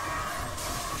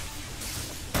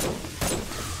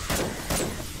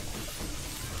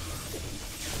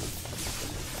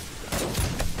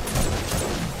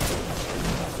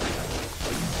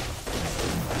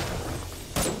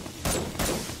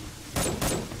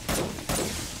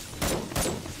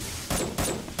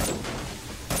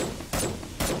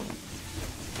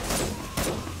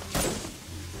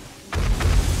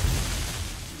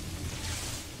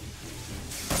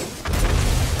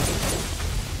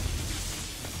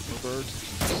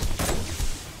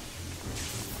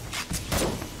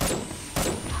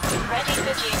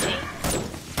 for duty.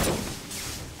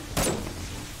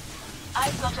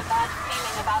 I've got a bad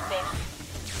feeling about this.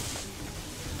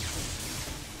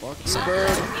 Fuck you, So- bird.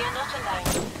 We are not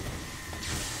alone.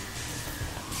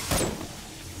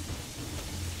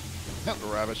 The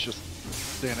rabbit's just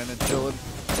standing and chilling.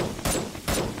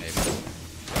 Maybe.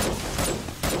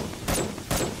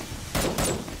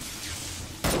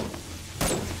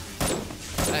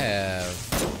 I have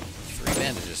 3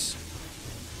 bandages.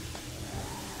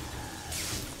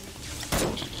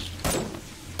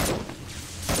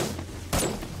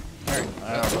 Alright. I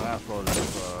have an asshole of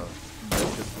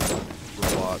medkits for my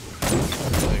robot.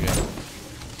 Okay.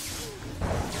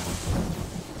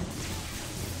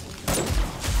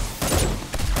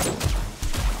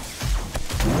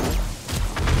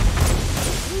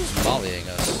 Who's volleying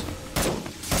us?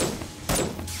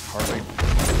 Hardly.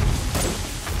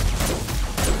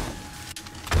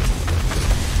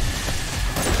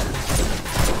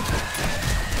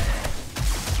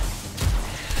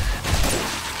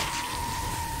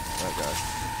 That guy.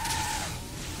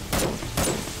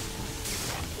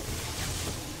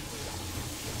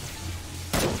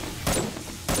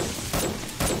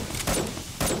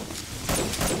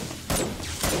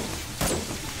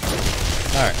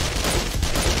 Alright.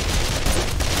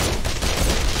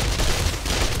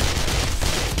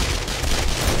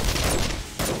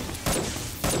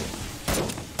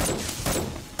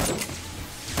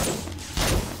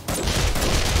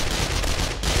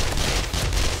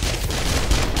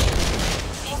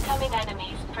 Incoming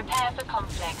enemies. Prepare for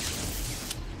conflict.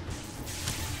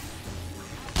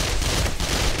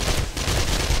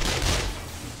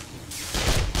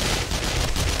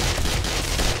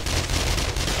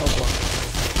 Oh fuck.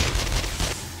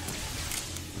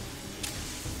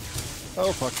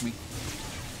 Oh fuck me.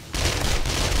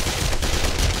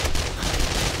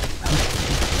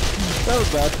 That was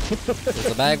bad. Is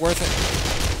the bag worth it?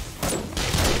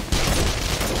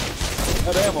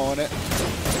 Had ammo in it.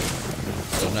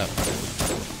 So no.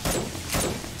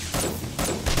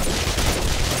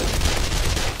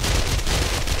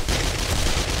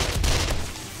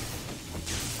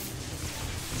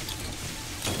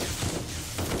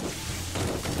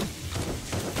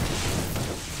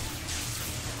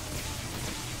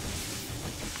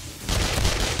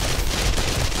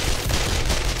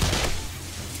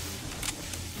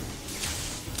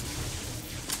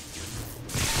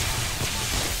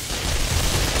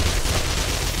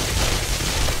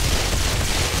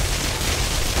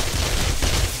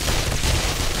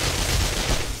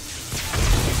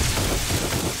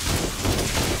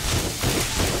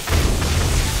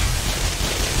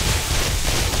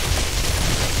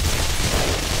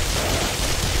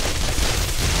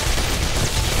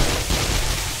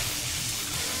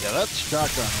 Yeah, that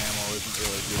shotgun ammo isn't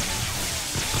really doing anything.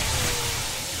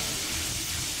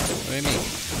 What do you mean?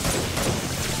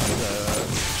 The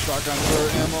shotgun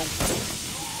turret ammo.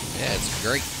 Yeah, it's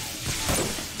great.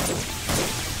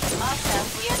 Master,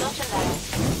 we are not alone.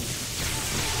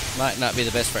 Might not be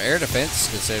the best for air defense,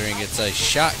 considering it's a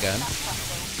shotgun. That's something.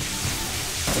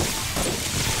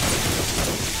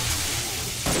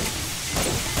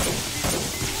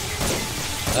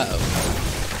 Uh-oh.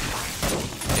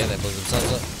 Yeah, they blew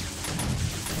themselves up.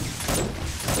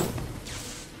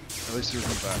 At least he was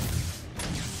in the back.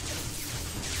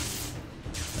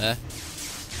 Huh?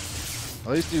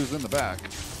 At least he was in the back.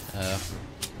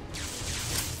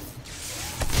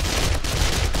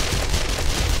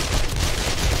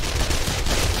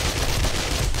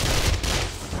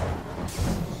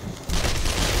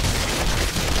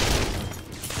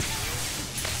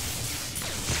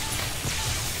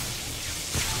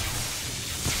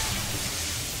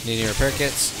 Need any repair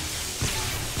kits?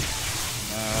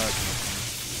 Okay.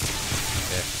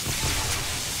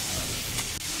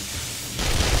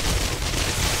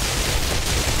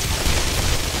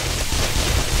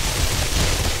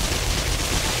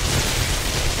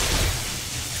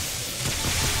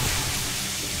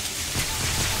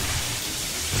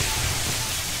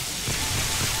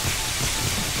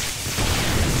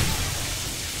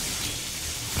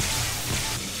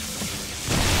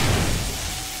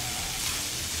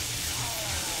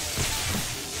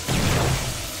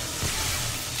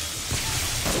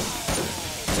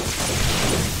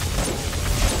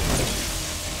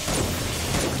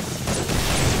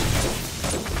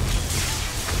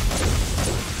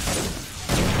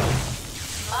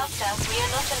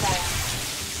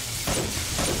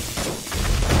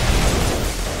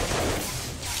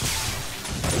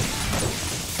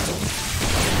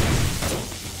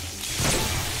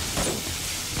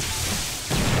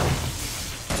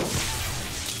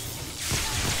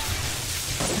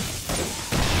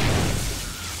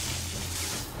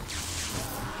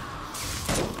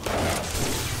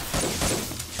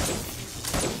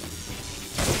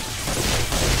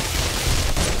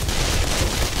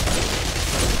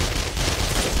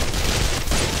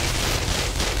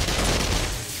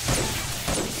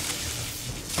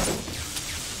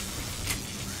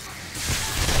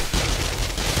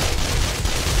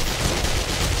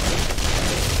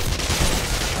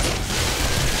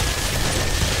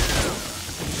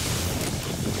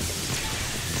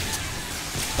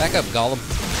 Back up, Gollum.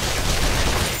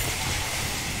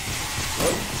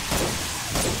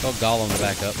 Tell Gollum to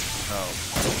back up. Oh.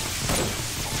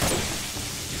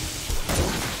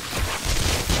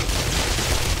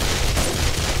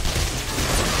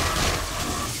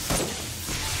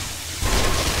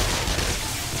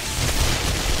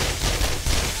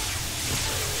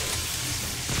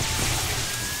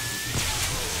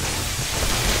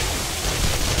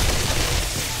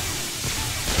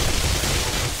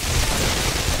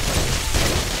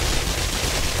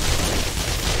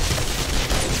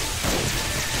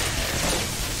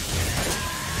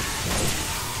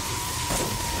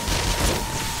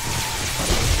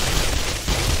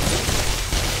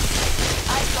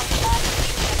 I've got a bad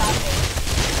feeling about this.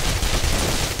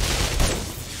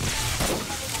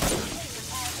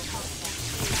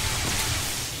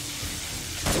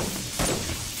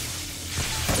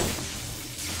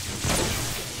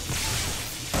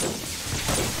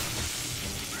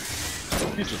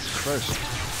 Jesus Christ.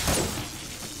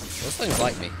 Those things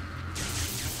like me.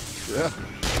 Yeah.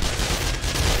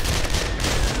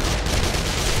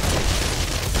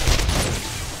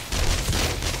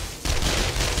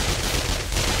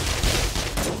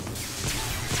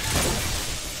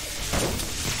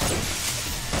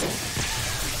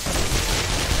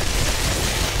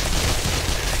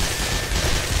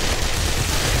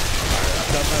 I'm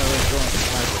definitely enjoying the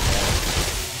sniper more.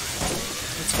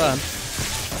 It's fun.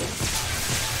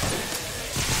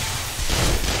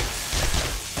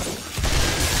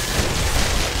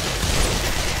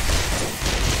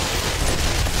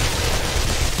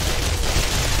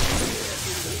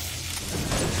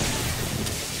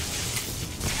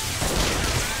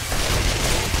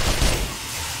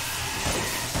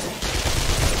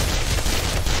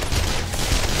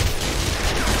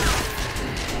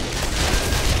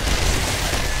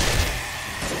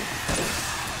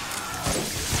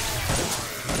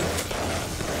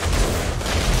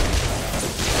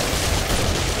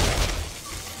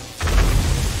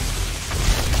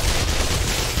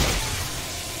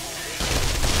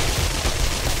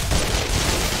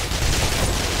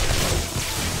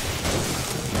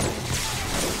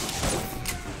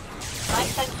 My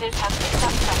senses have picked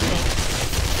up something.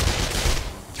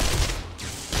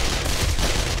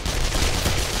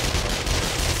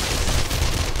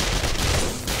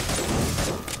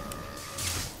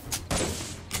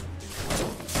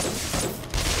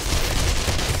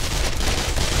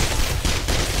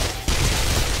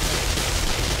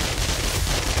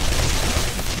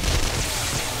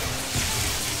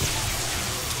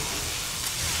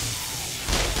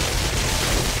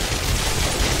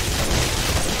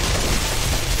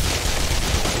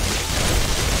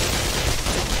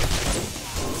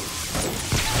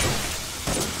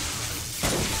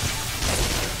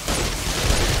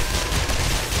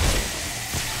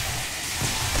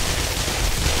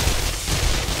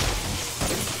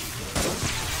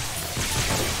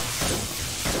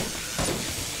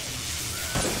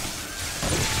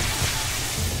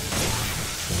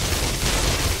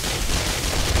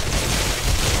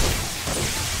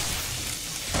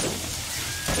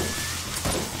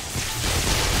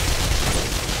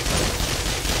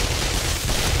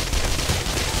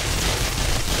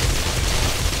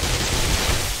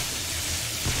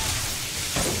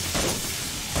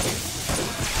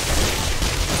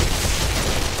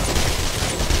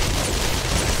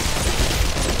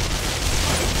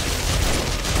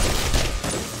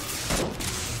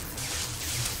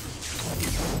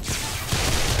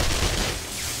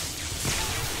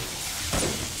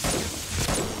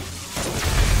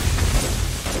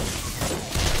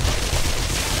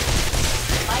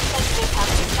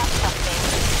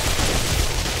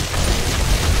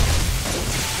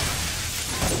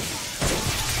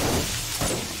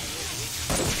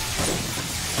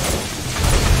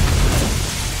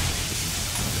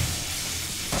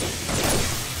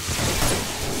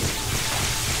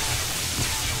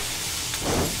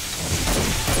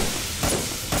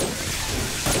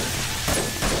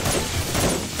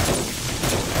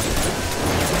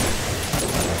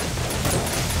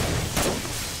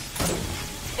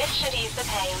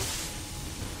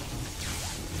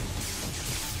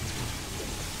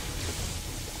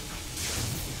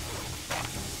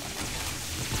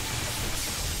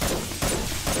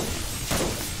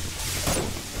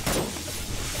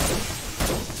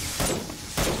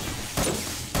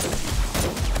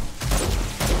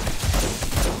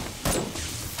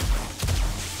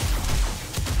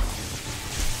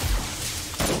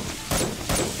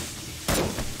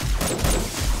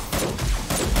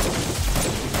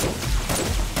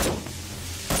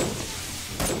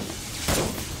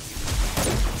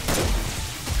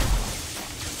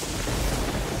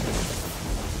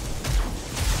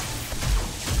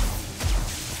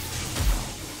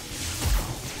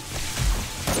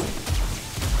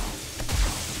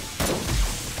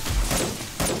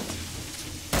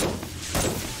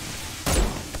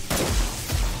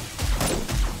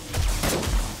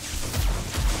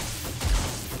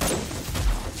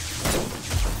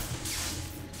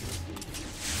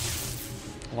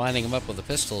 Winding him up with a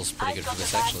pistol is pretty I've good got for this,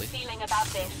 a bad actually. feeling about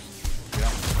this. Yeah.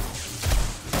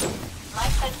 My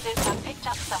senses have picked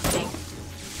up something.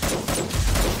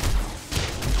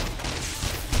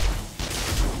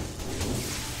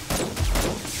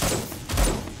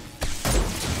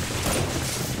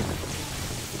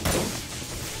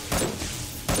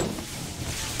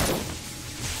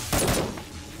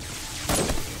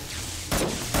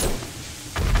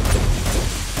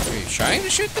 Are you trying to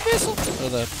shoot the missile? Or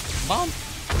the bomb?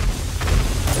 In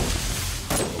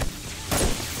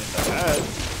the head.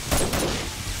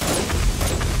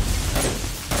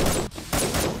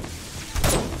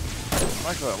 I'm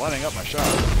actually lining up my shot.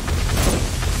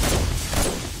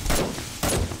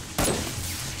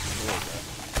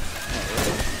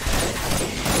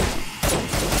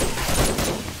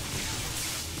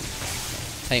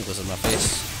 Paint was in my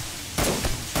face.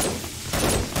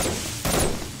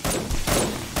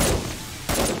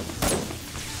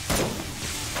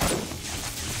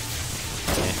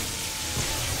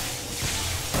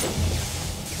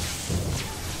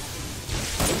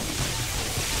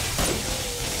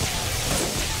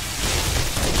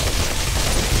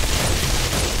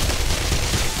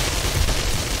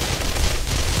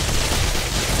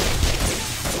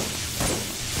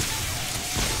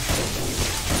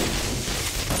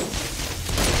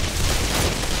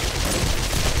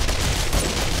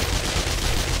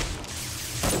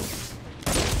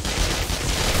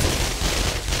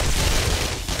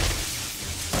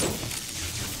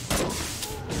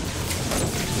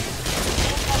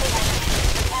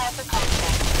 Prepare for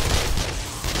contact.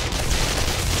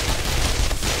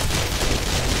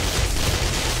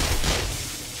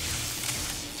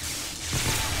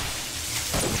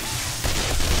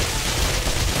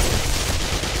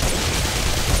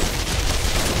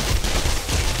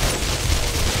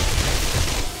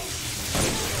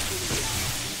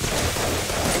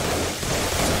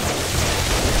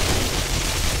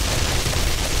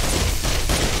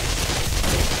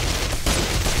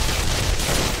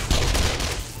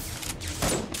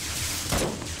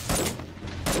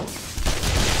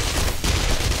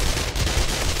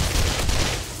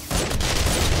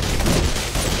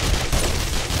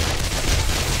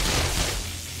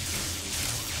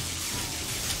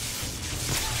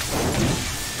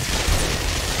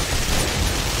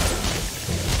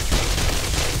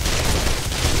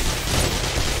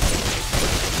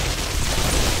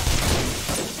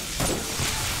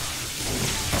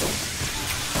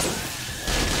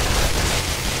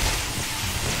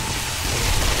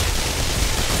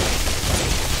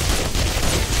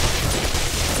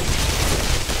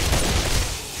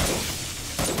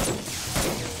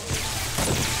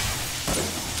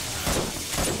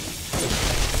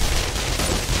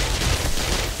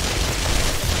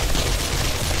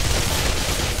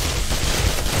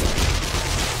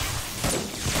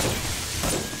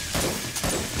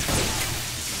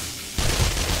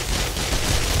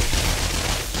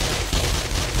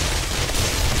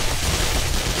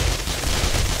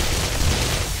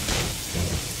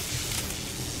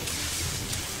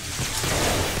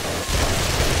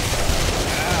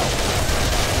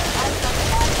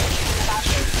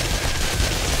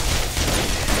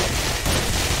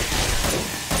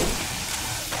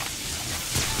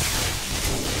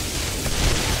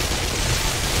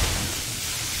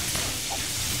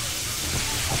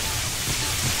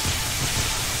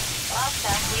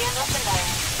 We are not alone.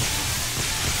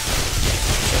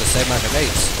 Should have saved my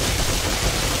grenades.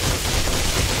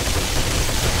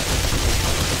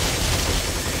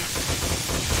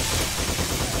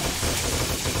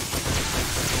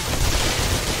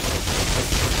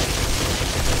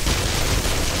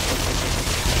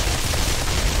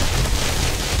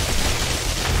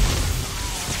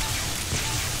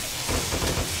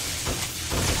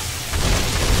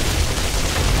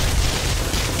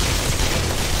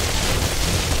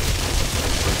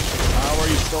 How are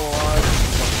you still alive?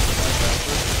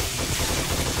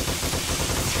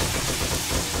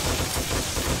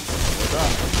 We're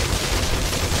done.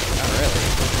 Not really.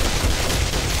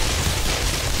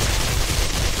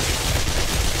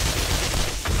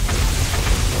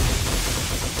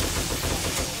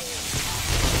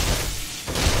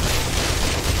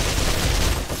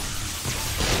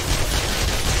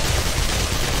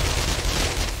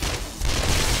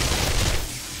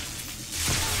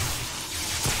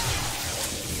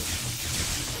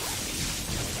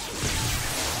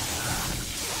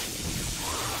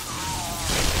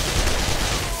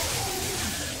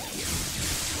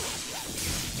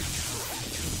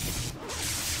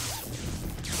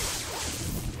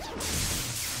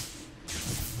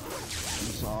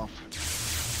 This off.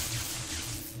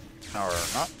 Or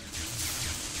not.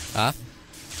 Huh?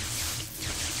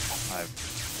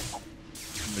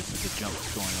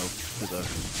 jumps going over to the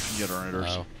generators.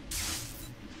 Oh.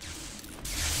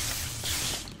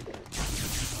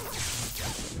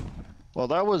 Well,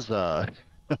 that was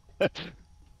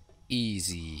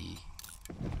Easy.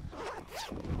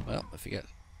 Well, if you got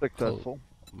successful.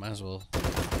 might as well just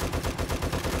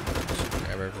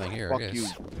grab everything here, Fuck I guess. you,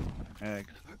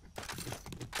 eggs.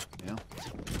 Yeah.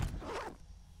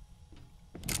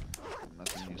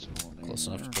 Nothing useful in Close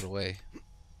enough to there. put away.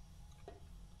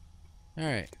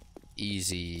 Alright.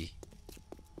 Easy.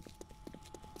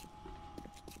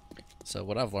 So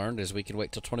what I've learned is we can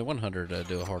wait till 2100 to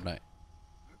do a hard night.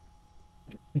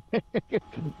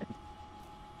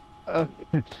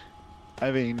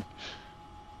 I mean,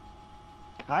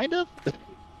 kind of.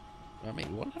 I mean,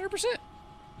 100%.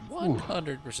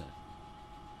 100%.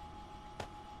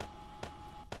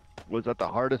 Was that the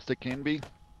hardest it can be?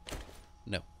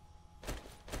 No.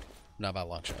 Not by a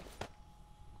long shot.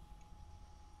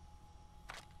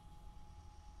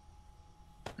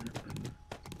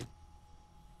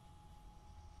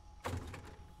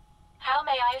 How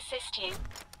may I assist you?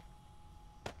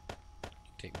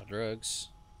 Take my drugs.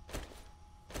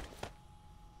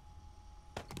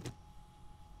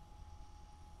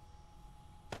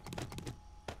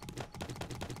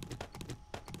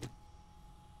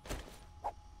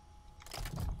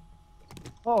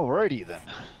 Alrighty then.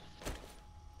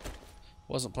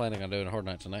 Wasn't planning on doing a hard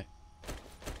night tonight.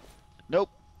 Nope.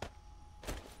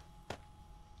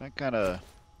 That kind of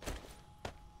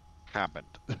happened.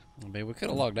 I mean, we could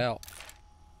have logged out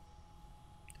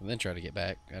and then try to get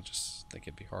back. I just think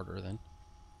it'd be harder then.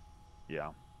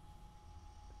 Yeah.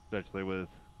 Especially with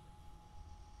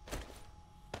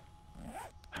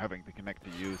having to connect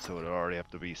to you, so it would already have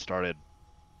to be started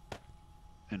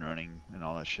and running and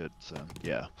all that shit. So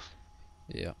yeah.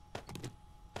 Yeah.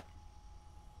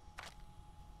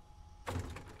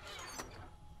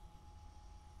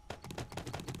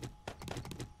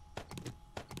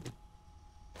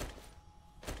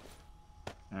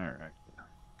 All right.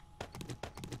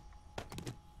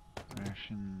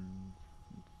 Rations,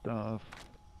 and stuff,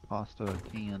 pasta,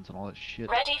 cans, and all that shit.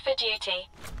 Ready for duty.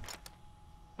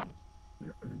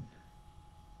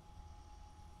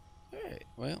 Alright,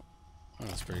 well,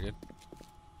 that's pretty good.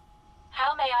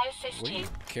 How may I assist What are you? you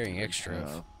carrying extra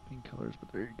of? Pink colors,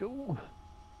 but there you go.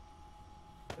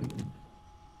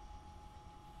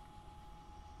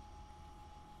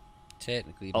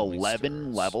 Technically, you don't need 11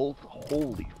 steroids. levels?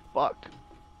 Holy fuck.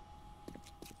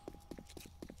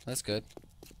 That's good.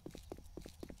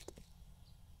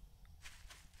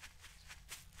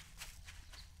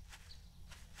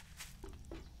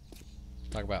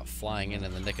 Talk about flying in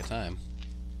the nick of time.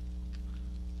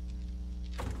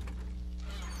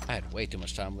 I had way too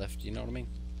much time left, you know what I mean?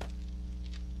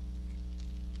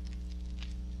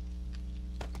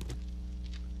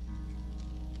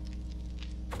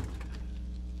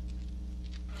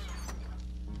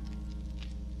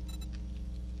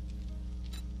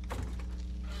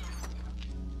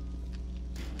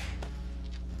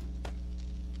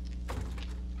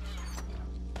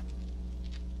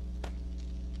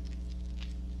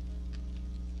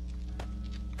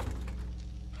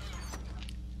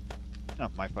 Oh,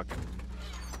 my fucking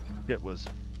shit was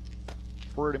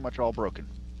pretty much all broken.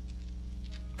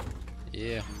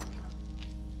 Yeah.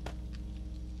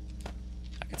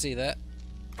 I can see that.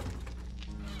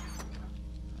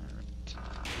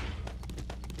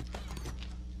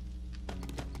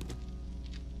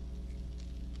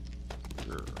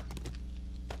 Sure.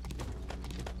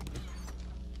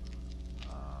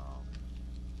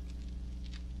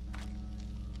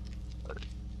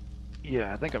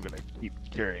 Yeah, I think I'm gonna keep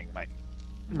carrying my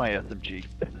SMG.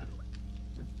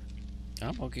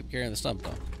 I'm gonna keep carrying the stump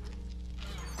dog.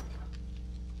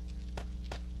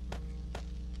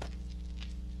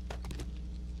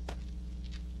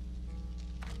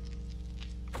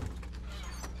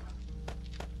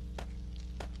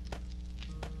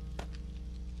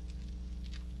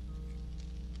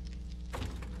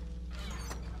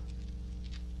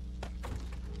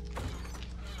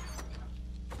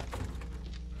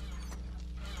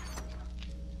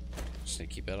 Just need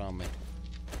to keep that on me.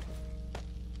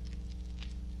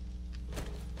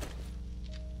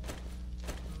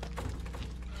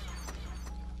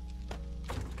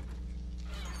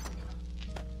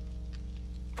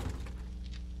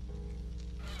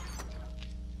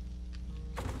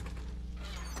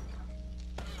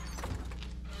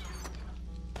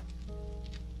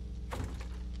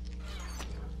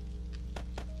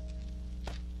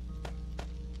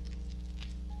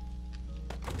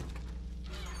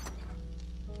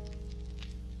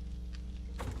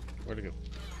 Where'd it go?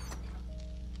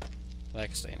 That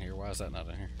can stay in here. Why is that not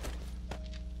in here?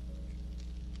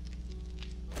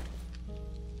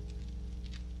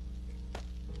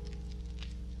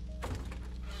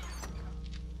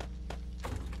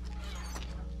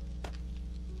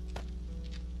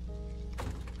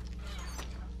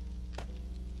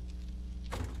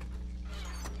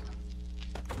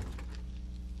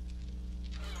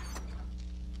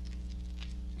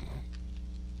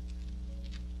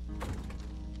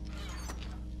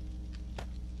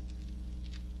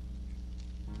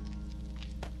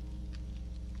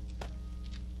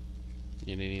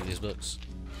 need any of these books?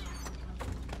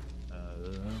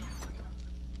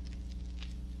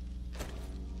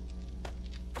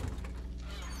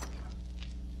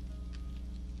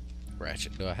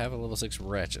 Ratchet. Do I have a level 6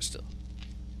 ratchet still?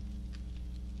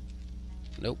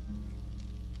 Nope.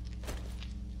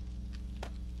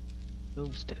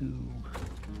 Those two.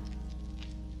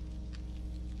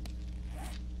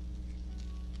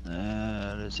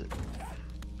 That is it.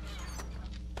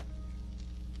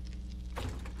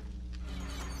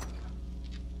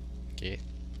 Okay.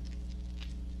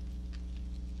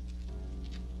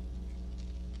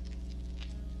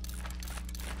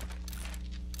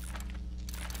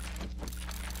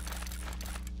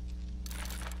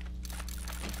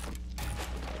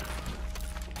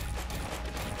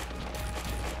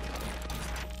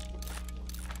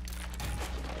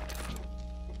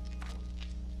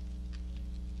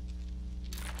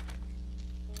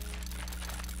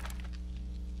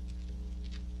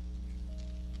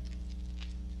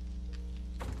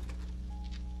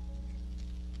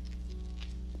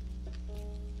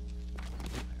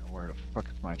 Where the fuck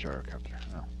is my gyrocopter?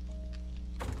 Oh.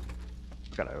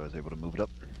 Forgot I was able to move it up.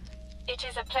 It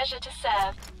is a pleasure to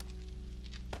serve.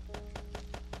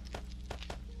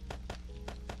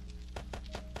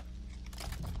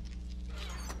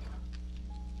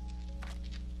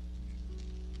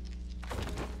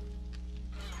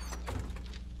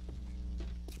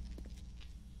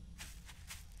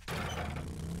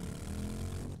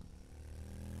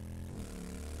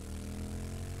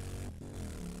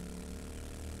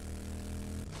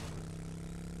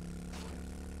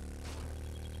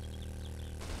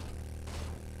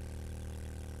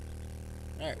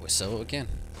 Alright, we sell it again.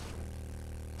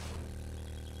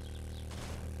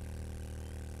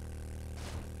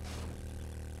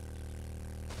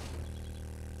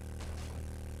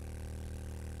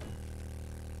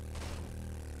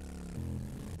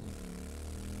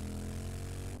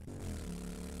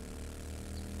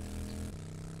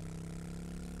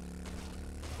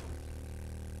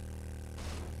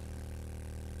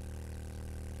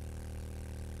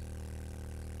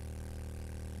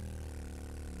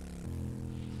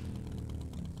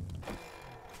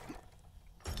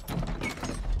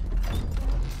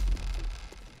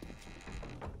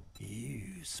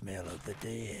 Smell of the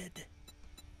dead.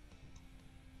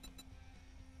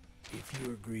 If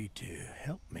you agree to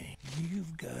help me,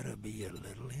 you've gotta be a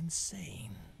little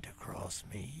insane to cross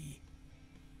me.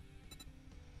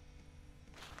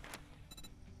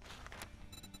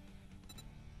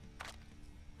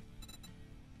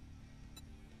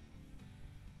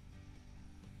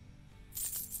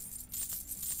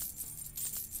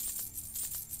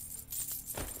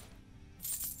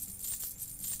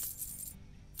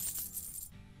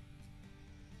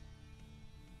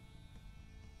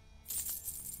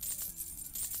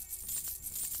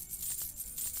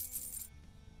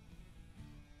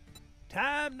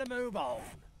 Time to move on.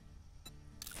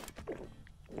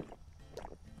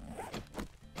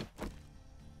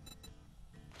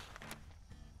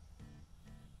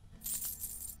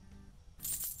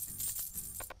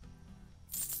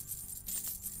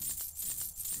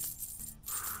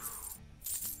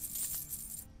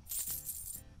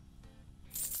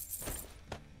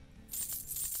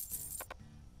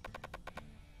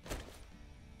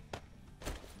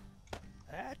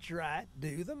 That's right,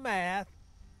 do the math.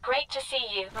 Great to see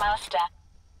you, Master.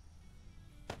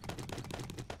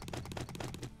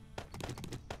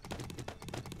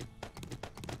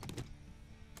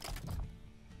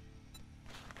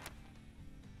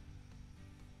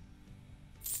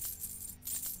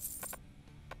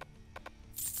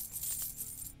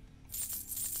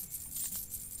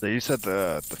 So you said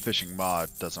the fishing mod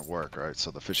doesn't work, right?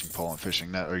 So the fishing pole and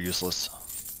fishing net are useless.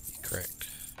 Correct.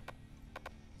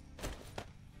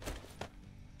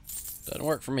 Doesn't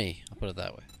work for me, I'll put it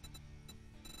that way.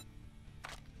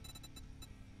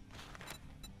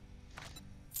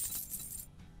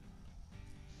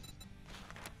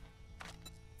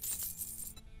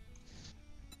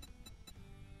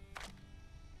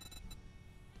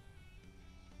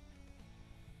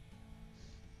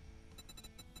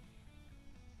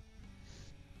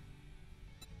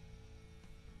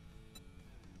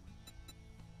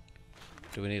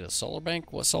 Do we need a solar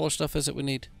bank? What solar stuff is it we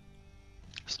need?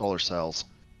 Solar cells.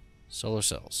 Solar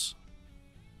cells.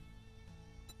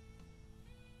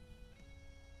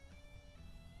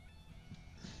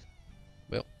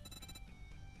 Well.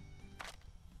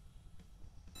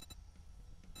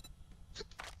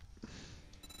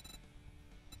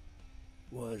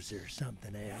 Was there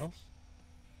something else?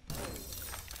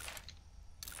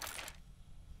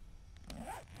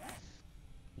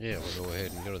 Yeah, we'll go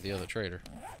ahead and go to the other trader.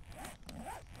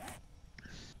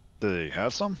 Do they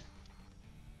have some?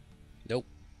 Nope.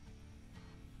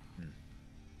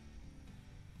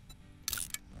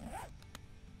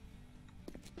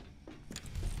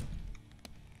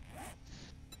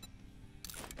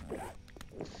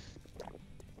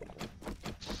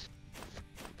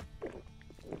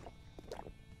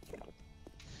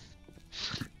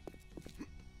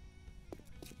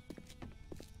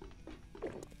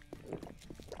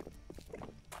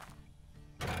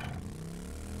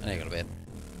 I need to go to bed.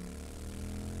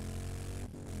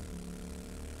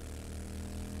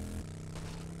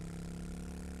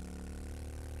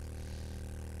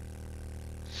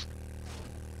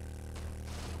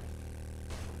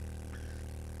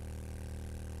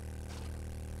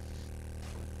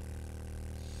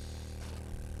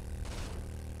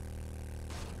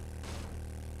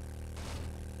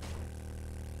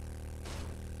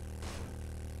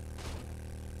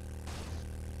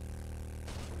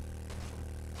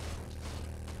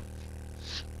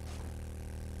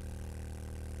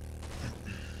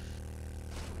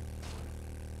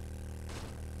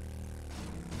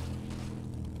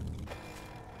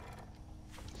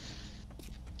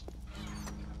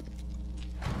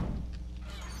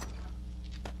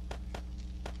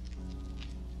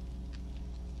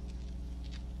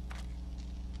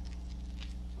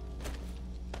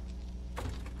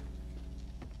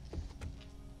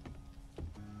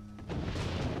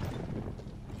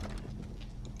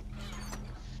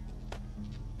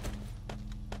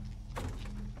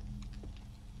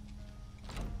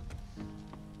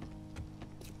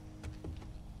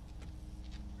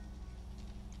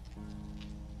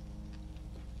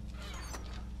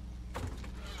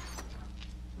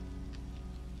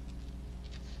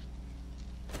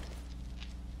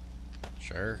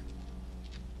 Sure.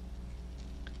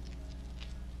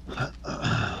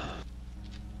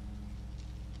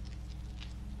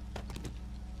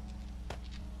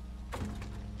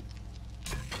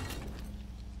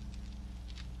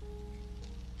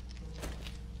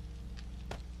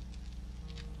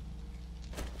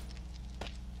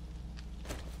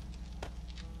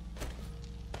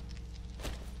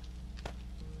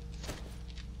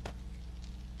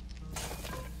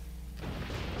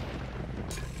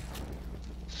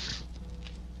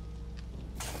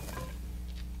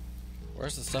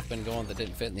 Where's the stuff been going that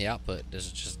didn't fit in the output? Does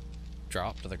it just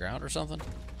drop to the ground or something?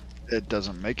 It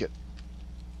doesn't make it.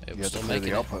 It You was have to still play making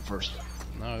the it. output first.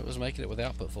 No, it was making it with the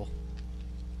output full.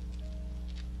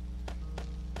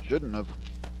 Shouldn't have.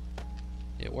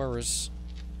 It was.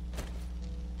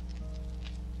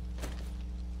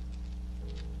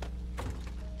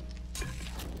 It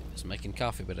was making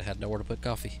coffee, but it had nowhere to put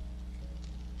coffee.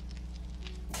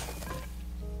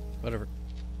 Whatever.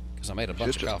 Because I made a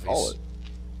bunch of Just call coffees. it.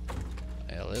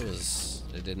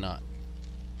 Well, it did not.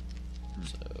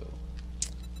 So,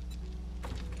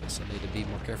 guess I need to be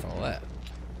more careful of that.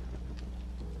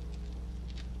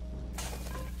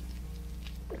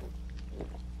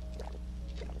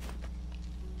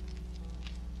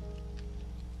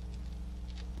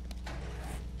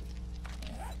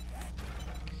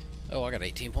 Oh, I got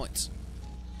 18 points.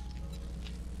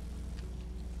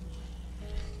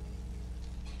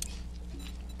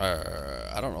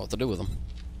 I don't know what to do with them.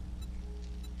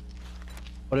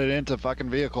 Put it into fucking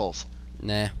vehicles.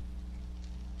 Nah.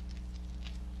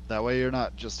 That way you're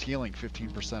not just healing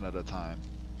 15% at a time.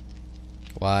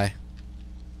 Why?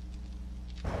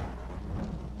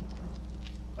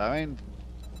 I mean,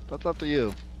 that's up to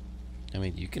you. I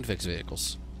mean, you can fix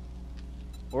vehicles,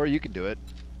 Or you can do it.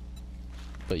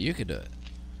 but you could do it.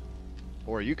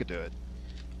 Or you could do it.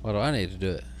 Why do I need to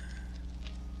do it?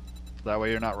 That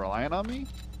way you're not relying on me?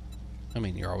 I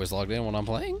mean, you're always logged in when I'm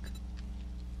playing.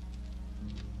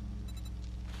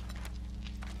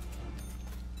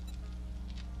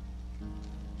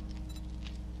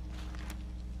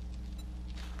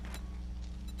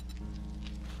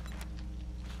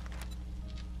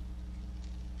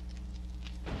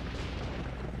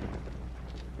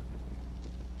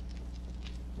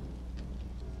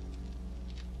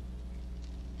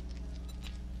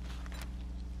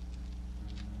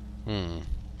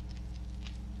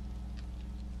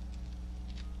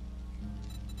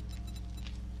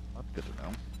 That's good to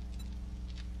know.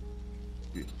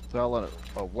 You sell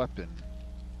a weapon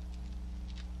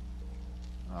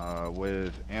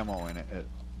with ammo in it, it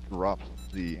drops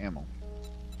the ammo.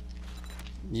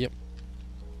 Yep.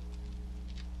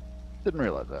 Didn't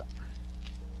realize that.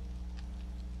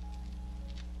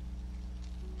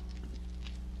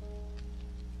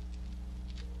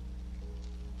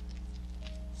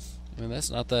 I mean, that's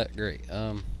not that great.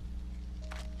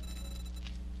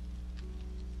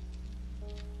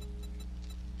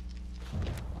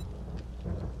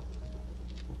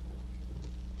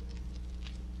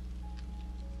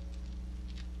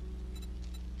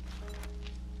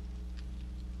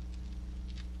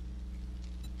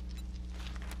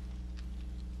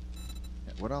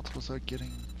 what else was I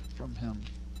getting from him?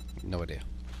 No idea.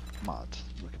 Mods.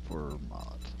 Looking for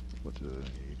mods. What do I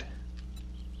need?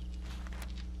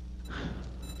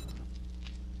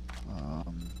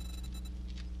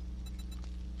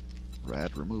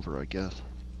 Rad remover, I guess.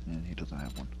 And he doesn't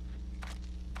have one.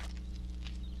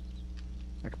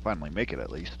 I can finally make it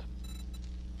at least.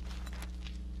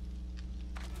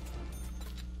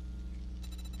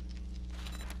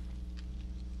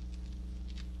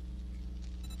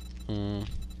 Hmm.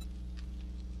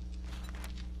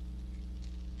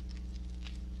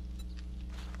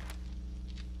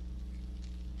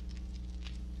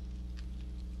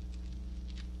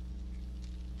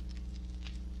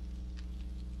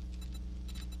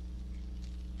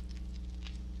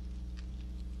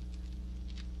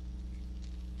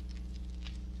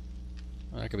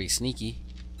 That could be sneaky.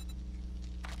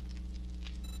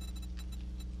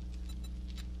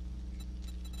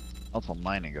 Also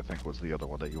mining, I think, was the other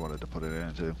one that you wanted to put it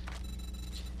into.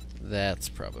 That's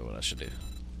probably what I should do.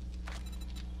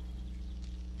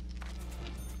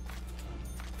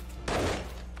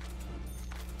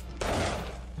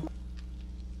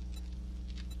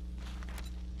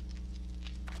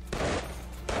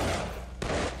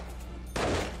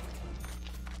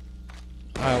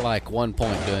 I like 1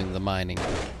 point doing the mining.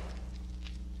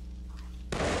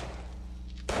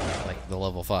 Like the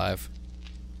level 5.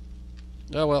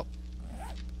 Oh well.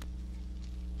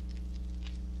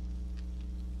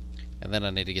 And then I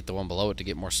need to get the one below it to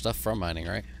get more stuff from mining,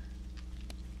 right?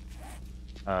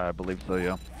 I believe so,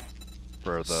 yeah.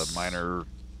 For the miner,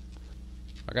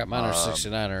 I got miner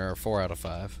 69er, 4 out of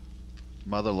 5.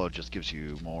 motherload just gives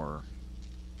you more.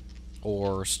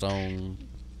 Ore, stone,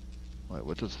 Wait,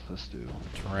 what does this do?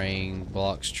 terrain,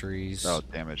 blocks, trees. Oh,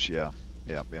 damage, yeah.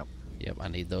 Yep, yep. Yep, I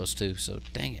need those too, so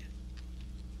dang it.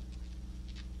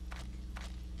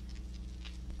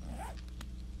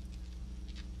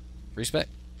 Respect.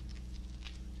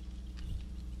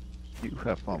 You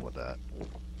have fun with that.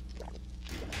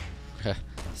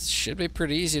 Should be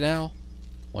pretty easy now.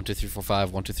 1, 2, 3, 4,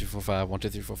 5. 1, 2, 3, 4, 5. 1, 2,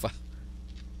 3, 4, 5.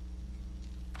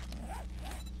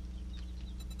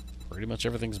 Pretty much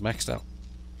everything's maxed out.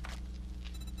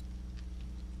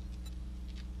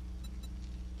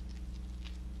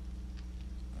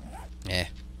 Yeah.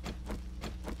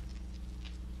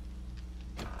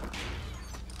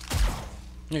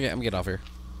 Okay, I'm getting off here.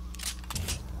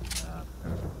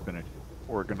 Finish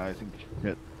organizing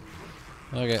shit.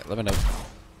 Okay, let me know.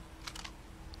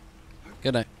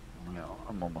 Good night. No,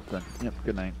 I'm almost done. Yep,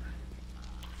 good night.